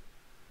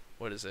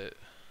 what is it?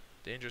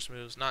 Dangerous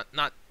moves,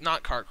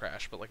 not car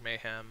crash, but like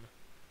mayhem.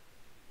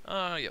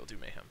 Yeah, we'll do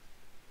mayhem.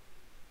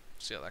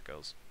 See how that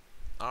goes.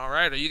 All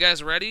right, are you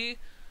guys ready?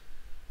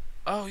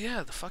 Oh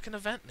yeah, the fucking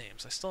event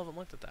names. I still haven't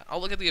looked at that.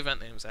 I'll look at the event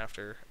names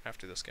after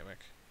this gimmick.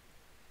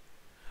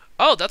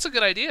 Oh, that's a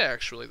good idea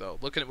actually though.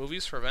 Looking at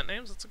movies for event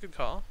names, that's a good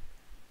call.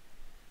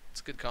 It's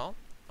a good call.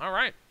 All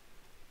right.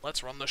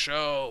 Let's run the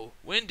show.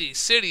 Windy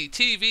City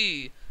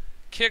TV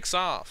kicks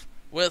off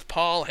with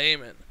Paul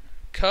Heyman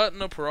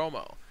cutting a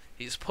promo.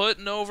 He's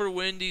putting over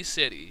Windy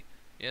City.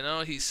 You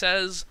know, he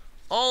says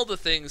all the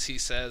things he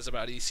says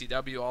about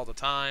ECW all the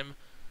time.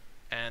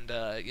 And,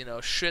 you know,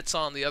 shits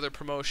on the other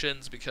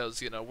promotions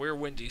because, you know, we're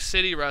Windy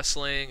City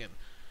Wrestling and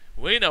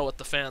we know what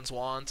the fans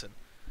want. And,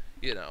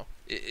 you know,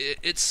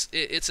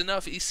 it's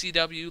enough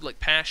ECW, like,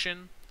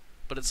 passion,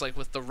 but it's, like,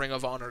 with the Ring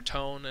of Honor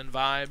tone and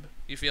vibe.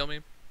 You feel me?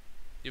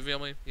 You feel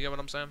me? You get what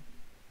I'm saying?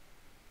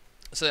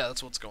 So, yeah,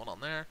 that's what's going on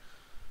there.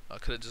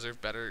 Could have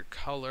deserved better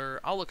color.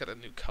 I'll look at a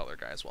new color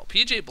guy as well.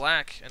 PJ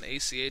Black and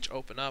ACH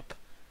open up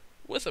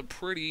with a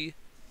pretty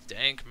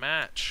dank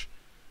match.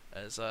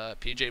 As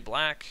PJ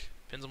Black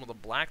pins him with a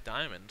black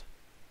diamond.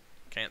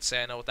 Can't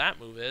say I know what that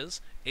move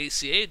is.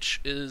 ACH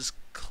is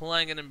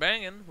clanging and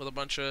banging with a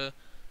bunch of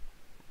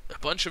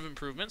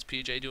improvements.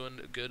 PJ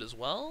doing good as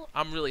well.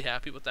 I'm really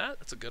happy with that.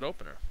 It's a good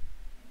opener.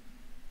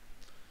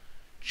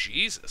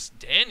 Jesus,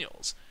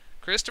 Daniels.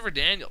 Christopher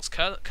Daniels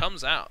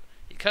comes out.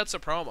 He cuts a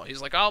promo.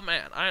 He's like, oh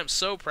man, I am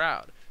so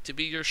proud to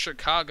be your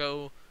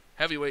Chicago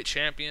heavyweight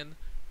champion.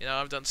 You know,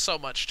 I've done so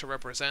much to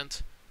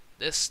represent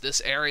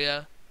this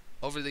area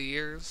over the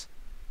years.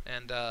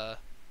 And,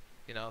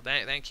 you know,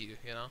 thank you,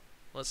 you know.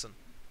 Listen,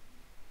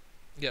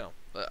 you know,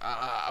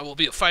 I will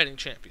be a fighting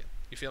champion.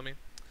 You feel me?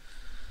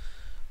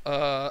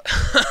 I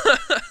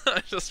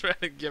just read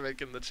a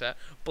gimmick in the chat.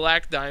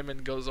 Black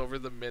Diamond goes over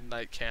the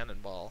Midnight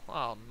Cannonball.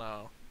 Oh,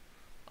 no.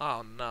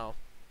 Oh, no.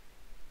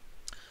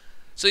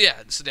 So,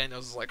 yeah, so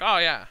Daniels is like, oh,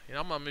 yeah, you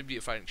know, I'm going to be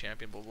a fighting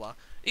champion, blah, blah.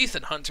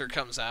 Ethan Hunter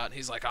comes out, and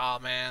he's like, oh,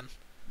 man,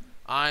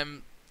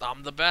 I'm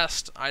the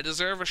best. I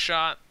deserve a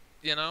shot,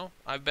 you know.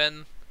 I've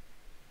been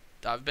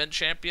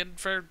champion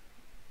for,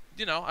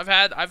 you know, I've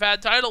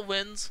had title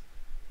wins,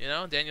 you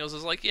know. Daniels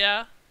is like,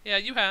 yeah,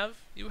 you have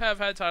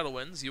had title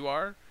wins. You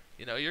are,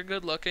 you know, you're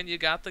good looking, you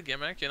got the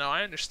gimmick, you know,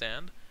 I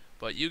understand,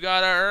 but you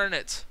gotta earn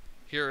it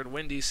here at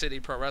Windy City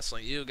Pro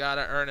Wrestling. You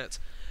gotta earn it.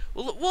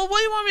 Well, what do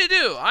you want me to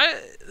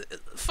do?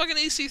 Fucking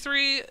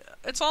EC3,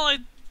 it's all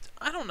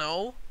I don't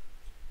know.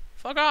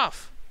 Fuck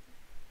off.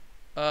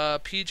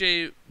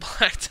 PJ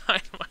Black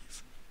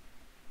Dynamite.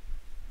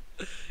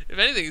 If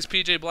anything, he's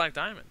PJ Black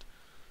Diamond.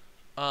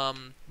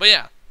 But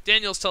yeah,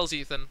 Daniels tells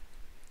Ethan,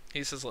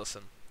 he says,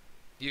 listen,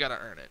 you gotta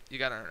earn it. You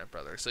gotta earn it,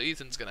 brother. So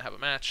Ethan's gonna have a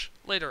match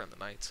later in the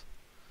night.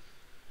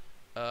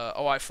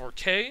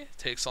 OI4K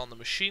takes on the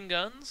Machine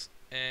Guns,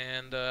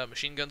 and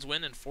Machine Guns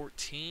win in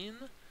 14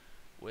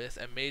 with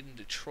a Made in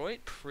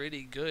Detroit.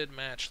 Pretty good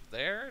match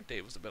there.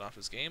 Dave was a bit off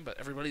his game, but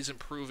everybody's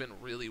improving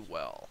really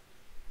well.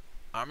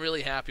 I'm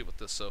really happy with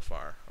this so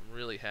far. I'm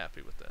really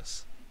happy with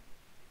this.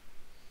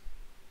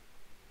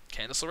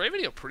 Candice LeRae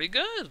video, pretty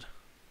good.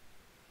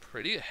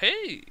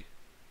 Hey,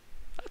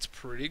 that's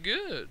pretty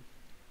good.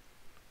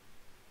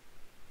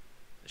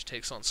 She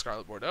takes on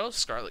Scarlett Bordeaux.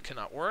 Scarlett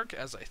cannot work,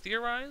 as I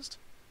theorized.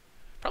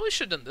 Probably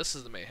should have done this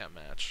as the Mayhem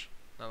match,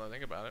 now that I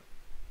think about it.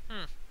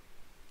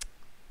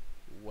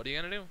 What are you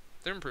gonna do?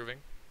 They're improving.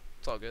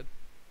 It's all good.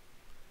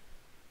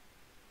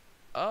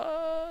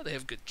 They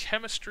have good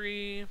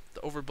chemistry.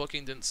 The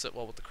overbooking didn't sit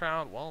well with the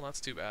crowd. Well, that's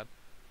too bad.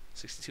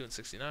 62 and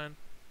 69.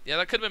 Yeah,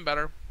 that could have been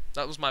better.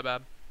 That was my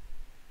bad.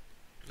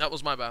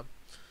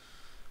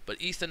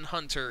 But Ethan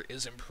Hunter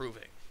is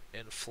improving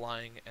in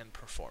flying and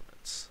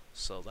performance.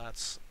 So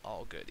that's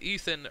all good.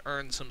 Ethan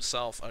earns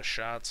himself a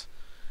shot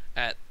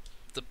at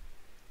the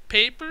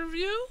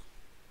pay-per-view?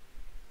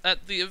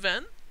 At the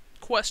event?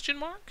 Question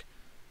mark?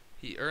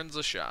 He earns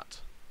a shot.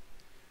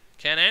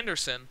 Ken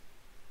Anderson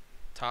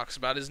talks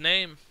about his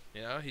name.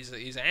 You know,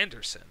 he's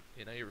Anderson.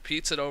 You know, he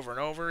repeats it over and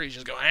over. He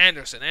just goes,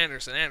 Anderson,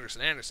 Anderson,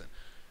 Anderson, Anderson.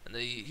 And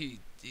then he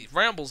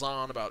rambles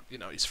on about, you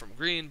know, he's from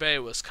Green Bay,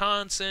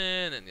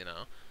 Wisconsin, and, you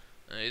know,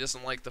 he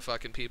doesn't like the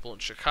fucking people in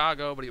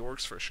Chicago, but he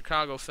works for a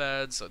Chicago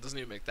Fed, so it doesn't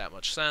even make that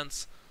much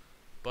sense.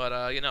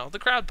 But, you know, the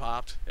crowd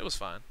popped. It was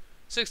fine.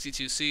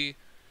 62C.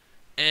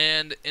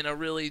 And in a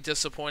really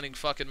disappointing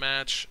fucking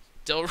match,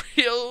 Del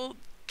Rio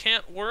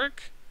can't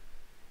work?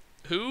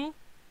 Who?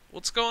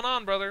 What's going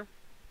on, brother?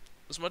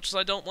 As much as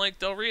I don't like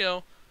Del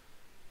Rio,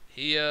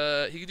 he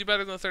could do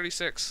better than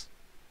 36.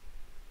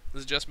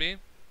 Is it just me?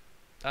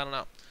 I don't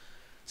know.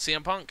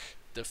 CM Punk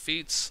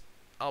defeats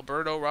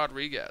Alberto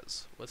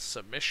Rodriguez with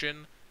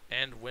submission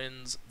and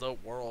wins the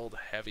World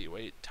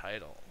Heavyweight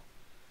title.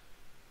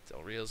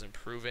 Del Rio's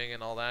improving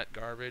and all that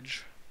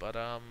garbage, but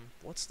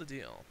what's the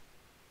deal?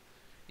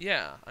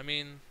 Yeah, I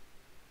mean,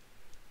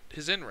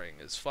 his in-ring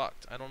is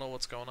fucked. I don't know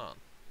what's going on.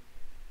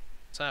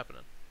 What's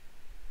happening?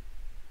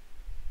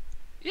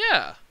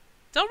 Yeah,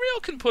 Del Rio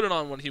can put it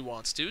on when he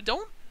wants to.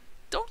 Don't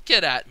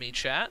get at me,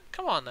 chat.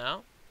 Come on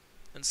now.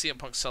 And CM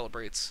Punk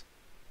celebrates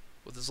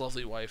with his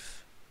lovely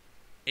wife,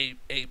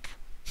 Ape.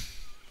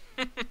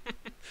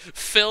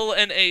 Phil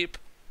and Ape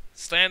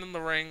stand in the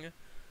ring.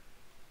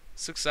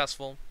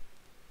 Successful.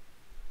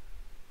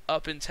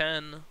 Up in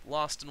 10,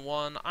 lost in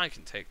 1. I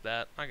can take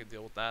that. I can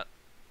deal with that.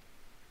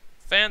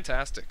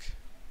 Fantastic.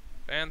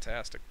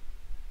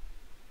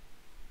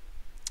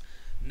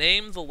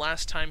 Name the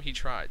last time he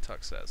tried,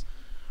 Tuck says.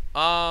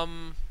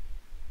 Um,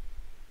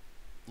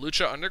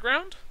 Lucha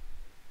Underground?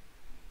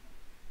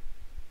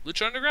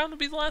 Lucha Underground would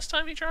be the last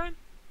time he tried?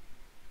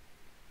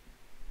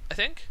 I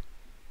think.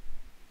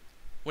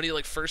 When he,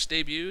 like, first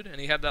debuted, and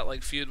he had that,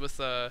 like, feud with,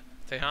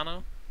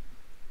 Tejano.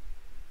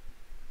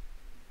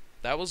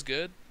 That was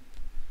good.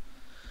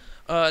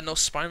 No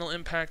spinal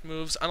impact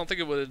moves. I don't think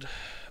it would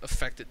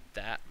affect it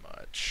that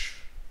much.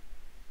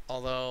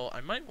 Although,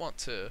 I might want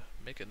to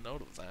make a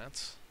note of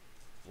that.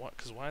 What?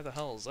 Because why the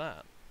hell is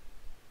that?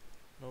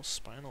 No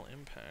spinal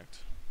impact.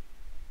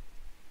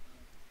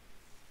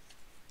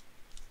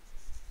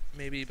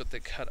 Maybe, but they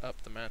cut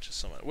up the matches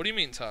so much. What do you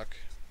mean, Tuck?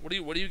 What are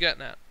you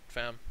getting at,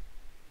 fam?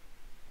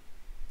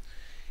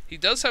 He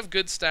does have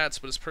good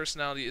stats, but his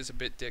personality is a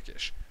bit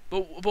dickish.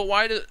 But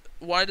why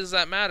does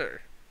that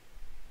matter?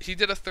 He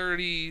did a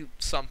 30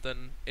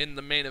 something in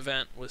the main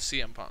event with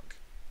CM Punk.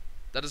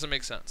 That doesn't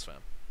make sense,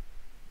 fam.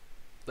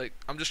 Like,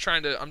 I'm just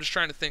trying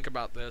to think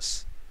about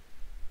this.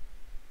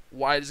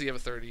 Why does he have a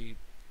 30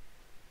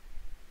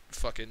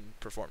 fucking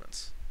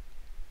performance?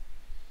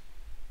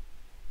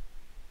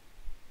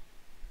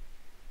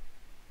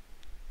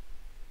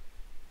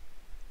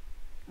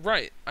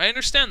 Right. I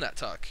understand that,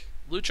 Tuck.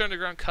 Lucha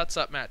Underground cuts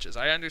up matches.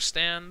 I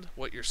understand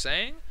what you're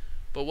saying,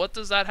 but what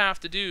does that have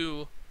to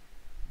do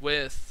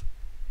with...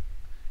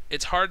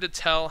 It's hard to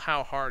tell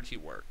how hard he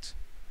worked.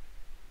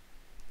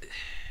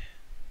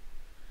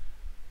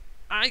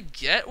 I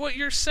get what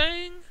you're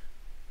saying,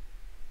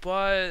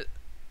 but...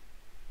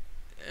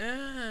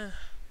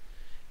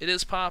 It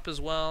is pop as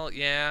well,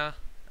 yeah.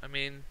 I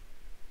mean...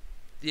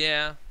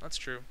 Yeah, that's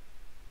true.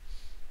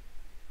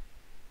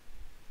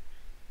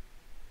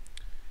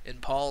 In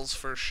Paul's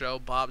first show,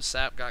 Bob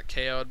Sapp got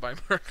KO'd by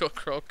Mirko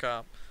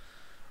Krokop.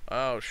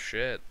 Oh,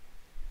 shit.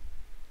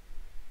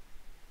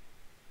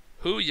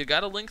 Who? You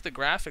gotta link the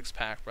graphics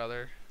pack,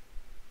 brother.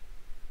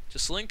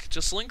 Just link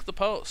the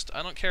post.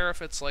 I don't care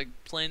if it's like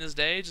plain as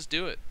day, just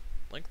do it.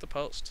 Link the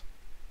post.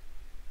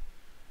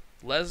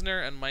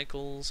 Lesnar and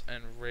Michaels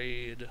and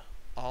Raid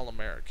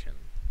All-American.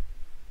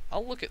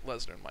 I'll look at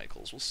Lesnar and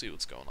Michaels. We'll see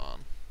what's going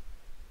on.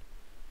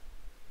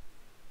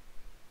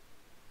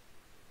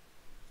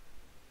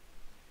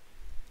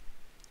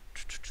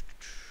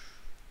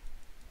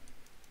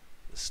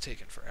 This is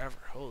taking forever.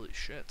 Holy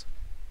shit.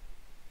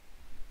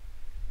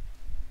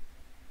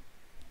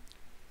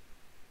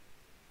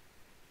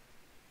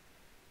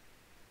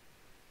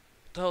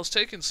 What the hell's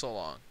taking so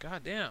long?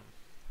 God damn.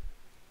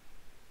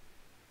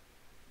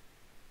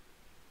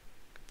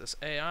 Get this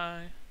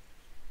AI. I'm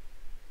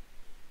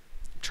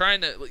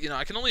trying to, you know,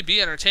 I can only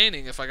be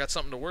entertaining if I got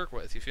something to work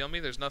with. You feel me?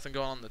 There's nothing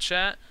going on in the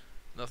chat.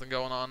 Nothing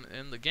going on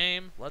in the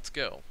game. Let's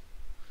go.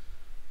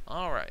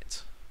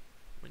 Alright.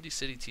 Windy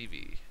City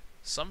TV.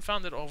 Some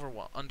found it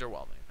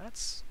underwhelming.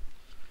 That's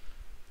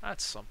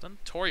something.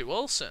 Tori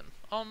Wilson.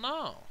 Oh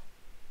no.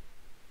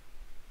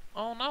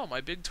 Oh no, my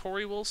big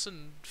Tori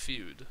Wilson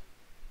feud.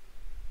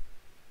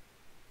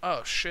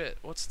 Oh shit.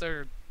 What's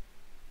their...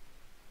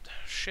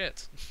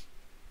 Shit.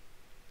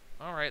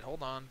 Alright,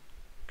 hold on.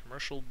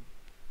 Commercial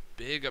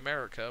Big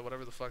America,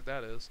 whatever the fuck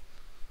that is.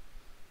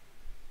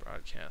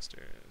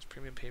 Broadcasters.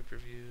 Premium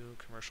pay-per-view.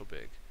 Commercial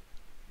Big.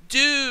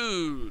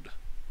 Dude!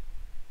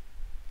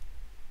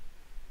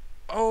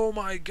 Oh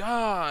my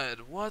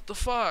god, what the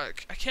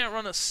fuck? I can't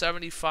run a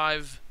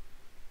 75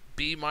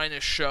 B-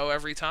 show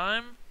every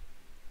time?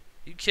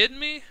 You kidding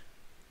me?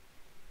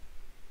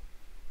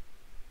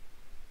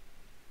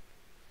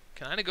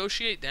 Can I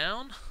negotiate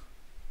down?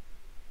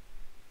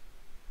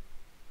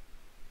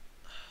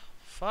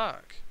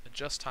 Fuck.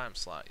 Adjust time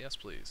slot, yes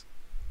please.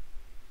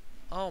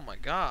 Oh my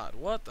god,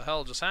 what the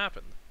hell just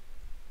happened?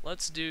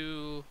 Let's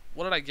do...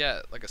 What did I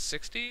get? Like a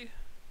 60? I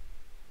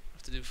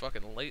have to do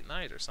fucking late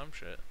night or some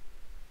shit.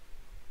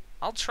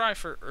 I'll try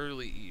for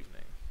early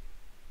evening.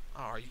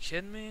 Oh, are you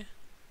kidding me?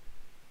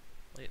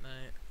 Late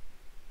night.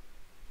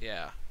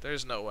 Yeah,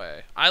 there's no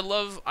way. I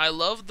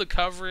love the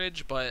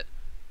coverage, but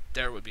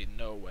there would be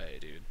no way,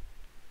 dude.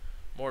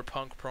 More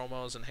Punk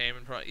promos and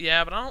Heyman promos.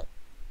 Yeah, but I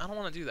don't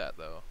want to do that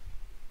though.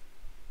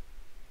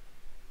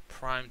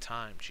 Prime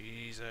time,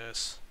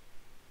 Jesus.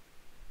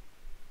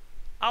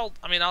 I'll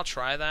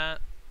try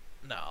that.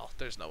 No,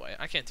 there's no way.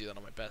 I can't do that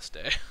on my best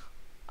day.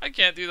 I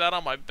can't do that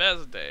on my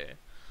best day.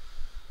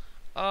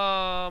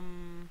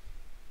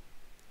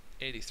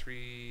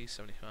 83,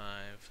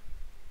 75.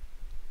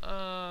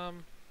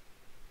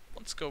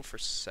 Let's go for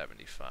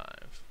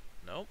 75.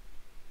 Nope.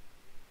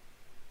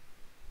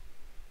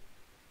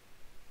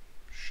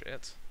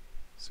 Shit.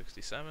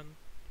 67.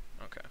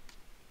 Okay.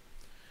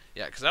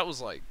 Yeah, because that was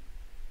like,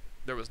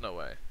 there was no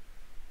way.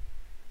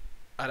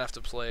 I'd have to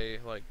play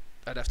like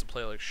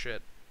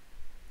shit.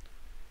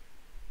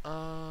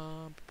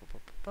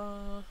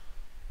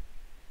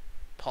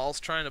 Paul's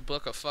trying to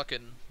book a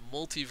fucking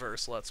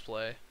multiverse let's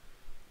play.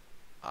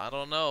 I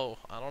don't know,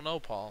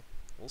 Paul.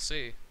 We'll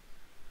see.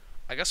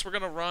 I guess we're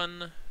gonna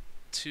run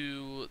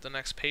to the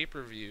next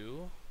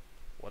pay-per-view,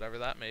 whatever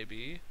that may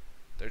be.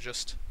 They're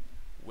just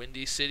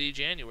Windy City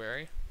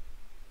January.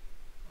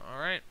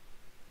 Alright.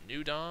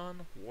 New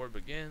Dawn, War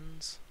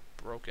Begins,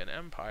 Broken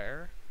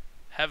Empire,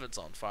 Heaven's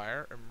on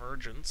Fire.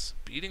 Emergence.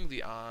 Beating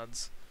the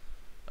Odds.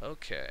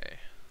 Okay.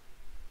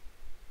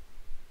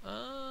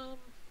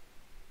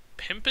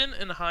 Pimpin'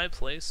 in High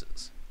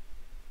Places.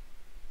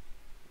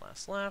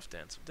 Last Laugh.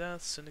 Dance of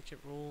Death. Syndicate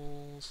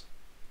Rules.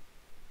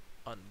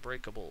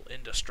 Unbreakable.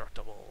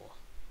 Indestructible.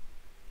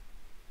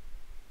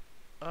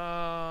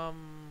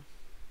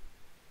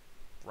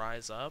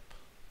 Rise Up.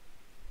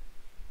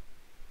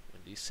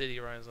 Windy City,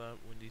 Rise Up.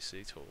 Windy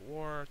City, Total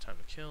War. Time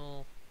to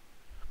Kill.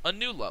 A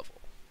New Level.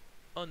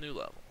 A New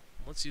Level.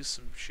 Let's use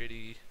some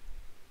shitty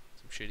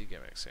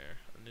gimmicks here.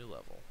 A new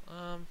level.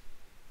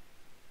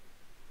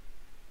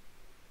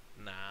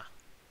 Nah.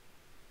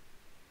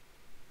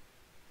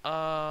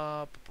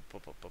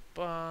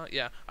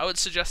 Yeah, I would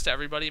suggest to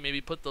everybody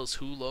maybe put those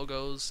Who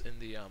logos in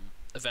the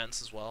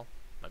events as well.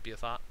 Might be a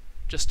thought.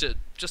 Just to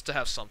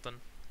have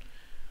something.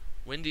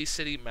 Windy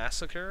City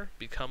Massacre.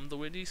 Become the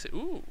Windy City.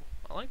 Ooh,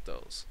 I like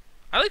those.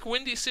 I like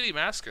Windy City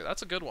Massacre.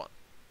 That's a good one.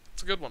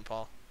 It's a good one,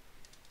 Paul.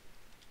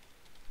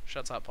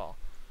 Shouts out, Paul.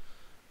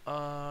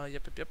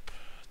 Yep.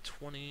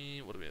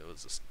 20. What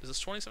is this? Is this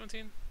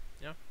 2017?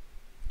 Yeah,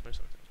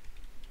 2017.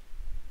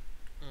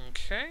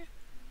 Okay.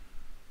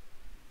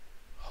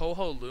 Ho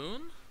Ho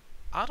Loon?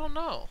 I don't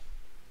know.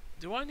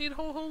 Do I need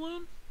Ho Ho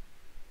Loon?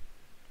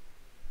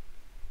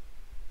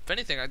 If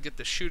anything, I'd get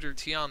the Shooter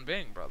Tian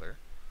Bing, brother.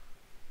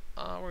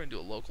 We're gonna do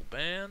a local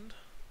band.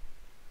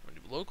 We're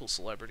gonna do a local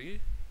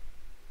celebrity.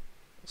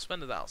 We'll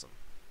spend 1,000.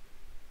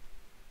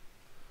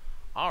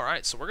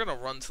 Alright, so we're gonna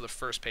run to the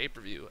first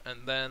pay-per-view,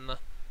 and then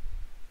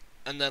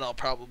I'll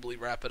probably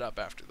wrap it up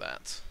after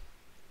that.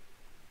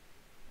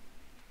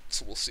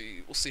 So we'll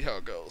see how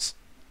it goes.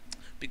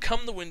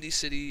 Become the Windy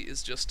City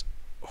is just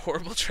a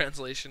horrible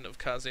translation of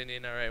Kaze ni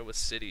Nare with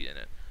city in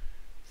it.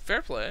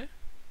 Fair play.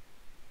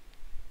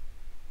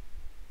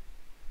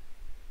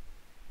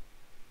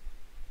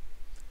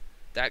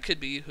 That could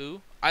be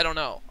who? I don't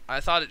know. I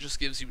thought it just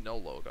gives you no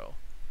logo.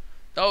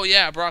 Oh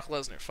yeah, Brock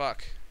Lesnar.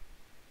 Fuck.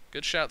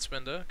 Good shout,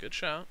 Spinda. Good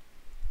shout.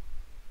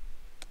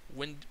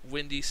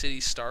 Windy City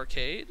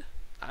Starcade.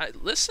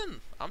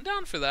 Listen, I'm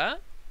down for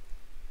that.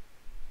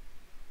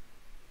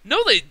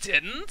 No, they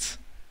didn't.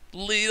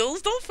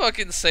 Leadles, don't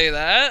fucking say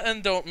that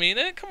and don't mean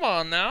it. Come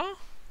on now.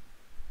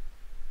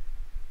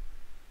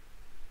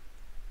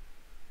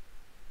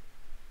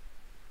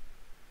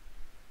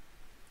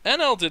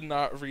 NL did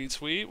not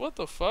retweet. What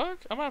the fuck?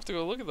 I'm gonna have to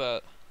go look at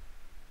that.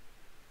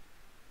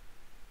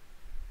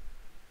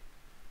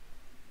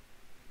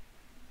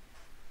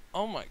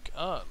 Oh my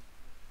god.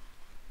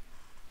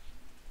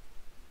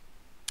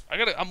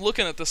 I'm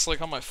looking at this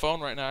like on my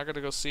phone right now. I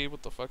gotta go see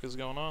what the fuck is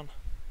going on.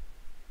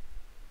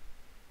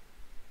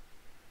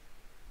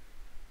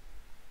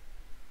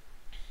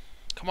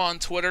 Come on,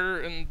 Twitter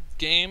and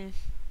game.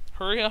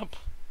 Hurry up.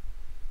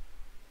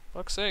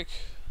 Fuck's sake.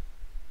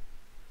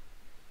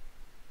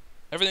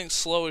 Everything's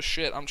slow as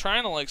shit. I'm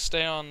trying to like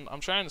stay on. I'm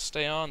trying to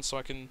stay on so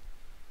I can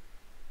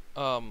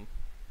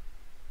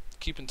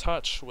keep in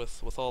touch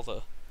with all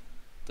the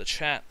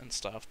chat and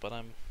stuff, but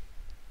I'm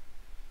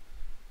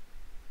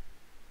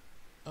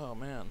oh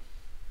man.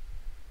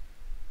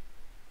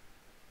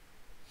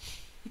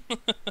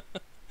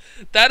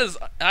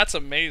 That's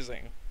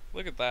amazing.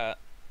 Look at that.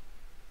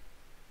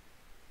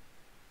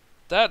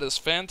 That is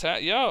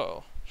fantastic.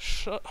 Yo,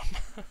 shut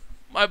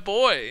my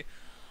boy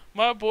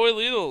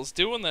Lidl's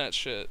doing that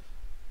shit.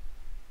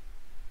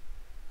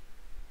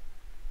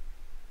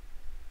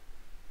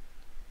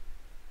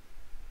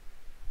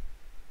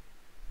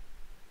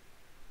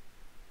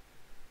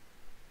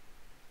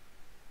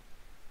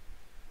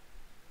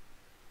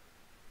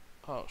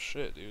 Oh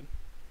shit, dude.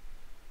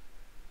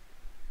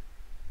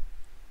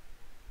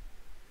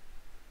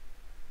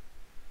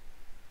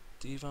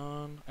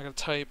 Devon, I gotta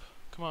type.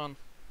 Come on.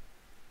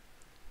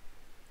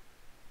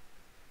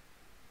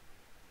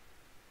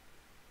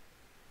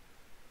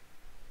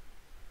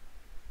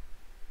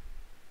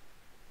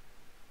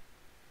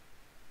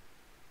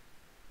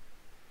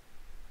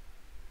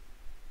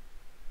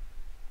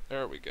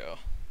 There we go.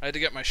 I had to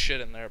get my shit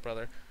in there,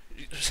 brother.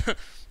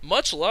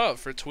 Much love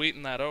for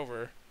tweeting that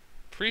over.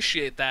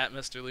 Appreciate that,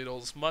 Mr.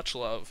 Lidls. Much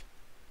love.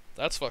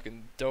 That's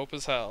fucking dope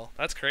as hell.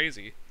 That's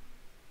crazy.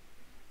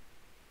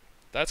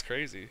 That's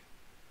crazy.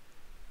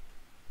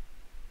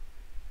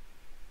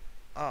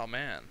 Oh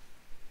man.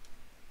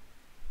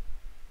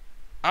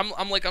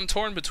 I'm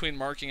torn between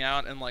marking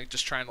out and like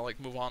just trying to like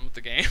move on with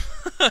the game.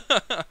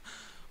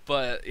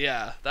 But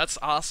yeah, that's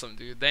awesome,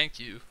 dude. Thank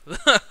you.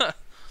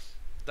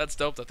 That's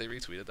dope that they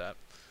retweeted that.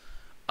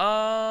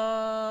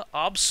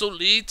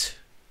 Obsolete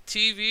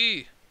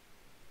TV.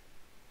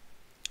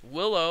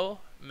 Willow,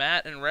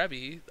 Matt, and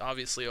Rebby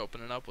obviously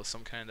opening up with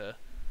some kind of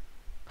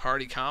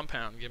Hardy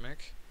compound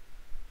gimmick.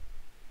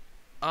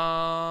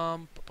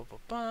 Colin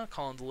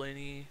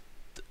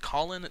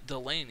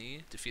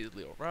Delaney defeated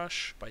Leo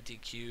Rush by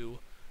DQ.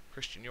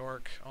 Christian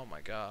York. Oh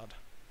my god.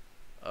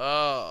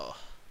 Oh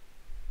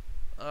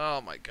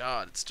my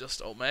god. It's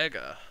just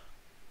Omega.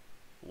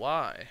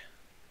 Why?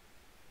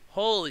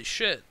 Holy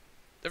shit.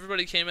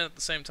 Everybody came in at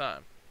the same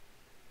time.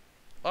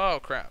 Oh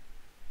crap.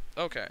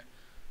 Okay.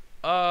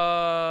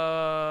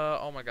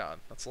 Oh my god,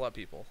 that's a lot of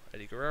people.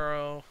 Eddie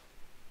Guerrero.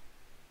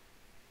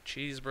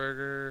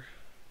 Cheeseburger.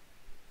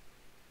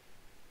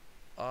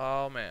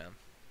 Oh man.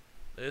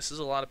 This is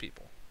a lot of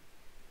people.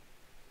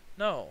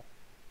 No.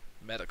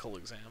 Medical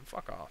exam.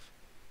 Fuck off.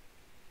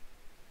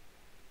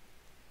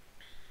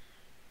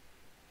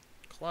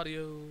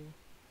 Claudio.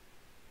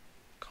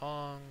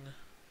 Kong.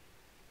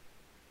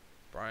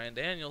 Bryan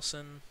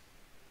Danielson.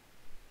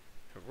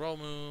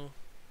 Hiromu.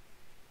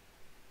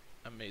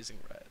 Amazing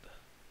Red.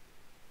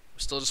 We're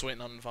still just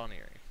waiting on Von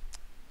Eerie.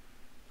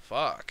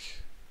 Fuck.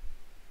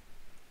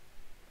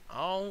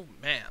 Oh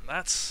man,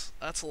 that's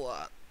a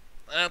lot.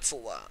 That's a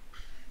lot.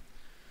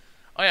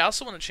 Oh yeah, I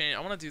also want to change. I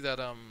want to do that.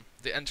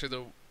 The enter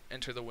the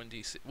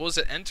Windy City. What was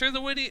it? Enter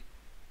the Windy.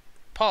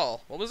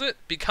 Paul, what was it?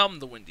 Become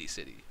the Windy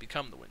City.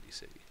 Become the Windy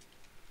City.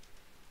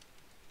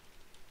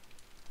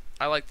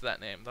 I liked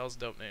that name. That was a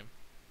dope name.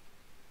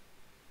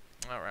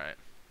 All right.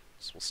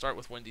 So we'll start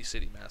with Windy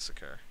City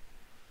Massacre.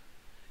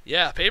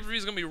 Yeah, pay-per-view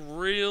is gonna be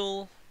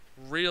real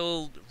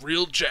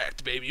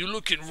jacked, baby. You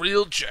looking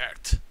real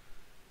jacked.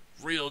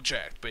 Real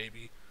jacked,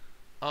 baby.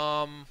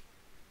 I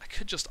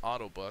could just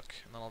auto book,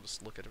 and then I'll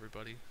just look at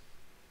everybody.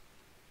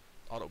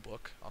 Auto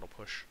book, auto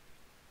push.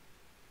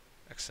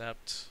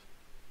 Except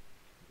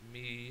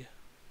me.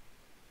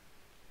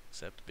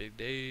 Except Big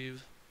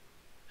Dave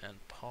and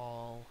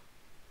Paul.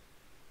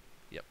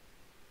 Yep.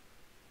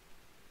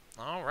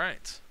 All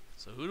right.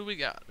 So who do we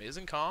got?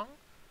 Amazing Kong.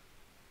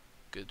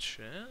 Good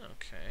shit.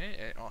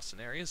 Okay. Austin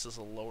Aries is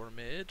a lower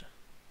mid.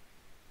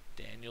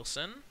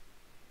 Danielson.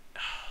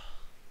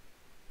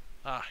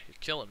 Ah, you're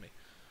killing me.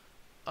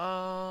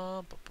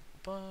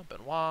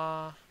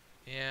 Benoit.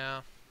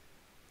 Yeah.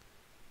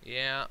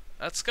 Yeah.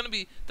 That's gonna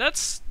be.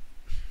 That's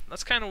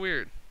kind of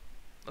weird.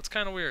 That's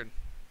kind of weird.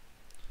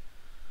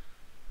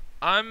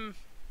 I'm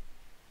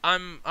a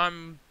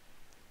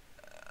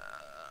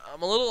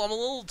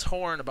little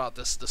torn about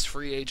this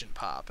free agent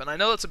pop, and I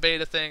know it's a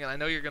beta thing, and I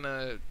know you're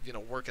gonna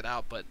work it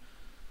out, but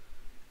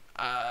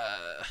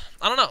I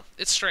don't know.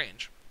 It's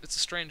strange. It's a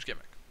strange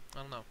gimmick.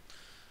 I don't know.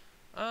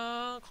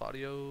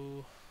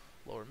 Claudio,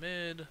 lower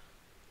mid.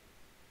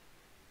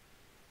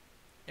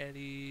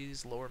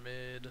 Eddie's lower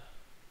mid.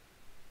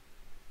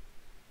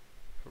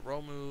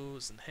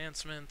 Hiromu's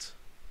enhancement.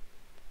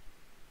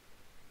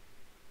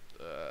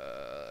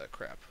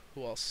 Crap.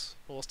 Who else?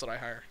 Who else did I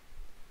hire?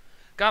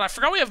 God, I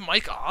forgot we have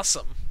Mike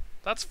Awesome.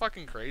 That's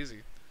fucking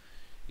crazy.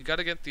 You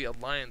gotta get the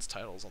Alliance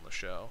titles on the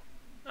show.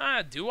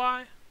 Do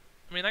I?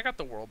 I mean, I got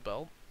the World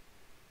Belt.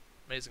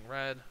 Amazing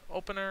Red.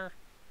 Opener.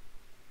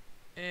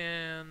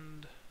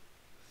 And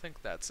I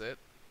think that's it.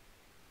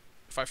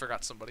 If I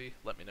forgot somebody,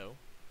 let me know.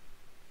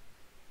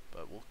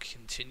 But we'll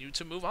continue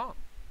to move on.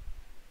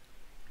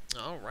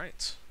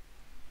 Alright.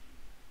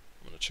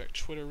 I'm gonna check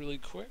Twitter really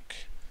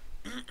quick.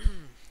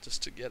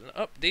 Just to get an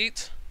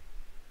update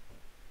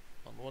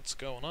on what's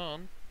going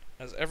on,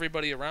 as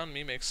everybody around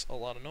me makes a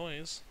lot of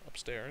noise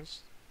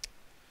upstairs.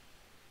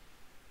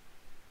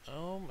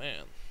 Oh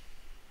man.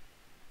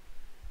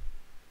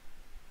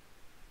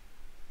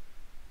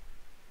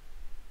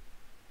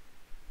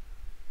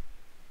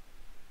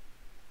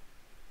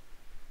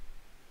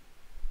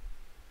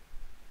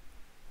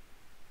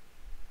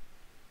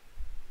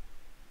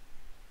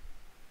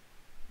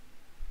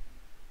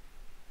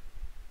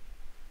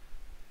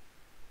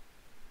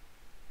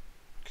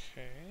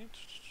 Okay.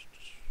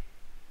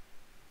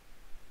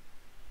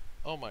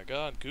 Oh my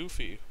god,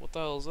 Goofy. What the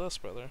hell is this,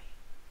 brother?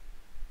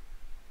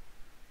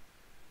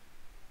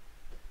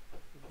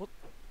 What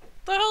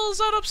the hell is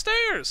that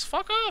upstairs?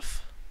 Fuck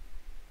off.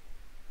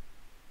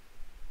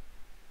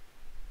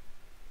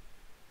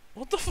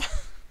 What the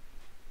fuck?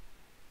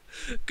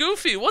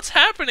 Goofy, what's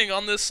happening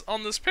on this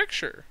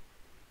picture?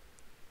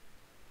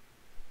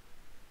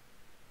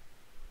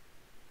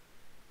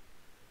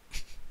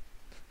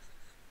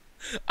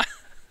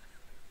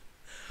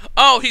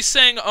 Oh, he's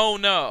saying oh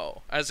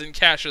no, as in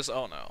Cassius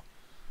oh no.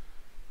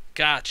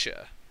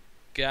 Gotcha.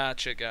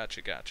 Gotcha.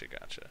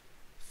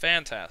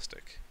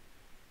 Fantastic.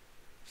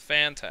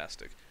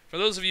 Fantastic. For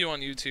those of you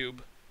on YouTube,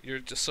 you're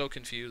just so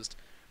confused.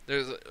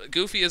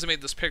 Goofy has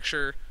made this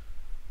picture.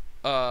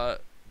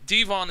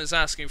 Devon is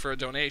asking for a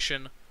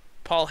donation.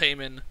 Paul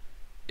Heyman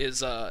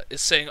is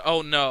saying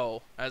oh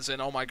no, as in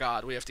oh my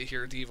god, we have to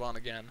hear Devon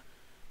again.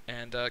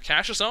 And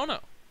Cassius oh no.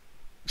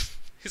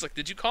 He's like,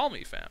 did you call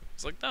me, fam?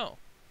 He's like, no.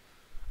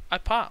 I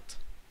popped.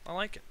 I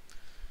like it.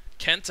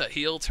 Kenta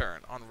heel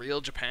turn on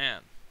Real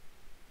Japan.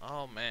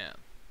 Oh man.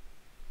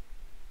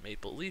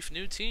 Maple Leaf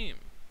new team.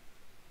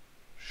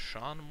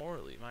 Sean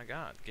Morley, my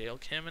god. Gail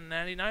Kim and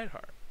Natty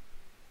Neidhart.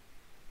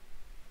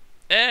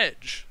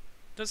 Edge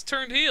has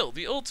turned heel,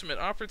 the ultimate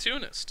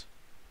opportunist.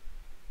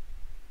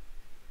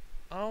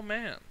 Oh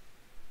man.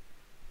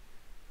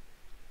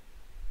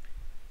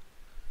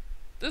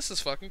 This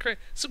is fucking crazy.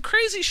 Some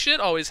crazy shit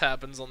always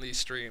happens on these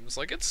streams.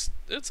 Like it's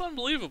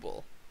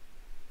unbelievable.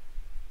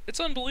 It's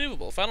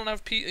unbelievable. If I don't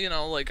have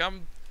like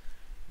I'm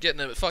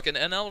getting a fucking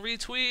NL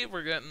retweet,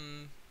 we're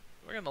getting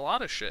a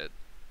lot of shit.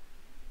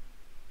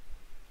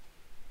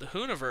 The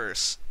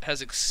Whoniverse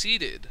has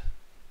exceeded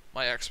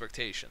my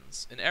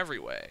expectations in every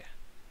way.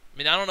 I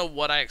mean, I don't know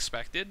what I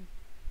expected.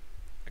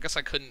 I guess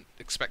I couldn't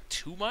expect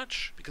too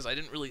much because I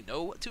didn't really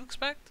know what to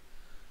expect.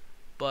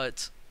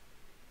 But,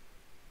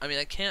 I mean,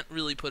 I can't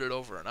really put it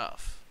over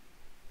enough.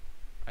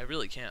 I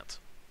really can't.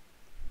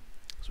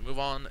 So move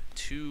on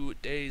to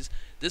days.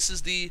 This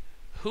is the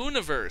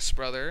Whoniverse,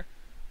 brother.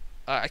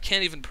 I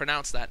can't even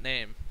pronounce that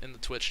name in the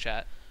Twitch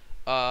chat.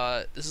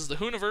 This is the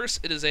Whoniverse.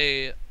 It is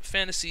a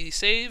fantasy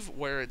save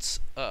where it's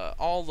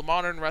all the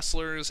modern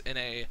wrestlers in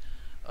a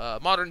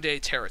modern day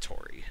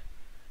territory.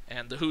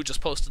 And the Who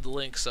just posted the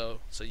link, so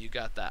you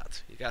got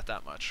that. You got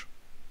that much.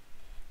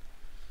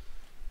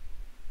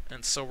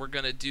 And so we're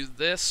gonna do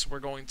this. We're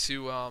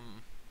gonna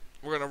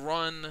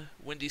run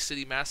Windy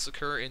City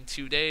Massacre in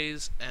 2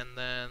 days, and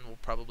then we'll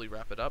probably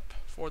wrap it up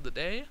for the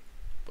day.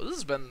 But this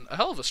has been a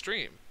hell of a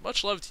stream.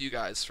 Much love to you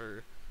guys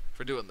for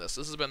doing this.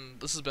 This has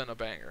been a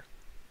banger.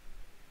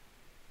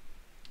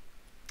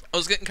 I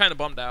was getting kind of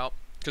bummed out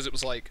because it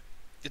was like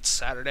it's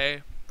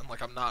Saturday and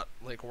like I'm not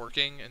like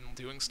working and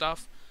doing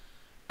stuff,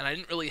 and I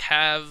didn't really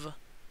have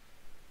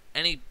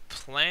any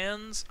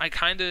plans. I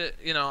kind of,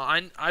 you know,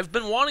 I've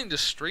been wanting to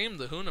stream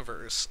the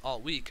Whoniverse all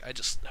week. I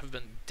just have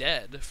been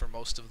dead for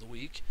most of the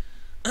week.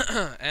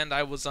 And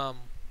I was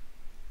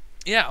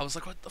yeah, I was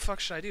like, what the fuck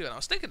should I do? And I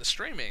was thinking of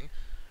streaming,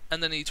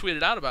 and then he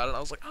tweeted out about it. I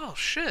was like, oh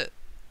shit.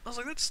 I was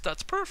like,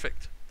 that's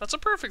perfect. That's a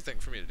perfect thing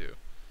for me to do.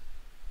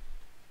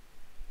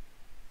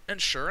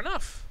 And sure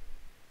enough,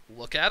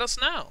 look at us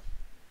now.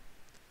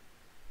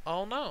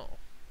 Oh no.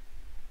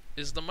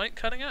 Is the mic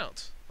cutting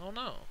out? Oh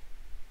no.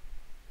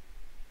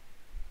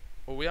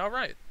 Are we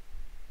alright?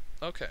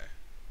 Okay.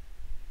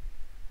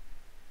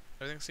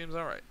 Everything seems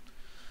alright.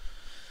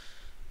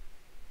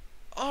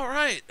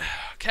 Alright.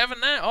 Kevin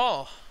Nash.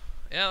 Oh.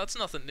 Yeah, that's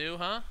nothing new,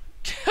 huh?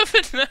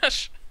 Kevin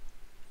Nash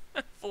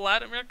and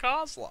Vladimir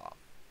Kozlov.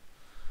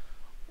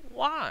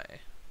 Why?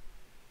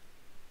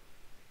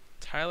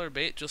 Tyler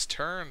Bate just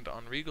turned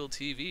on Regal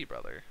TV,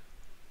 brother.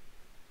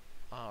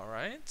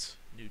 Alright.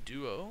 New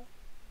duo.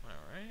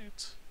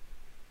 Alright.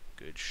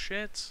 Good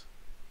shit.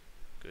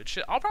 Good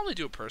shit. I'll probably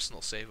do a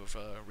personal save of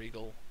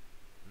Regal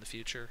in the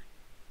future.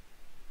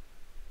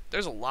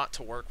 There's a lot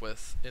to work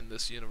with in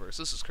this universe.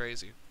 This is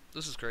crazy.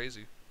 This is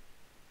crazy.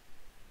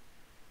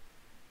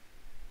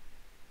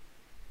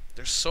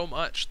 There's so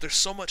much. There's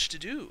so much to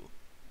do.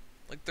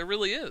 Like, there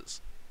really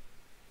is.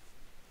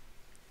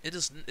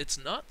 It's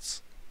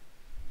nuts.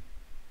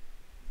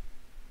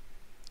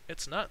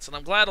 It's nuts. And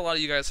I'm glad a lot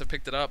of you guys have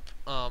picked it up,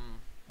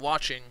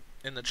 watching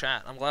in the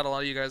chat. I'm glad a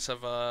lot of you guys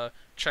have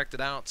checked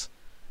it out.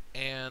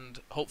 And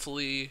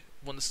hopefully,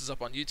 when this is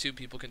up on YouTube,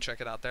 people can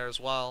check it out there as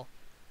well.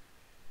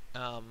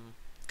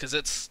 Because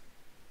this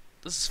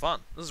is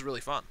fun. This is really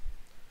fun.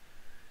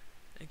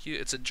 Thank you.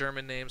 It's a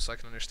German name, so I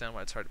can understand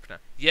why it's hard to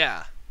pronounce.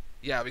 Yeah.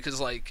 Yeah,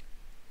 because, like,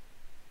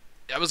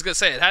 I was going to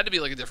say, it had to be,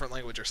 like, a different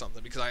language or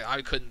something, because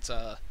I couldn't,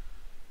 I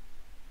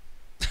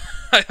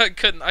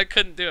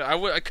couldn't do it.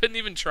 I couldn't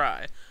even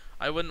try.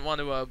 I wouldn't want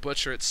to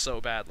butcher it so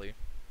badly.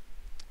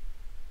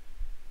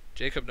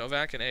 Jacob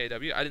Novak in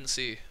AEW? I didn't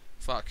see.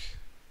 Fuck.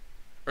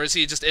 Or is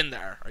he just in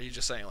there? Are you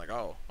just saying, like,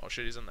 oh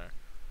shit, he's in there?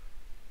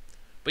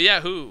 But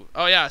yeah, who?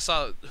 Oh yeah, I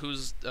saw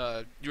who's,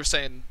 you were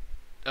saying,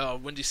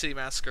 Windy City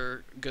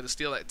Massacre, gonna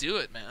steal that. Do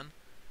it, man.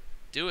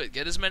 Do it.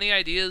 Get as many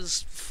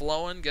ideas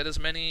flowing, get as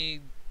many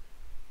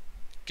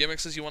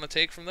gimmicks as you want to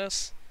take from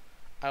this.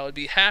 I would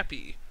be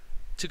happy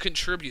to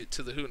contribute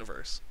to the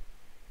Whoniverse.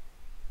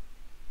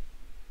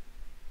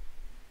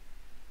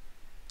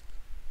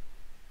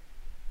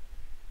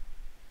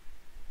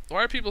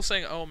 Why are people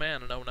saying, oh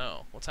man, and oh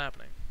no? What's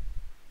happening?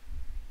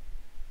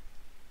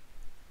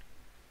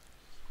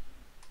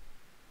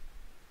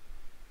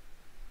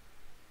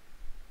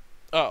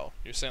 Oh,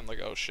 you're saying like,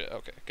 oh shit,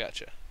 okay,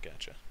 gotcha.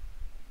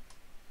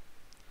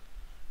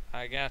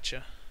 I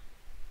gotcha.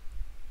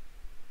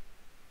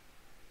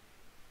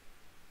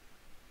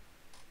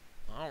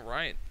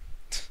 Alright.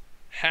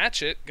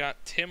 Hatchet got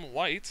Tim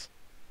White.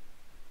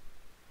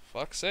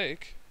 Fuck's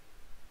sake.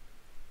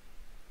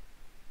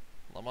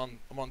 I'm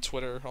on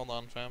Twitter. Hold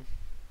on, fam.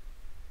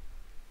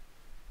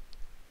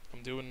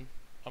 I'm doing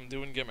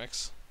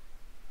gimmicks.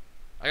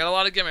 I got a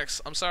lot of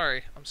gimmicks. I'm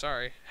sorry.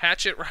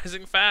 Hatchet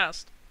rising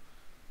fast.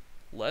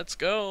 Let's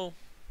go.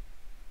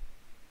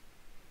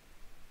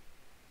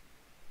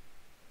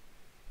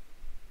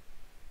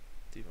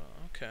 Diva,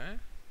 okay.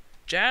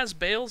 Jazz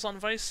bails on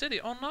Vice City.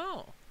 Oh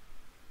no.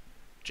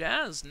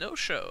 Jazz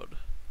no-showed.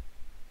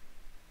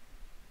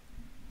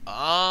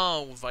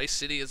 Oh, Vice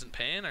City isn't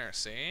paying her,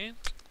 see?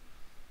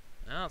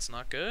 No, it's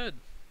not good.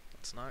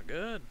 It's not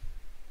good.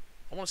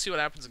 I want to see what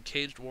happens in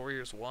Caged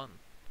Warriors 1.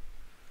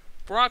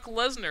 Brock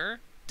Lesnar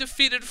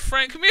defeated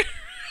Frank Mir.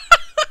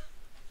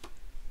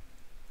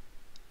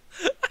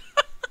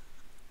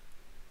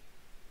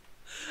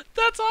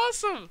 That's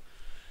awesome.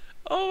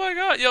 Oh my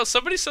god. Yo,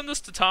 somebody send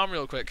this to Tom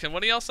real quick. Can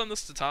one of y'all send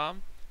this to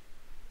Tom?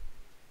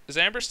 Is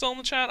Amber still in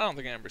the chat? I don't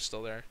think Amber's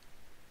still there.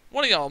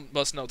 One of y'all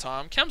must know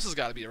Tom. Kems has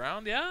got to be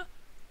around, yeah?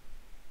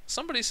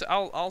 Somebody say,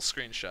 I'll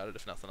screenshot it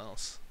if nothing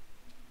else.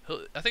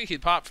 I think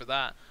he'd pop for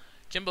that.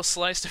 Kimbo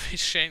Slice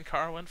defeats Shane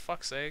Carwin.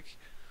 Fuck's sake.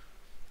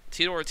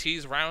 Tito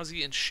Ortiz,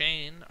 Rousey, and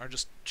Shane are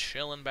just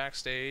chilling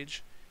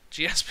backstage.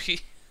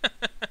 GSP.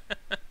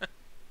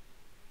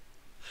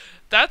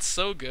 That's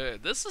so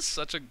good. This is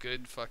such a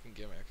good fucking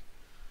gimmick.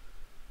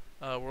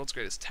 World's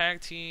Greatest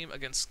Tag Team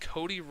against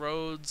Cody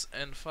Rhodes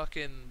and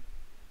fucking...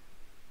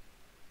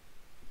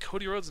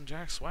 Cody Rhodes and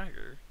Jack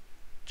Swagger.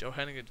 Joe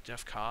Hennig and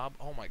Jeff Cobb.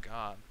 Oh my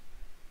god.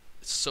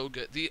 It's so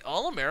good. The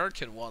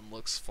All-American one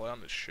looks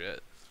fun as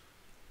shit.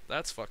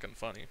 That's fucking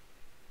funny.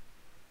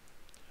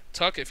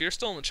 Tuck, if you're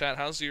still in the chat,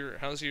 how's your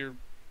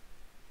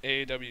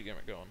AEW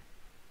gimmick going?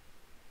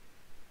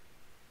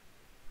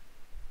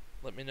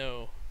 Let me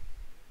know.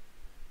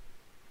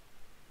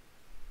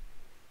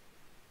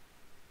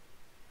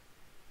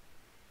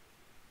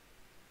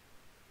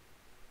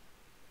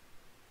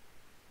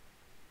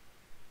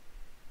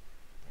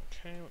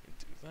 Okay, let me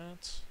do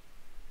that.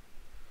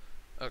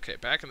 Okay,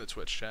 back in the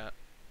Twitch chat.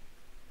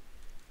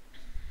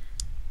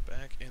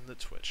 Back in the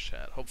Twitch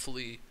chat.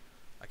 Hopefully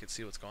I can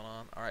see what's going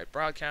on. Alright,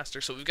 broadcaster.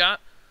 So we've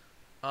got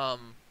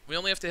we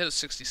only have to hit a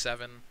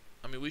 67.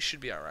 I mean, we should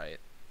be alright.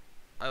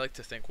 I like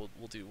to think we'll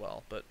do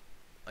well, but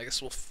I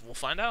guess we'll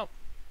find out.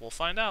 We'll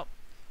find out.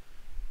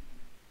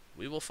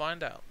 We will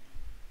find out.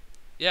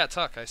 Yeah,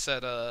 Tuck, I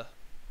said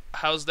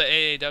how's the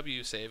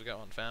AAW save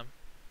going, fam?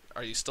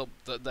 Are you still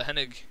the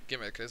Hennig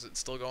gimmick, is it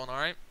still going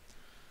alright?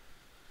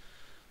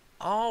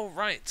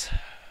 Alright.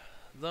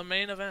 The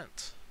main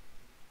event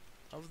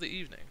of the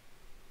evening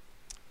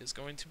is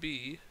going to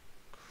be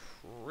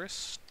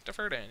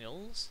Christopher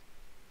Daniels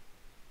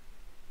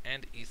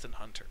and Ethan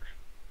Hunter.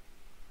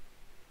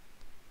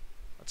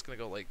 That's gonna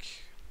go like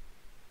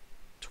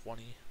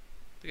 20. I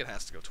think it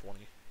has to go 20.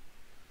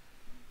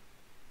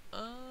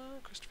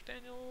 Christopher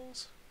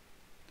Daniels.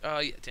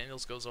 Yeah,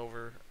 Daniels goes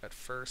over at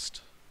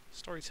first.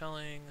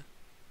 Storytelling,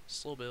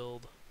 slow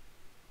build,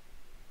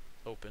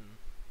 open,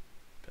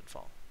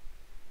 pinfall.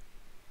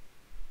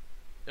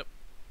 Yep.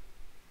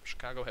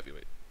 Chicago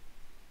heavyweight.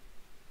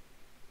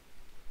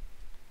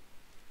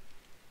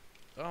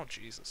 Oh,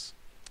 Jesus.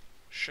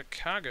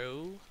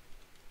 Chicago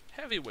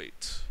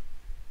heavyweight.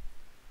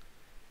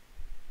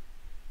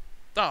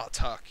 Oh,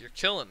 Tuck, you're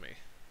killing me.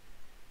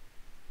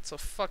 It's a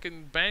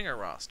fucking banger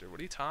roster. What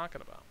are you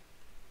talking about?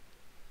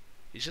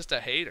 He's just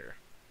a hater.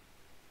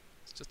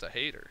 He's just a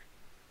hater.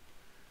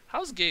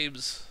 How's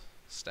Gabe's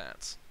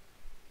stats?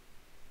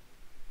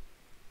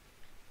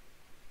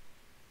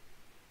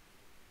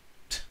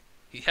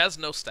 He has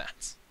no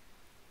stats.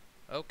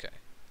 Okay.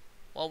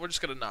 Well, we're just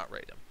going to not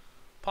rate him.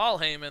 Paul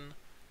Heyman,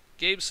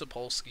 Gabe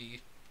Sapolsky,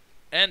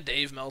 and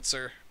Dave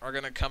Meltzer are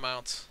going to come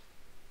out.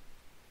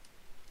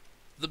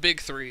 The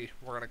big three,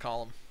 we're going to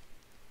call them.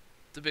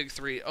 The big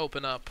three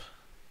open up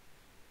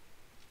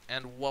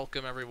and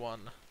welcome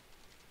everyone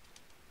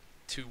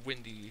to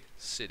Windy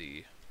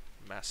City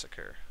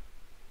Massacre.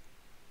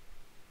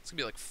 It's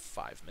gonna be like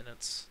 5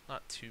 minutes.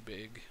 Not too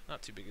big.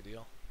 Not too big a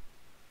deal.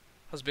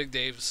 How's Big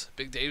Dave's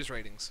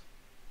ratings?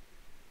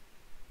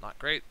 Not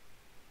great.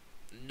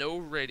 No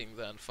rating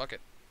then. Fuck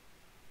it.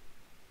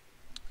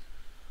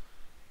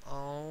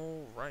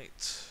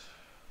 Alright.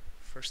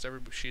 First ever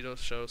Bushido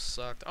show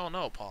sucked. Oh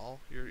no, Paul.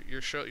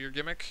 Your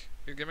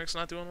gimmick's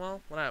not doing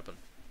well? What happened?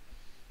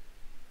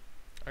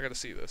 I gotta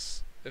see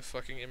this. If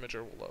fucking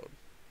Imager will load.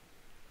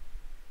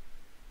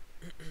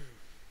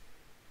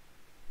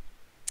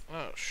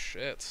 Oh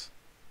shit.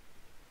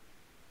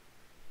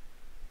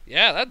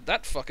 Yeah,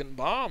 that fucking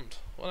bombed.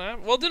 What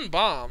happened? Well, it didn't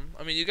bomb.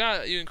 I mean,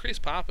 you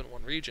increased pop in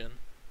one region,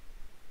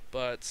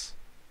 but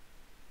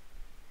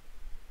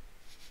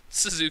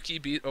Suzuki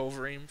beat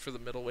Overeem for the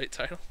middleweight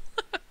title.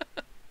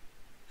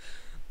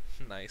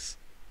 Nice.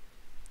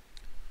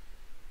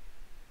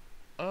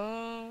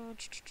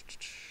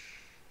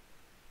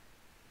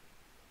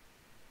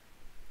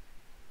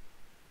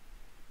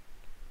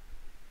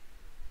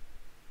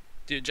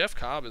 Dude, Jeff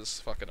Cobb is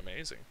fucking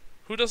amazing.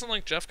 Who doesn't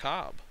like Jeff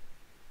Cobb?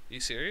 Are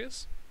you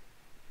serious?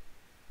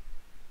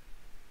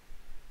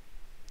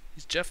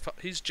 He's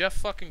Jeff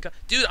fucking Cobb.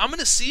 Dude, I'm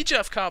gonna see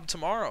Jeff Cobb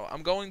tomorrow.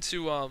 I'm going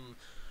to an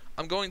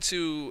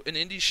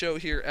indie show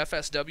here,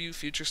 FSW,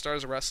 Future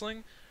Stars of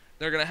Wrestling.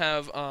 They're gonna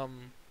have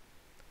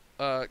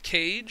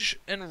Cage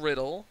and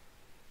Riddle,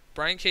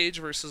 Brian Cage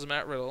versus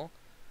Matt Riddle,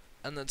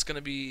 and then it's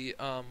gonna be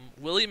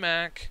Willie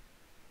Mack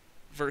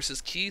versus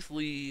Keith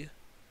Lee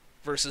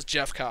versus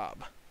Jeff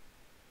Cobb.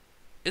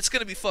 It's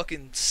gonna be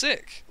fucking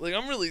sick. Like,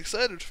 I'm really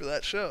excited for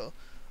that show.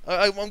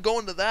 I'm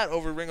going to that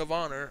over Ring of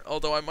Honor,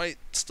 although I might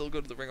still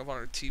go to the Ring of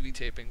Honor TV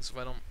tapings if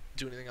I don't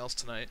do anything else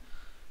tonight.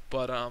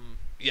 But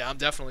yeah, I'm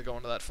definitely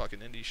going to that fucking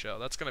indie show.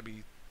 That's gonna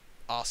be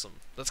awesome.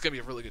 That's gonna be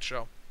a really good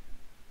show.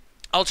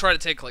 I'll try to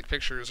take like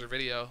pictures or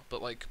video,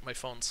 but like my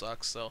phone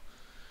sucks, so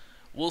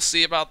we'll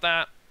see about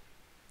that.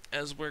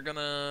 As we're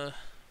gonna,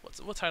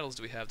 what titles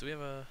do we have? Do we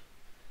have a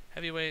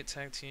heavyweight,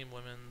 tag team,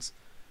 women's?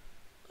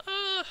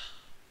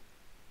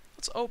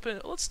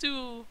 Let's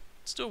do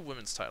a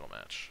women's title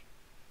match.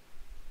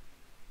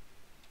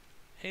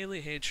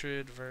 Haley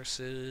Hatred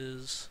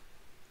versus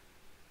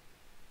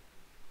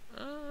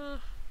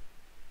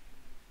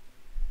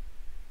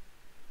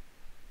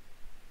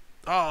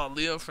Oh,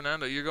 Leo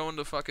Fernando, you're going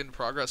to fucking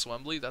Progress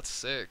Wembley? That's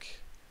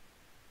sick.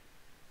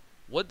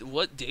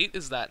 What date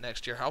is that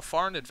next year? How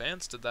far in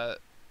advance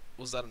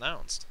was that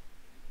announced?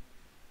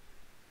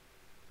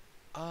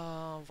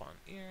 Von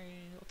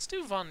Eerie. Let's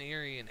do Von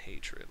Eerie and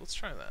Hatred. Let's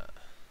try that.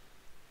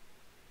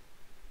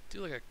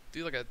 Do like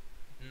a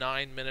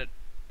 9-minute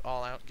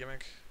all out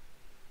gimmick.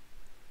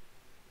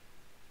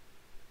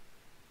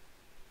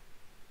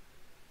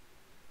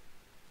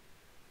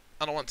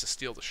 I don't want it to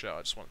steal the show.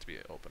 I just want it to be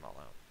open all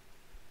out.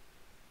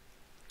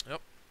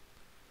 Yep.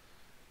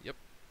 Yep.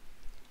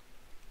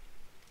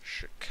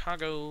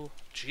 Chicago.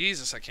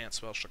 Jesus, I can't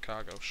spell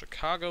Chicago.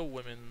 Chicago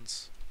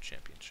Women's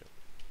Championship.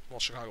 Well,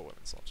 Chicago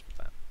Women's. Let's put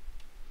that.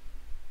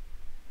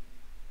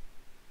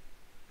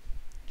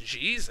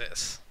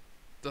 Jesus.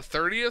 The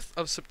 30th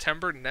of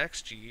September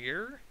next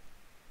year?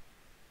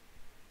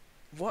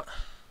 What?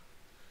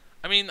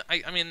 I mean,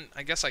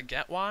 I guess I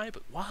get why,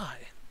 but why?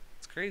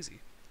 It's crazy.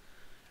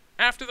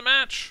 After the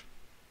match,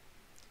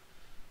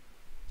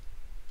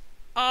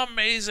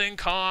 Amazing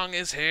Kong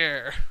is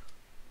here.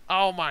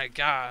 Oh my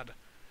god.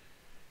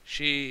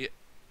 She,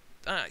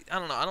 I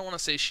don't know. I don't want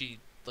to say she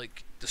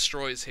like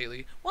destroys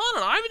Haley. Well, I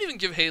don't know. I haven't even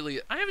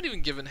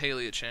given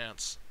Haley a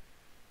chance.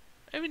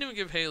 I haven't even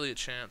given Haley a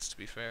chance, to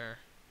be fair.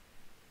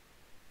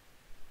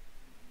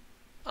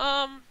 Do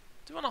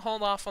you want to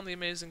hold off on the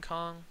Amazing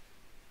Kong?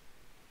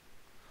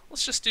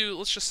 Let's just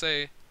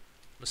say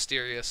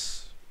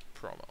mysterious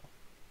promo.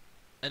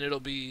 And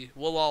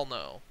we'll all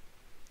know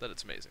that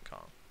it's Amazing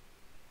Kong.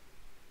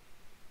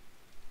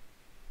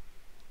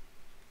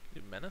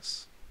 You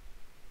Menace?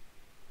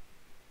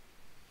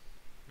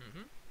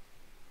 Mm-hmm.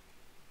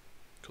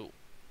 Cool.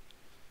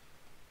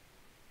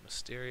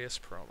 Mysterious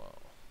promo.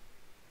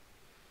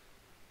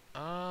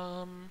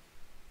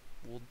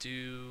 We'll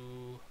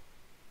do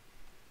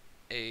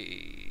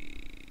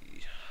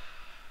a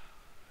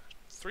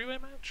 3-way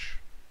match.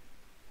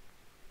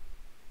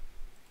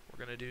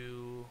 We're gonna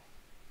do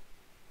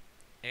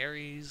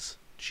Aries.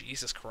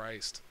 Jesus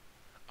Christ.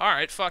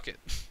 Alright, fuck it.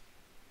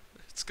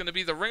 It's gonna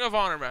be the Ring of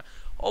Honor match.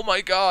 Oh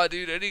my god,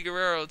 dude. Eddie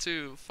Guerrero,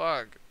 too.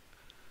 Fuck.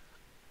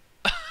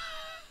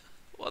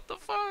 What the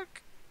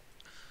fuck?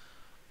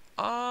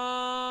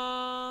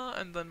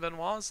 And then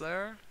Benoit's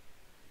there.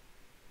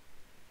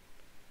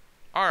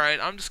 Alright,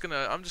 I'm just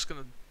gonna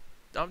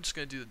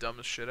do the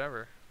dumbest shit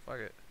ever. Fuck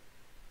it.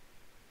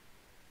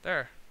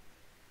 There.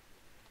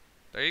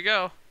 There you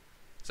go.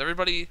 Is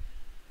everybody...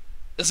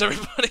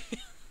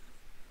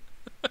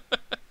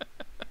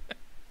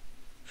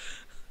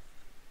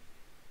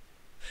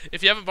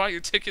 If you haven't bought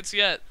your tickets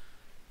yet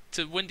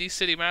to Windy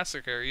City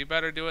Massacre, you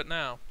better do it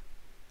now.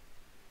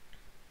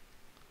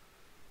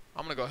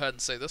 I'm gonna go ahead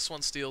and say this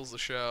one steals the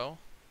show.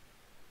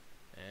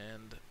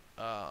 And,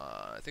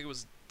 I think it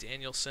was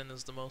Danielson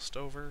is the most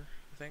over,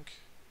 I think.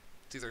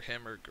 It's either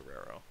him or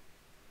Guerrero.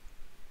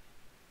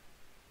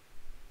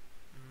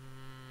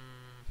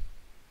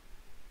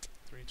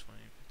 320,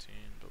 15,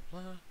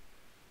 blah,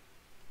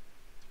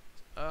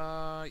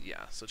 blah.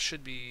 Yeah, so it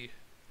should be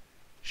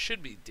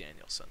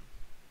Danielson.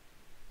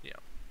 Yeah.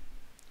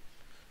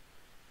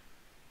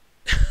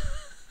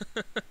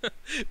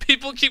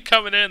 People keep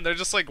coming in. They're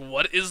just like,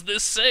 what is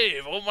this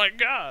save? Oh my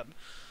god.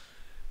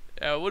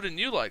 Yeah, wouldn't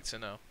you like to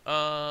know?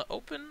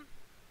 Open.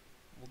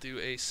 We'll do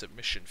a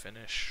submission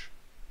finish.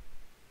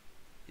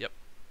 Yep.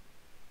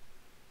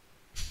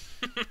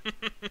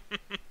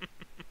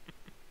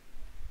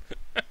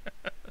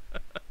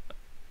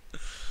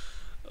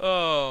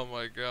 Oh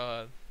my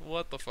god.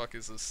 What the fuck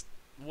is this?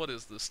 What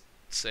is this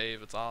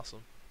save? It's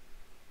awesome.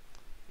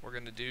 We're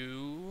gonna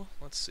do...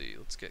 Let's see.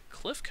 Let's get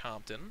Cliff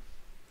Compton.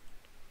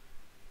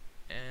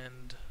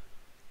 And...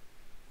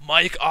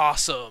 Mike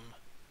Awesome.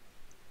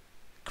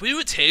 Can we do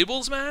a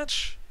tables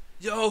match?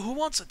 Yo, who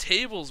wants a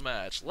tables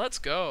match? Let's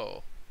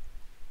go.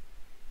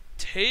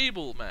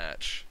 Table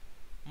match.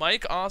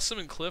 Mike Awesome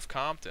and Cliff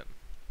Compton.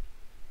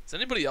 Is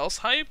anybody else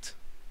hyped?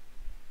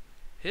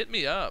 Hit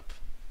me up.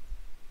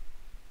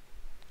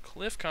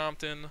 Cliff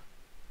Compton,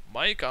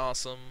 Mike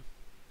Awesome,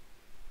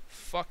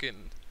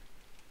 fucking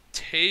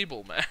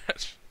table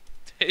match.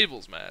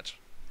 Tables match.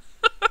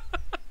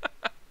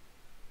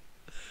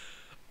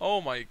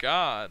 Oh my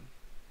god.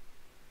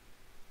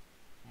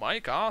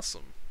 Mike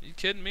Awesome. You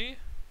kidding me?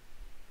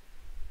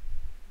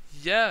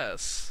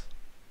 Yes.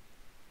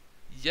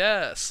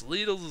 Yes.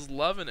 Lidl is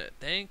loving it.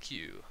 Thank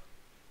you.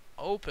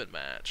 Open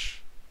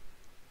match.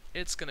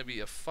 It's gonna be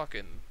a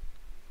fucking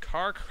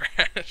car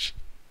crash.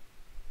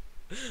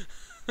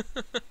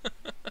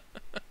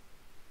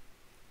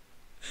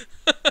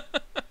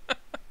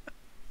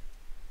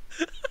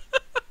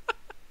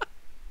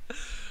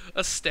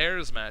 A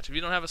stairs match. If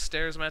you don't have a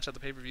stairs match at the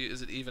pay-per-view,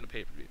 is it even a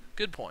pay-per-view?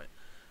 Good point.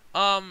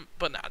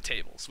 But not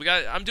tables.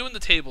 I'm doing the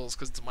tables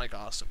because it's a Mike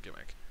Awesome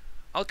gimmick.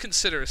 I'll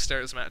consider a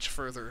stairs match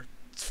further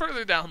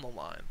down the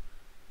line.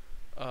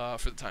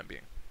 For the time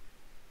being.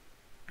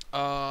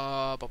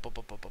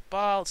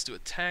 Let's do a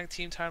tag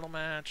team title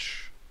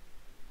match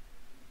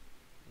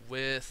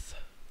with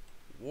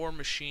War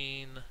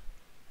Machine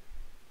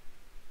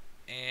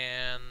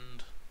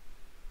and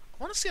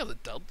I want to see how the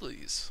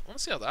Dudleys. I want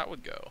to see how that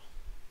would go.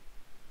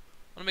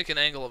 I want to make an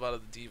angle about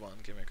the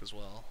Devon gimmick as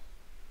well.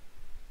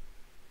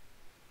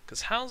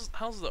 Cause how's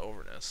the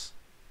overness?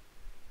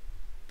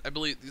 I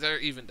believe they're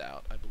evened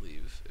out. I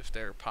believe if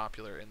they're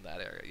popular in that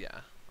area,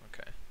 yeah.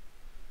 Okay.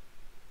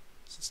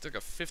 So let's take a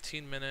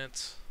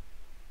 15-minute.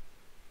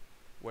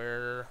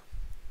 Where,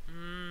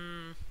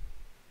 I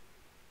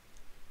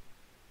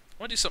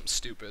want to do something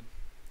stupid.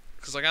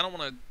 Cause like I don't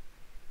want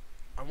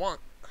to. I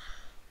want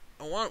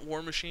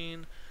War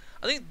Machine.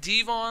 I think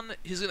Devon,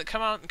 he's gonna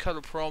come out and cut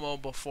a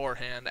promo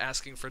beforehand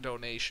asking for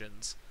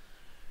donations.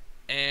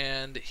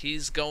 And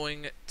he's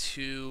going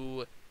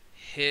to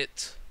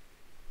hit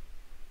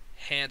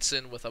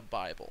Hanson with a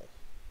Bible.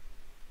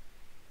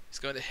 He's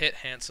going to hit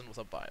Hanson with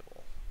a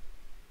Bible.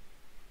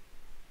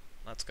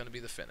 That's going to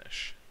be the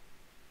finish.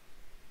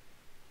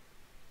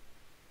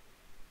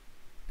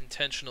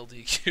 Intentional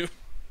DQ.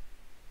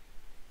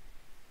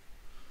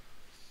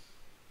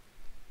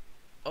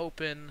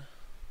 Open.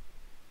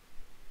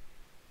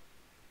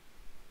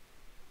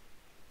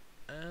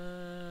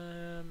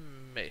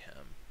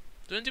 Mayhem.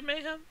 Do we do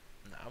Mayhem?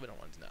 No, we don't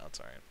want to do that. It's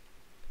alright.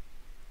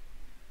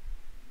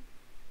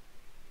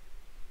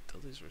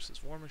 Dudleys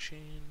versus War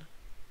Machine.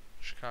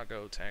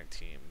 Chicago Tag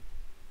Team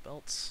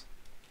belts.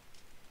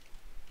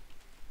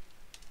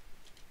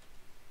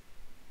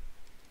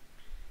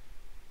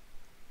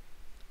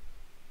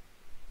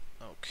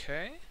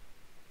 Okay.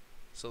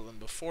 So then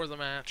before the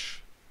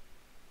match,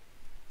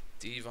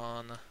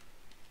 Devon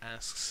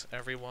asks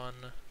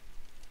everyone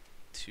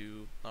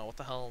to... Oh, what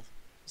the hell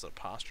is an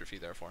apostrophe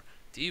there for?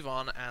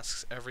 Devon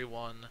asks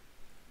everyone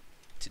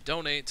to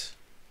donate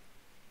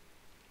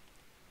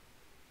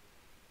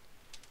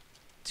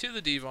to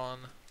the Devon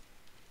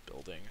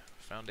Building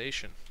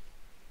Foundation.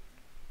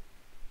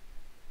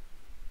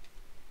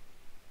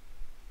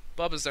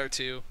 Bubba's there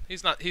too.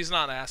 He's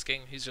not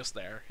asking, he's just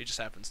there. He just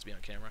happens to be on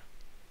camera.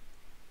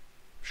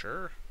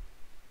 Sure.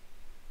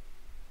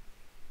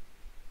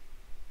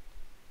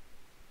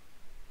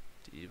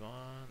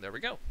 Devon, there we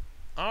go.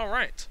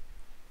 Alright.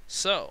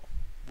 So,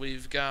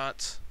 we've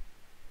got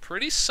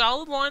pretty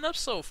solid lineup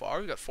so far.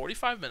 We've got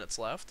 45 minutes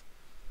left.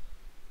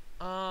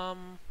 We'll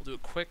do a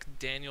quick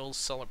Daniels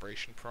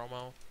celebration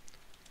promo.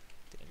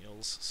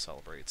 Daniels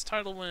celebrates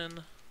title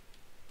win.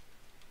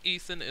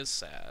 Ethan is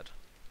sad.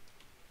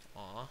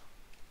 Aw.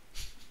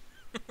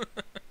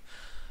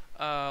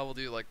 We'll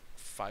do like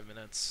 5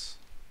 minutes.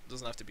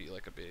 Doesn't have to be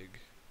like a big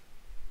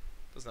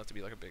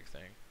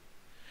thing.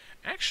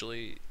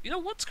 Actually, you know,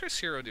 what's Chris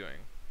Hero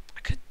doing?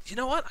 You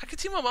know what? I could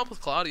team him up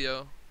with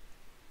Claudio.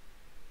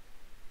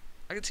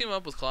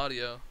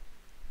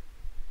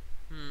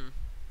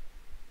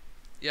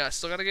 Yeah, I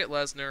still gotta get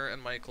Lesnar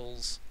and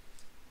Michaels.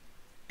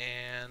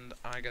 And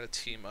I gotta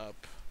team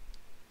up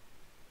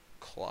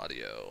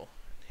Claudio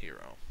and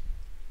Hero.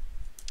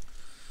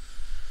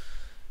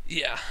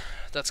 Yeah,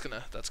 that's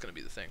gonna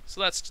be the thing.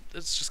 So it's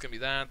just gonna be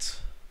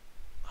that.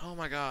 Oh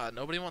my god,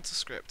 nobody wants a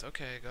script.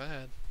 Okay, go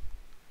ahead.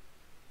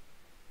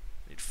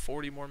 Need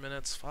 40 more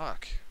minutes.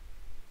 Fuck.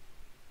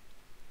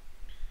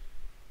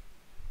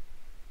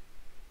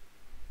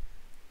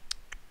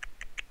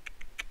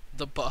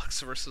 The Bucks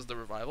versus the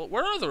Revival.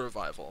 Where are the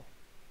Revival?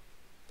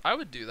 I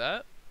would do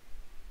that.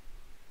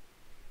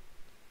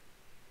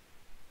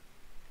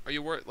 Are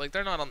you worried? Like,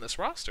 they're not on this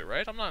roster,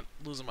 right? I'm not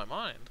losing my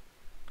mind.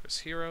 Chris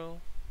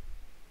Hero.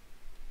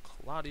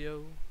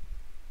 Claudio.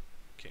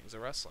 Kings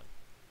of Wrestling.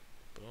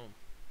 Boom.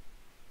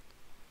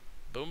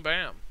 Boom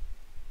bam.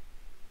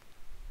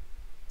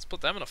 Let's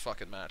put them in a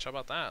fucking match. How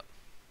about that?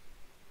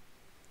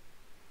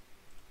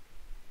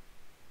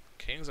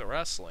 Kings of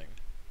Wrestling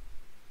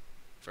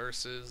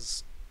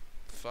versus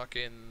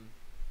fucking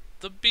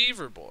the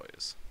Beaver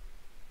Boys.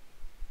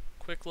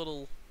 Quick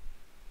little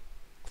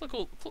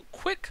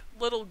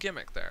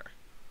gimmick there.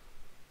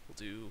 We'll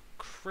do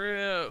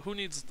who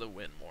needs the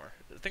win more?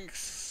 I think,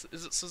 is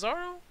it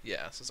Cesaro?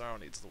 Yeah, Cesaro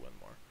needs the win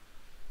more.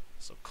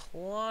 So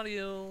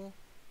Claudio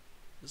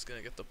is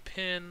gonna get the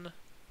pin.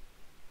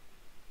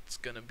 It's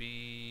gonna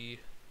be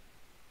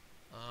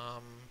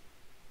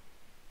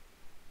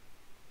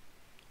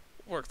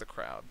work the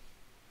crowd.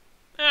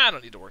 I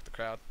don't need to work the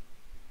crowd.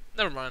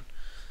 Never mind.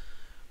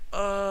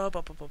 Oh,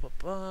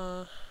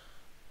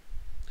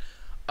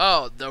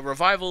 the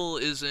Revival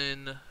is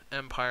in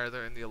Empire.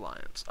 They're in the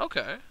Alliance.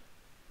 Okay.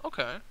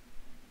 Okay.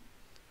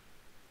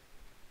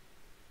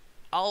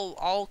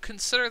 I'll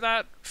consider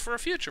that for a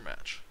future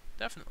match.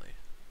 Definitely.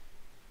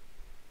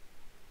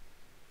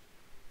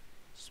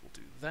 So we'll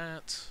do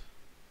that.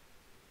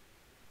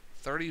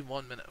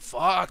 31 minutes.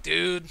 Fuck,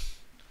 dude.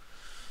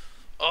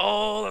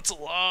 Oh, that's a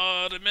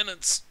lot of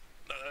minutes.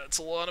 That's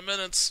a lot of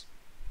minutes.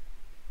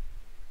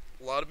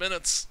 A lot of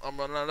minutes. I'm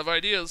running out of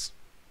ideas.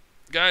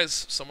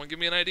 Guys, someone give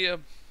me an idea.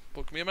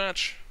 Book me a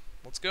match.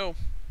 Let's go.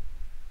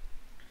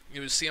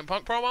 You CM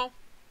Punk promo?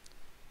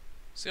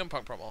 CM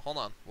Punk promo. Hold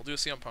on. We'll do a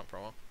CM Punk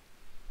promo.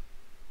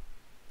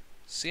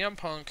 CM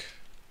Punk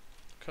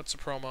cuts a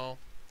promo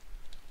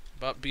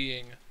about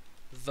being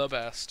the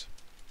best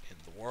in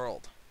the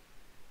world.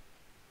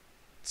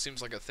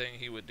 Seems like a thing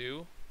he would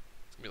do.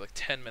 Maybe like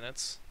 10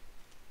 minutes.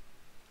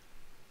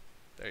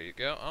 There you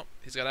go. Oh,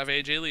 he's got to have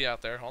AJ Lee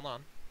out there. Hold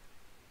on.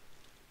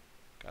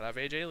 Gotta have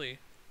AJ Lee.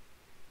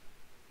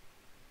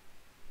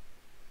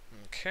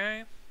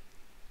 Okay.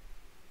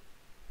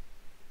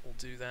 We'll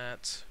do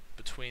that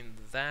between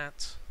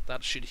that.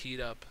 That should heat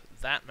up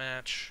that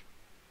match.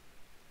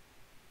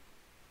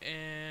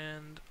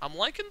 And I'm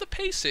liking the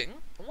pacing.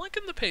 I'm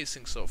liking the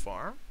pacing so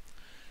far.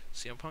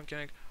 CM Punk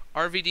getting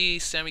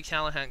RVD, Sami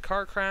Callihan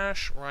car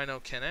crash, Rhino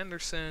Ken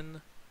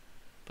Anderson.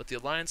 But the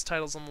Alliance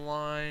title's on the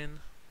line.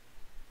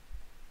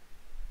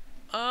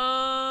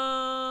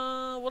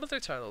 What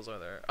other titles are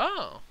there?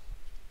 Oh,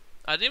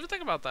 I didn't even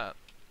think about that.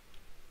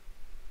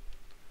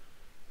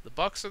 The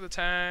Bucks are the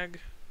tag.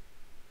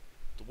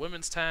 The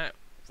women's tag.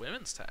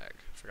 Women's tag.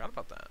 Forgot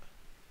about that.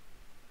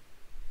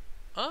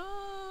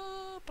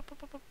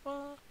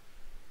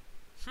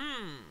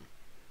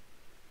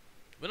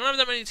 We don't have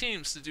that many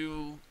teams to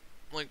do,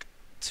 like,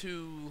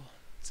 2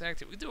 tag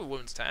teams. We do a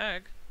women's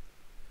tag.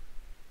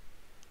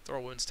 Throw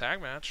a women's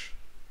tag match.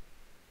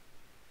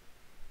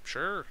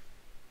 Sure.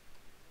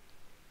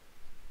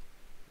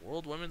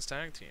 World Women's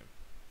Tag Team.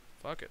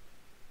 Fuck it.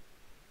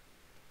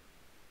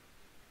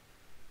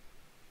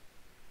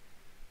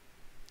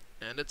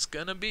 And it's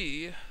gonna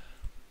be...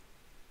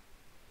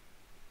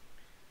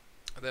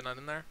 Are they not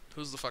in there?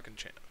 Who's the fucking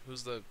champ?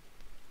 Who's the...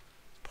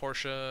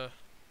 Porsche...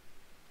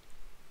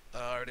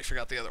 I already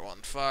forgot the other one.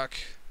 Fuck.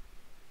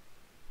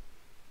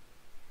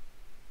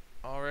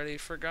 Already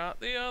forgot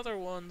the other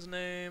one's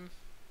name.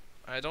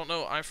 I don't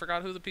know. I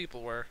forgot who the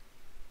people were.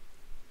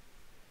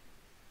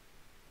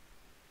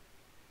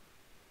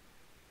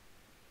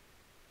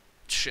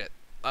 Shit.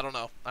 I don't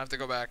know. I have to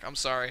go back. I'm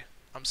sorry.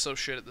 I'm so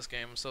shit at this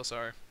game. I'm so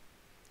sorry.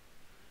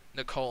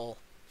 Nicole.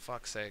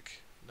 Fuck's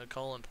sake.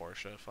 Nicole and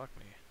Porsche. Fuck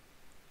me.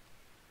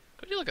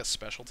 Could we do like a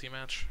specialty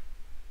match?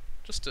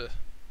 Just to...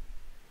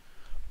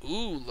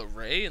 Ooh,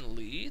 LeRae and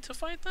Lee to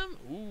fight them?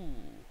 Ooh.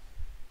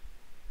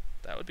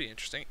 That would be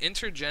interesting.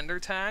 Intergender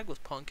tag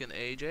with Punk and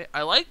AJ.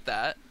 I like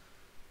that.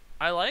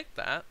 I like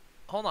that.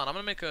 Hold on, I'm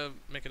gonna make a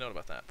note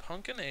about that.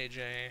 Punk and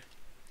AJ.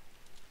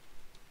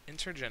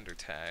 Intergender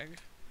tag.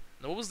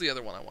 Now, what was the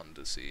other one I wanted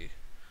to see?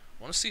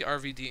 I want to see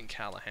RVD and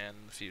Callahan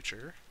in the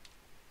future.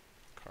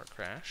 Car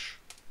crash.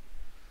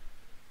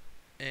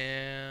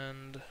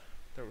 And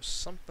there was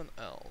something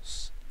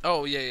else.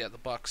 Oh, yeah, the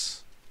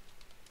Bucks.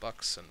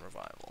 Bucks and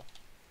Revival.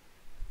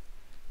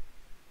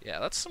 Yeah,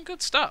 that's some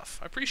good stuff.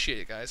 I appreciate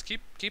it, guys.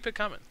 Keep it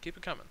coming. Keep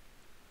it coming.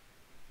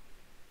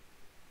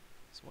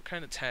 So what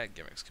kind of tag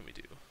gimmicks can we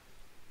do?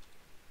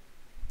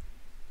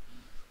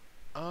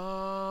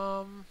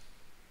 I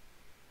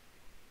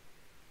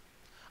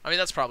mean,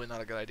 that's probably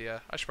not a good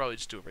idea. I should probably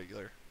just do a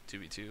regular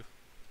 2v2.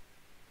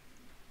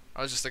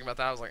 I was just thinking about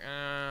that. I was like,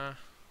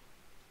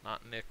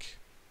 not Nick.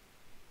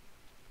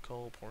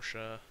 Cole,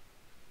 Porsche,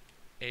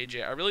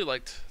 AJ. I really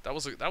liked that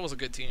was a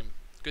good team.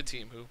 Good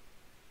team, who?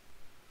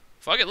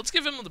 Fuck it, let's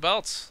give him the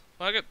belts.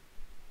 Fuck it.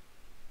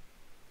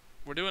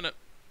 We're doing it.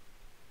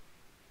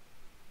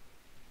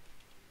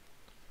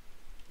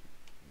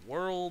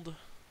 World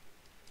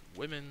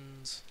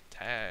Women's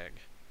Tag.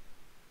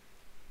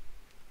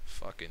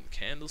 Fucking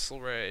Candice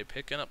LeRae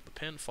picking up the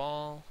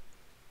pinfall.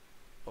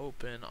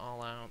 Open,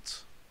 all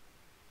out.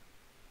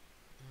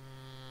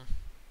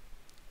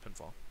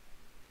 Pinfall.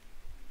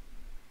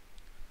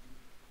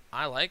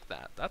 I like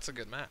that. That's a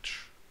good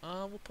match.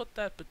 We'll put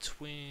that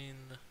between...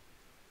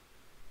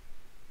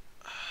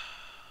 I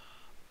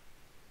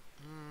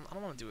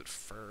don't want to do it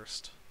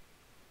first.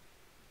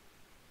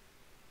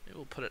 Maybe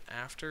we'll put it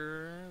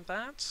after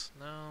that?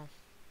 No.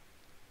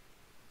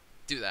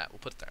 Do that. We'll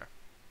put it there.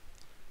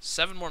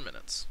 7 more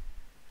minutes.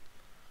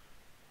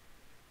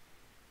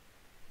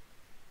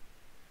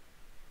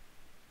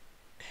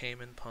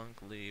 Heyman,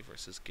 Punk, Lee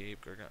versus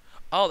Gabe Gargano.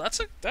 Oh, that's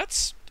a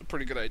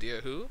pretty good idea,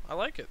 who? I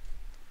like it.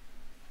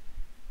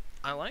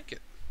 I like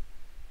it.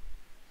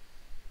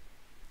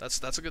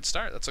 That's a good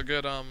start. That's a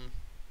good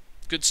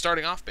good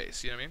starting off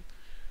base, you know what I mean?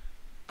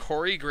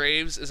 Corey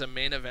Graves is a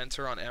main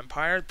eventer on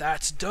Empire.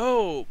 That's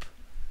dope.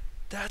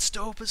 That's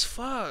dope as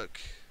fuck.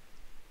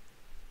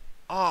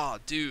 Aw,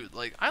 dude,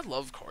 like, I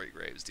love Corey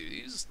Graves, dude.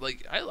 He's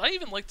like, I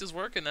even liked his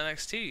work in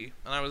NXT,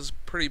 and I was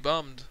pretty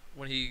bummed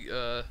when he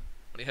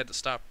had to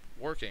stop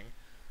working.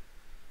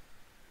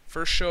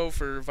 First show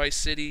for Vice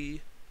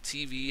City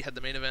TV had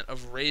the main event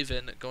of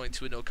Raven going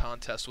to a no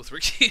contest with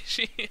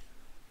Rikishi.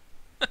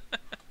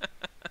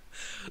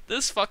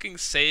 This fucking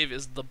save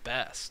is the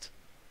best.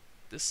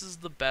 This is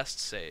the best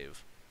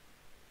save.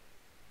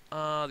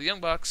 The Young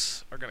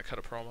Bucks are gonna cut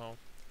a promo.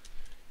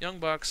 Young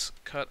Bucks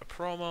cut a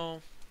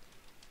promo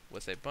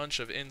with a bunch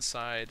of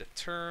inside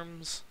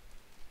terms,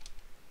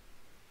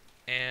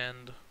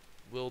 and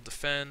will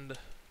defend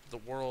the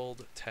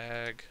World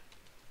Tag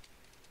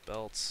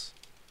belts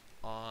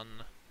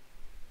on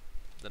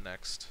the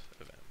next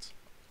event.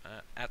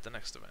 At the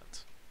next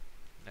event.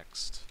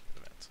 Next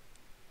event.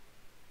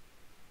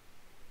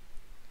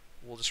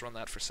 We'll just run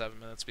that for 7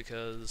 minutes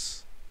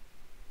because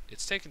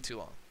it's taking too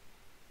long.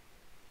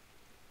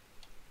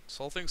 This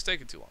whole thing's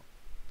taking too long.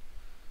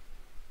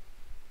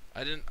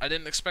 I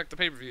didn't expect the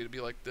pay-per-view to be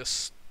like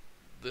this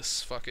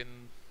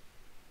fucking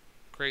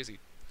crazy.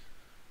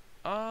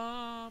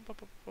 Yeah,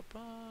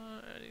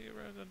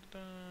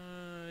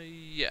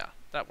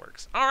 that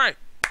works. All right.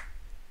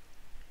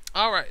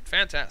 All right,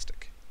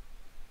 fantastic.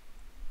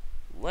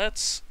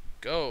 Let's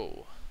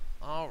go.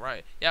 All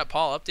right. Yeah,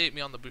 Paul, update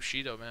me on the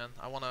Bushido, man.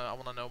 I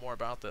wanna know more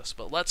about this.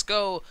 But let's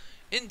go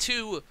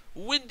into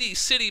Windy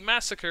City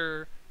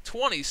Massacre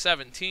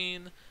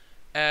 2017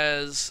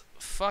 as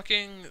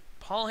fucking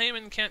Paul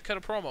Heyman can't cut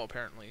a promo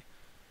apparently.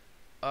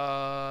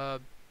 Yeah,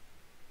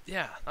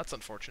 that's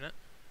unfortunate.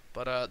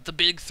 But the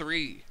big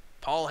three,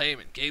 Paul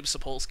Heyman, Gabe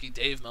Sapolsky,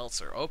 Dave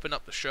Meltzer, open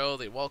up the show.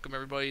 They welcome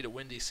everybody to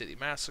Windy City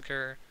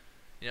Massacre.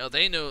 You know,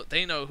 they know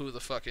who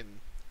these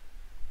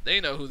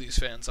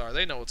fans are.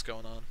 They know what's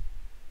going on.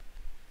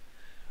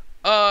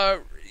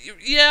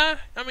 Yeah,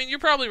 I mean, you're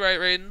probably right,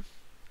 Raiden.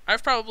 I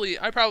probably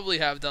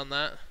have done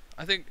that.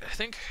 I think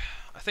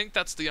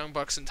that's the Young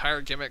Bucks'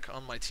 entire gimmick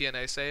on my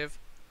TNA save.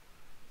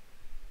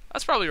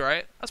 That's probably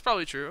right. That's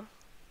probably true.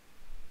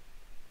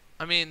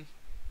 I mean,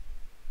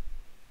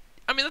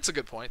 that's a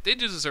good point. They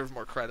do deserve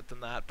more credit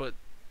than that, but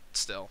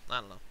still, I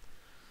don't know.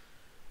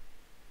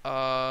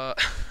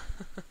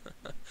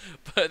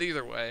 But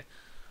either way,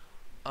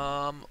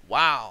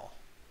 wow.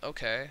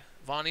 Okay,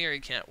 Von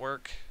Eerie can't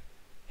work.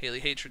 Haley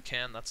Hatred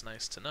can. That's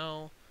nice to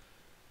know.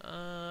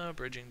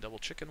 Bridging double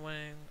chicken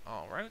wing.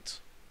 All right.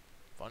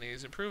 Von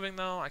Eerie's improving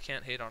though. I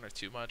can't hate on her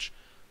too much.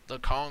 The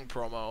Kong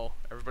promo.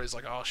 Everybody's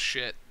like, oh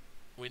shit,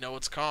 we know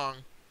it's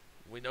Kong.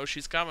 We know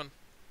she's coming.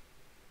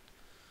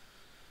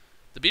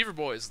 The Beaver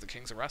Boys, the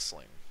Kings of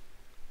Wrestling.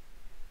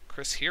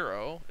 Chris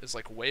Hero is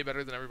like way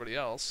better than everybody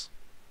else.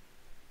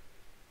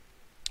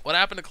 What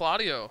happened to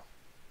Claudio?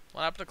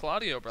 What happened to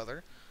Claudio,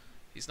 brother?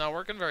 He's not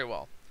working very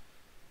well.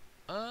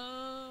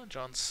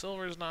 John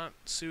Silver's not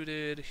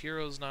suited.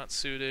 Hero's not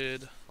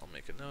suited. I'll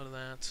make a note of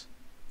that.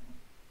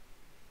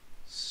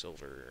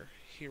 Silver,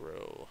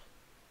 Hero,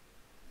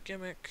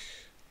 gimmick.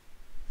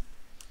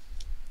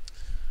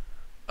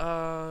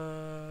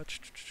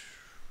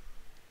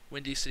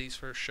 Windy City's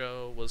first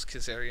show was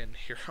Kazarian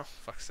Hero.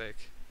 Fuck's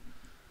sake.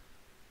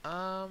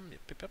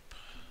 Yep.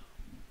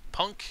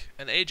 Punk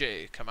and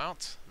AJ come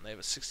out, and they have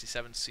a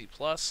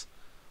 67C+.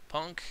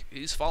 Punk,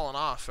 he's fallen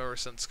off ever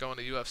since going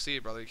to UFC,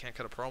 brother. You can't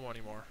cut a promo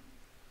anymore.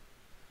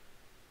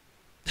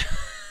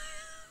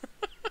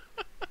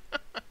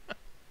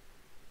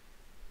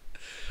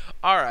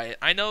 Alright,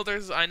 I know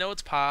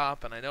it's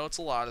pop, and I know it's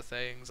a lot of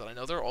things, and I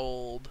know they're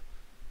old,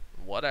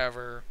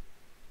 whatever,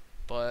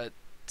 but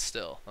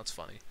still, that's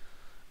funny.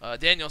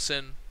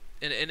 Danielson,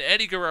 in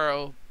Eddie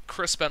Guerrero,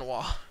 Chris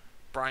Benoit,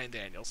 Bryan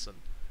Danielson.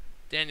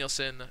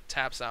 Danielson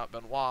taps out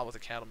Benoit with a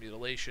cattle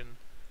mutilation,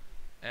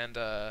 and,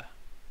 yeah.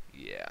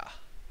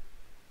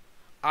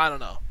 I don't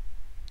know.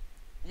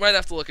 Might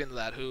have to look into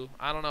that, Who.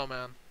 I don't know,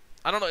 man.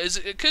 I don't know.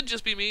 It could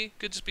just be me.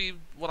 Could just be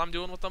what I'm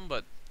doing with them,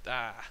 but,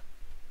 that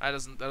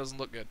doesn't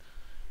look good.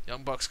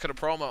 Young Bucks cut a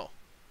promo.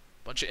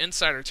 Bunch of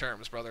insider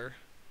terms, brother.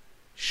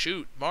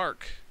 Shoot,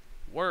 mark,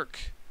 work,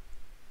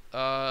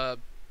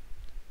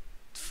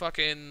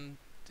 fucking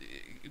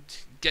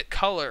get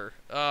color.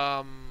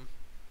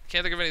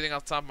 Can't think of anything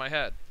off the top of my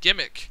head.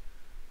 Gimmick.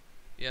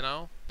 You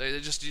know, you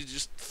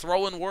just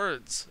throw in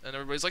words, and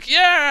everybody's like,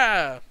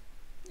 yeah,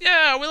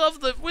 we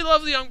love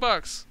the Young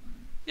Bucks,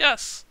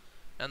 yes,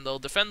 and they'll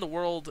defend the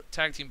World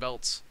Tag Team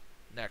belts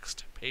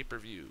next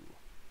pay-per-view.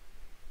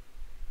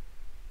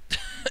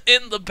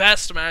 In the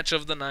best match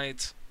of the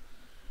night,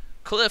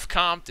 Cliff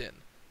Compton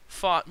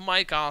fought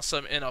Mike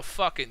Awesome in a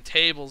fucking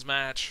tables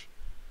match.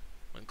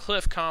 When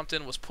Cliff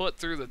Compton was put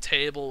through the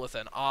table with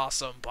an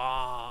awesome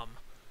bomb.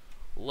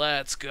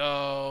 Let's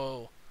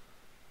go.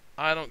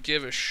 I don't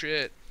give a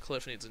shit.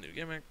 Cliff needs a new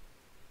gimmick.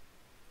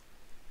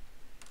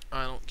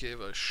 I don't give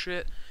a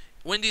shit.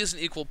 Windy is an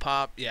equal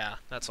pop. Yeah,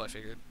 that's what I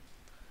figured.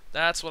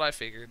 That's what I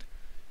figured.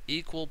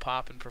 Equal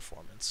pop and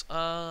performance.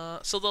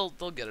 So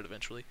they'll get it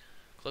eventually.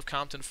 Cliff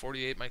Compton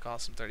 48, Mike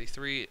Awesome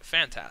 33.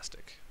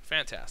 Fantastic.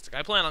 Fantastic.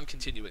 I plan on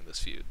continuing this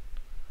feud.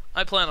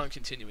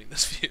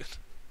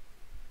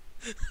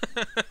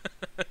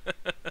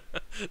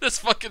 This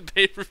fucking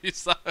pay-per-view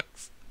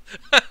sucks.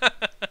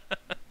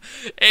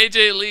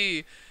 AJ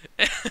Lee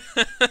and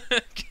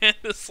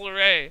Candice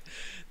LeRae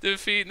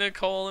defeat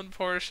Nicole and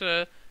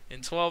Portia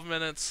in 12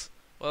 minutes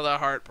with a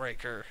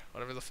heartbreaker.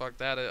 Whatever the fuck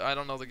that is. I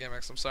don't know the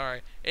gimmicks, I'm sorry.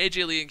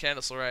 AJ Lee and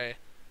Candice LeRae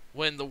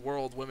win the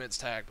World Women's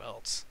Tag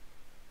Belts.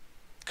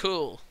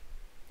 Cool.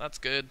 That's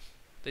good.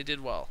 They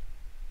did well.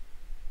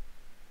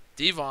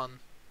 Devon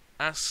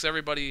asks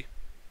everybody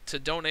to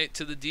donate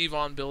to the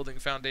Devon Building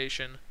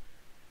Foundation.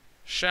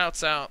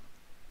 Shouts out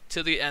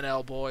to the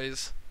NL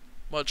boys.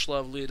 Much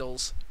love,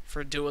 Lidls,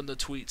 for doing the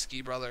tweet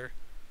ski, brother.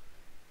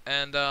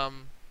 And,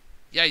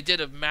 yeah, he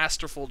did a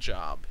masterful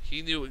job.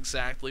 He knew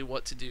exactly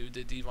what to do,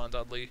 did Devon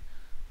Dudley.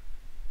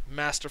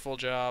 Masterful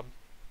job.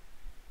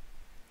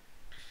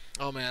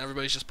 Oh, man,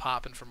 everybody's just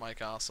popping for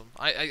Mike Awesome.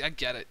 I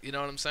get it, you know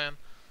what I'm saying?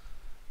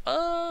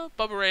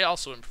 Bubba Ray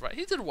also improvised.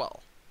 He did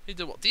well.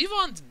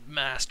 Devon's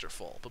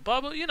masterful, but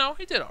Bubba, you know,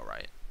 he did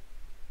alright.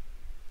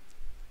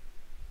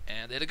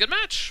 And they had a good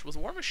match with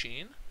War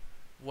Machine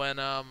when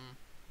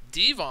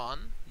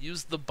Devon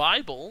used the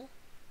Bible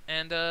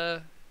and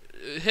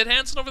hit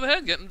Hansen over the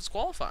head, getting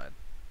disqualified.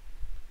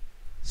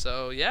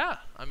 So yeah,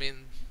 I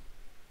mean,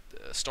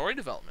 story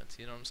development.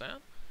 You know what I'm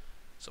saying?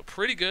 So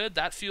pretty good.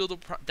 That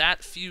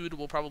feud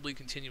will probably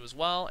continue as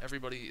well.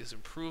 Everybody is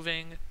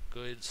improving.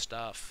 Good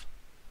stuff.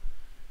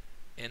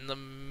 In the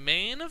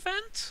main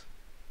event,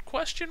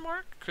 question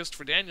mark,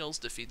 Christopher Daniels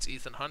defeats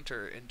Ethan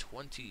Hunter in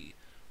 20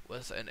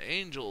 with an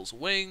Angel's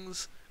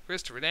Wings.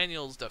 Christopher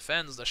Daniels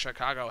defends the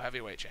Chicago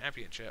Heavyweight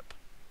Championship.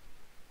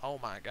 Oh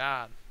my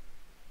god.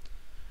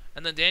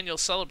 And then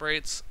Daniels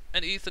celebrates,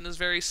 and Ethan is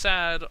very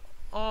sad.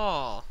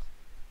 Aww.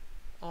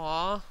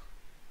 Aww.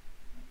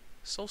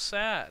 So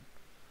sad.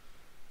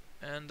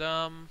 And,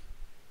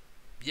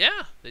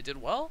 yeah, they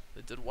did well.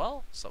 They did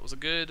well. So that was a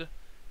good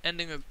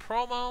ending of the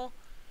promo.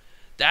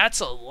 That's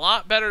a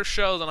lot better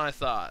show than I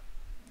thought.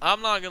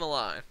 I'm not gonna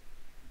lie.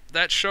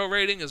 That show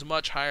rating is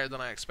much higher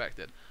than I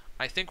expected.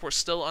 I think we're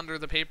still under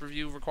the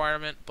pay-per-view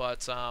requirement,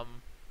 but, I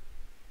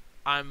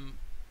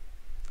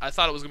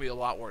thought it was gonna be a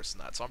lot worse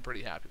than that, so I'm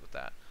pretty happy with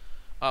that.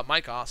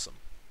 Mike Awesome.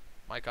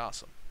 Mike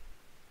Awesome.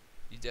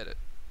 You did it.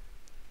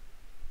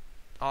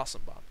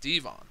 Awesome, Bob.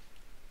 Devon.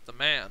 The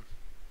man.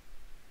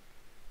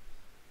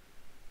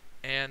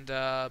 And,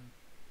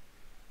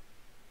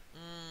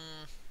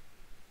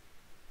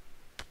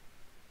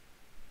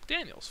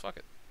 Daniels, fuck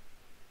it.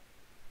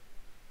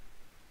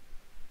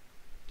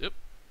 Yep.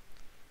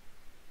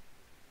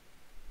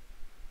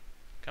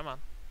 Come on.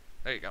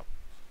 There you go.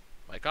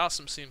 Mike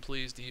Awesome seemed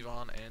pleased,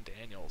 Devon, and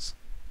Daniels.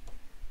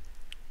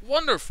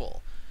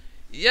 Wonderful.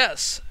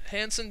 Yes,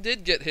 Hansen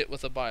did get hit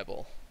with a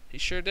Bible. He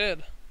sure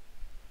did.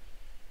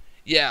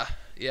 Yeah,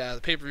 the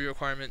pay-per-view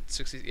requirement,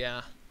 60,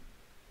 yeah.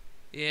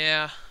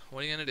 Yeah,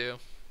 what are you gonna do?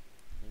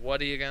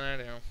 What are you gonna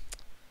do?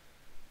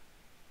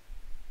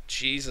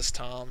 Jesus,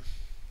 Tom.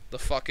 The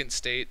fucking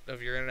state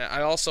of your internet.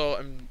 I also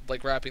am,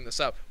 like, wrapping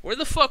this up. Where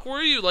the fuck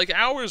were you, like,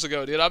 hours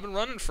ago, dude? I've been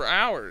running for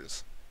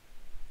hours.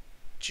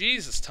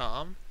 Jesus,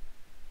 Tom.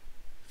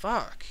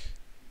 Fuck.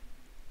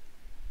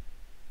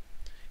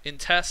 In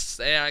tests,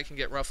 the AI can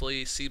get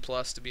roughly C+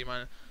 to B-.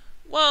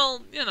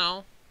 Well, you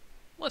know,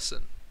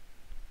 listen.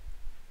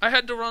 I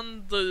had to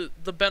run the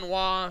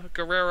Benoit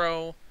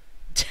Guerrero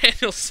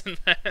Danielson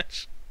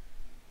match.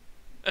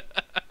 I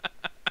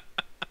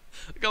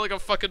got like a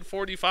fucking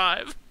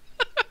 45.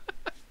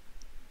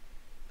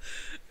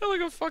 Got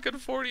like a fucking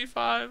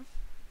 45.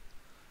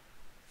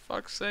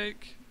 Fuck's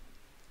sake.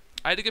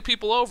 I had to get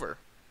people over.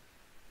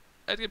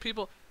 I had to get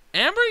people.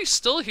 Amber, you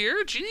still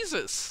here?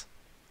 Jesus.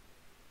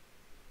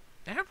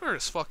 Amber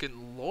is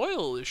fucking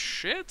loyal as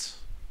shit.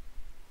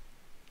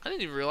 I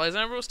didn't even realize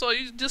Amber was still.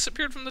 You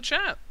disappeared from the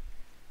chat.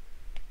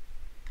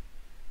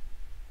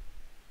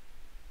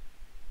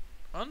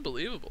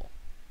 Unbelievable.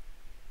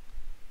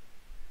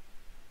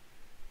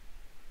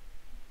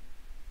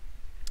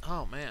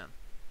 Oh, man.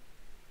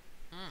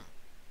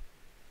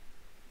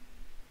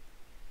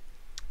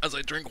 As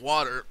I drink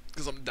water,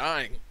 because I'm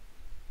dying.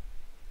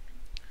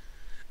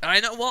 And I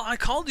know, well, I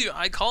called you.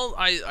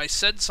 I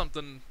said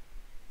something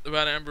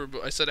about Amber.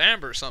 I said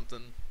Amber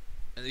something,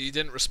 and you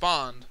didn't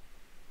respond.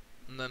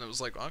 And then it was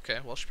like, okay,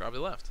 well, she probably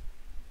left.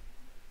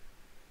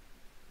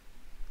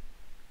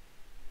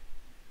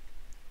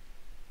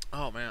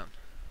 Oh, man.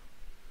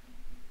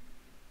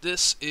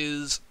 This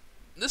has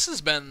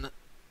been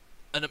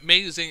an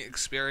amazing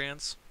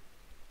experience.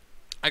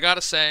 I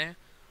gotta say,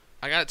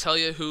 I gotta tell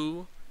you,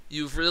 Who,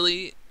 you've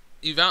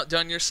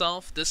outdone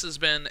yourself. This has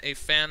been a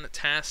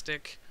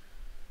fantastic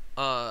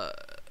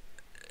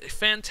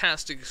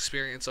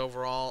experience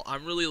overall.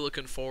 I'm really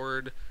looking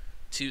forward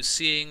to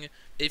seeing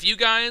if you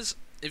guys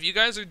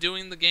are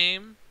doing the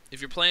game,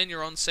 if you're playing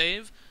your own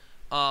save.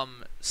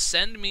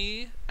 Send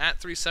me at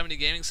 370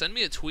 Gaming. Send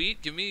me a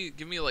tweet. Give me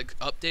like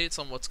updates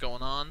on what's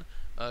going on.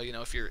 You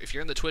know, if you're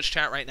in the Twitch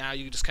chat right now,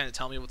 you can just kind of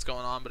tell me what's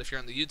going on. But if you're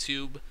in the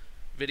YouTube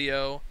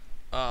video,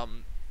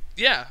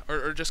 yeah,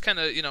 or just kind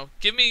of, you know,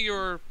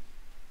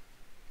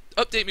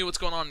 update me what's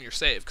going on in your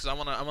save, because I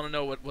wanna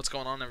know what's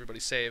going on in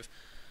everybody's save.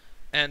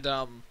 And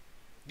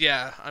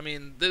yeah, I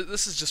mean,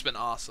 this has just been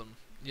awesome.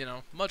 You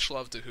know, much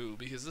love to Who,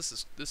 because this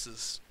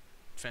is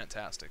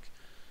fantastic.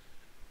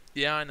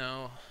 Yeah, I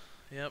know.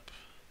 Yep.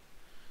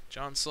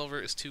 John Silver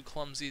is too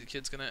clumsy. The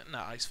kid's gonna.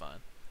 Nah, he's fine.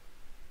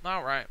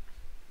 All right.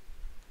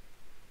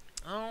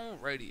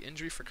 Alrighty.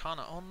 Injury for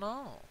Kana. Oh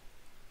no.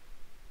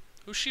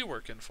 Who's she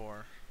working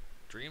for?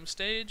 Dream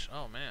Stage?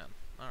 Oh man.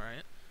 All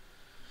right.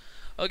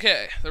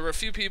 Okay. There were a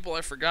few people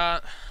I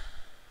forgot.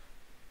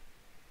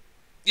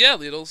 Yeah,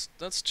 Lidls.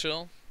 That's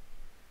chill.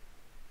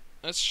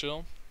 That's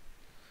chill.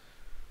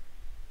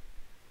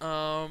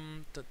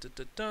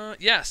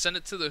 Yeah, send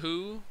it to the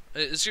Who.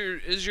 Is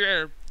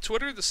your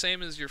Twitter the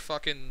same as your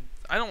fucking?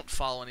 I don't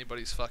follow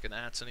anybody's fucking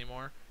ats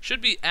anymore.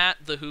 Should be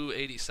at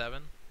TheWho87,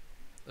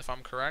 if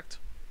I'm correct.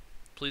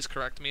 Please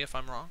correct me if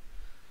I'm wrong.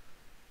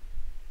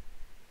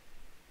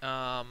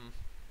 Yeah,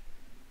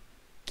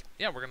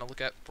 we're gonna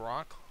look at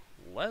Brock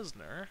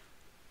Lesnar,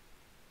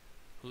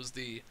 who's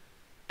the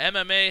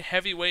MMA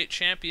heavyweight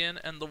champion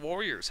and the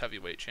Warriors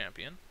heavyweight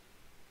champion.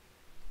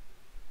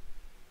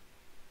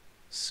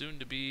 Soon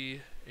to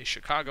be a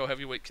Chicago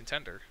heavyweight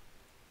contender.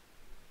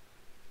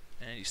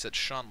 And you said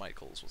Shawn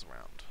Michaels was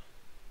around.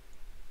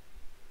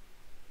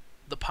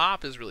 The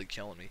pop is really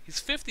killing me. He's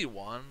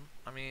 51.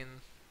 I mean,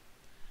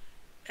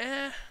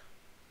 I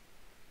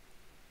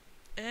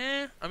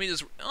mean,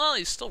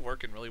 he's still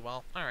working really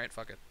well. Alright,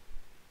 fuck it.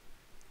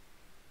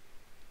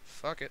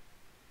 Fuck it.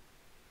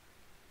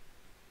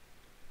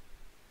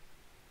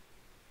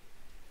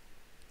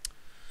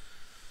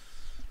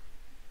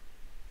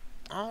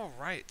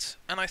 Alright.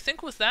 And I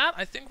think with that,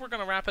 I think we're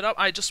going to wrap it up.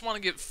 I just want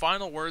to give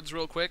final words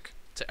real quick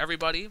to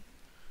everybody.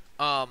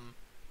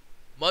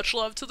 Much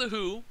love to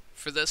TheWho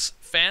for this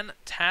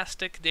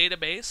fantastic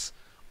database.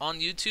 On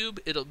YouTube,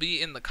 it'll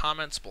be in the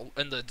comments,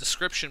 in the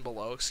description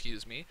below,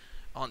 excuse me.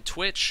 On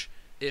Twitch,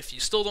 if you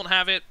still don't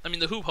have it, I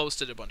mean, TheWho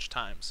posted it a bunch of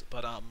times,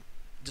 but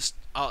just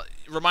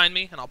remind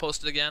me and I'll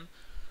post it again.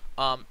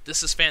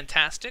 This is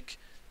fantastic.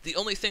 The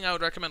only thing I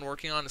would recommend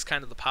working on is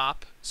kind of the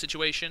pop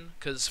situation,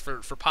 because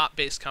for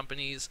pop-based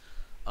companies,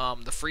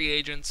 the free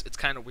agents, it's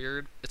kind of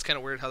weird. It's kind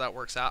of weird how that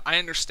works out. I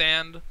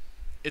understand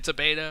it's a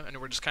beta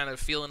and we're just kind of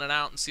feeling it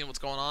out and seeing what's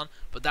going on,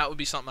 but that would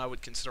be something I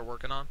would consider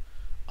working on,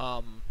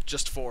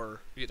 just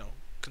for, you know,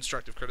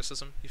 constructive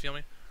criticism, you feel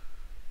me?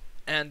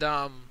 And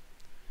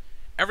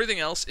everything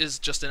else is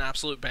just an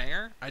absolute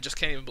banger. I just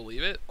can't even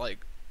believe it.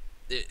 Like,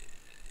 it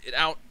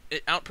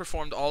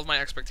outperformed all of my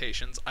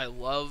expectations. I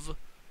love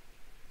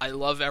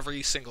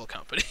every single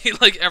company.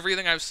 Like,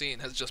 everything I've seen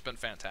has just been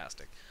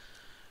fantastic.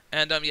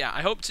 And yeah,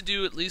 I hope to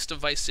do at least a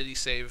Vice City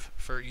save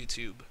for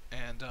YouTube,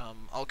 and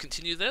I'll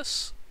continue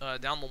this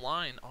down the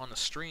line on the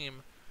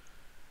stream.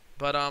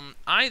 But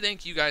I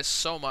thank you guys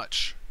so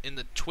much in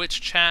the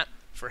Twitch chat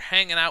for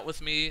hanging out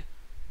with me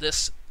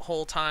this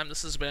whole time.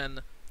 This has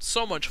been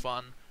so much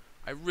fun.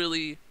 I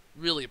really,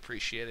 really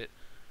appreciate it.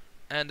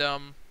 And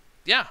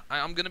yeah,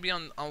 I'm gonna be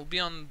on. I'll be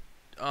in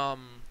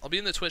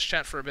the Twitch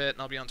chat for a bit,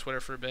 and I'll be on Twitter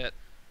for a bit,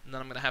 and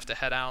then I'm gonna have to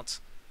head out.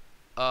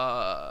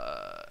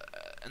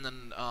 And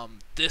then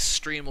this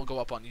stream will go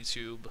up on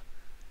YouTube.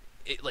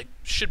 It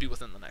should be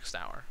within the next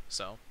hour,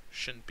 so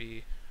shouldn't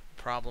be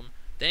a problem.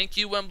 Thank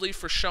you, Wembley,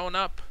 for showing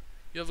up.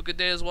 You have a good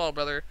day as well,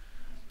 brother.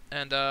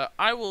 And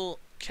I will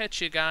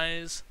catch you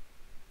guys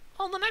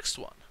on the next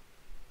one.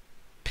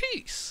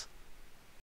 Peace.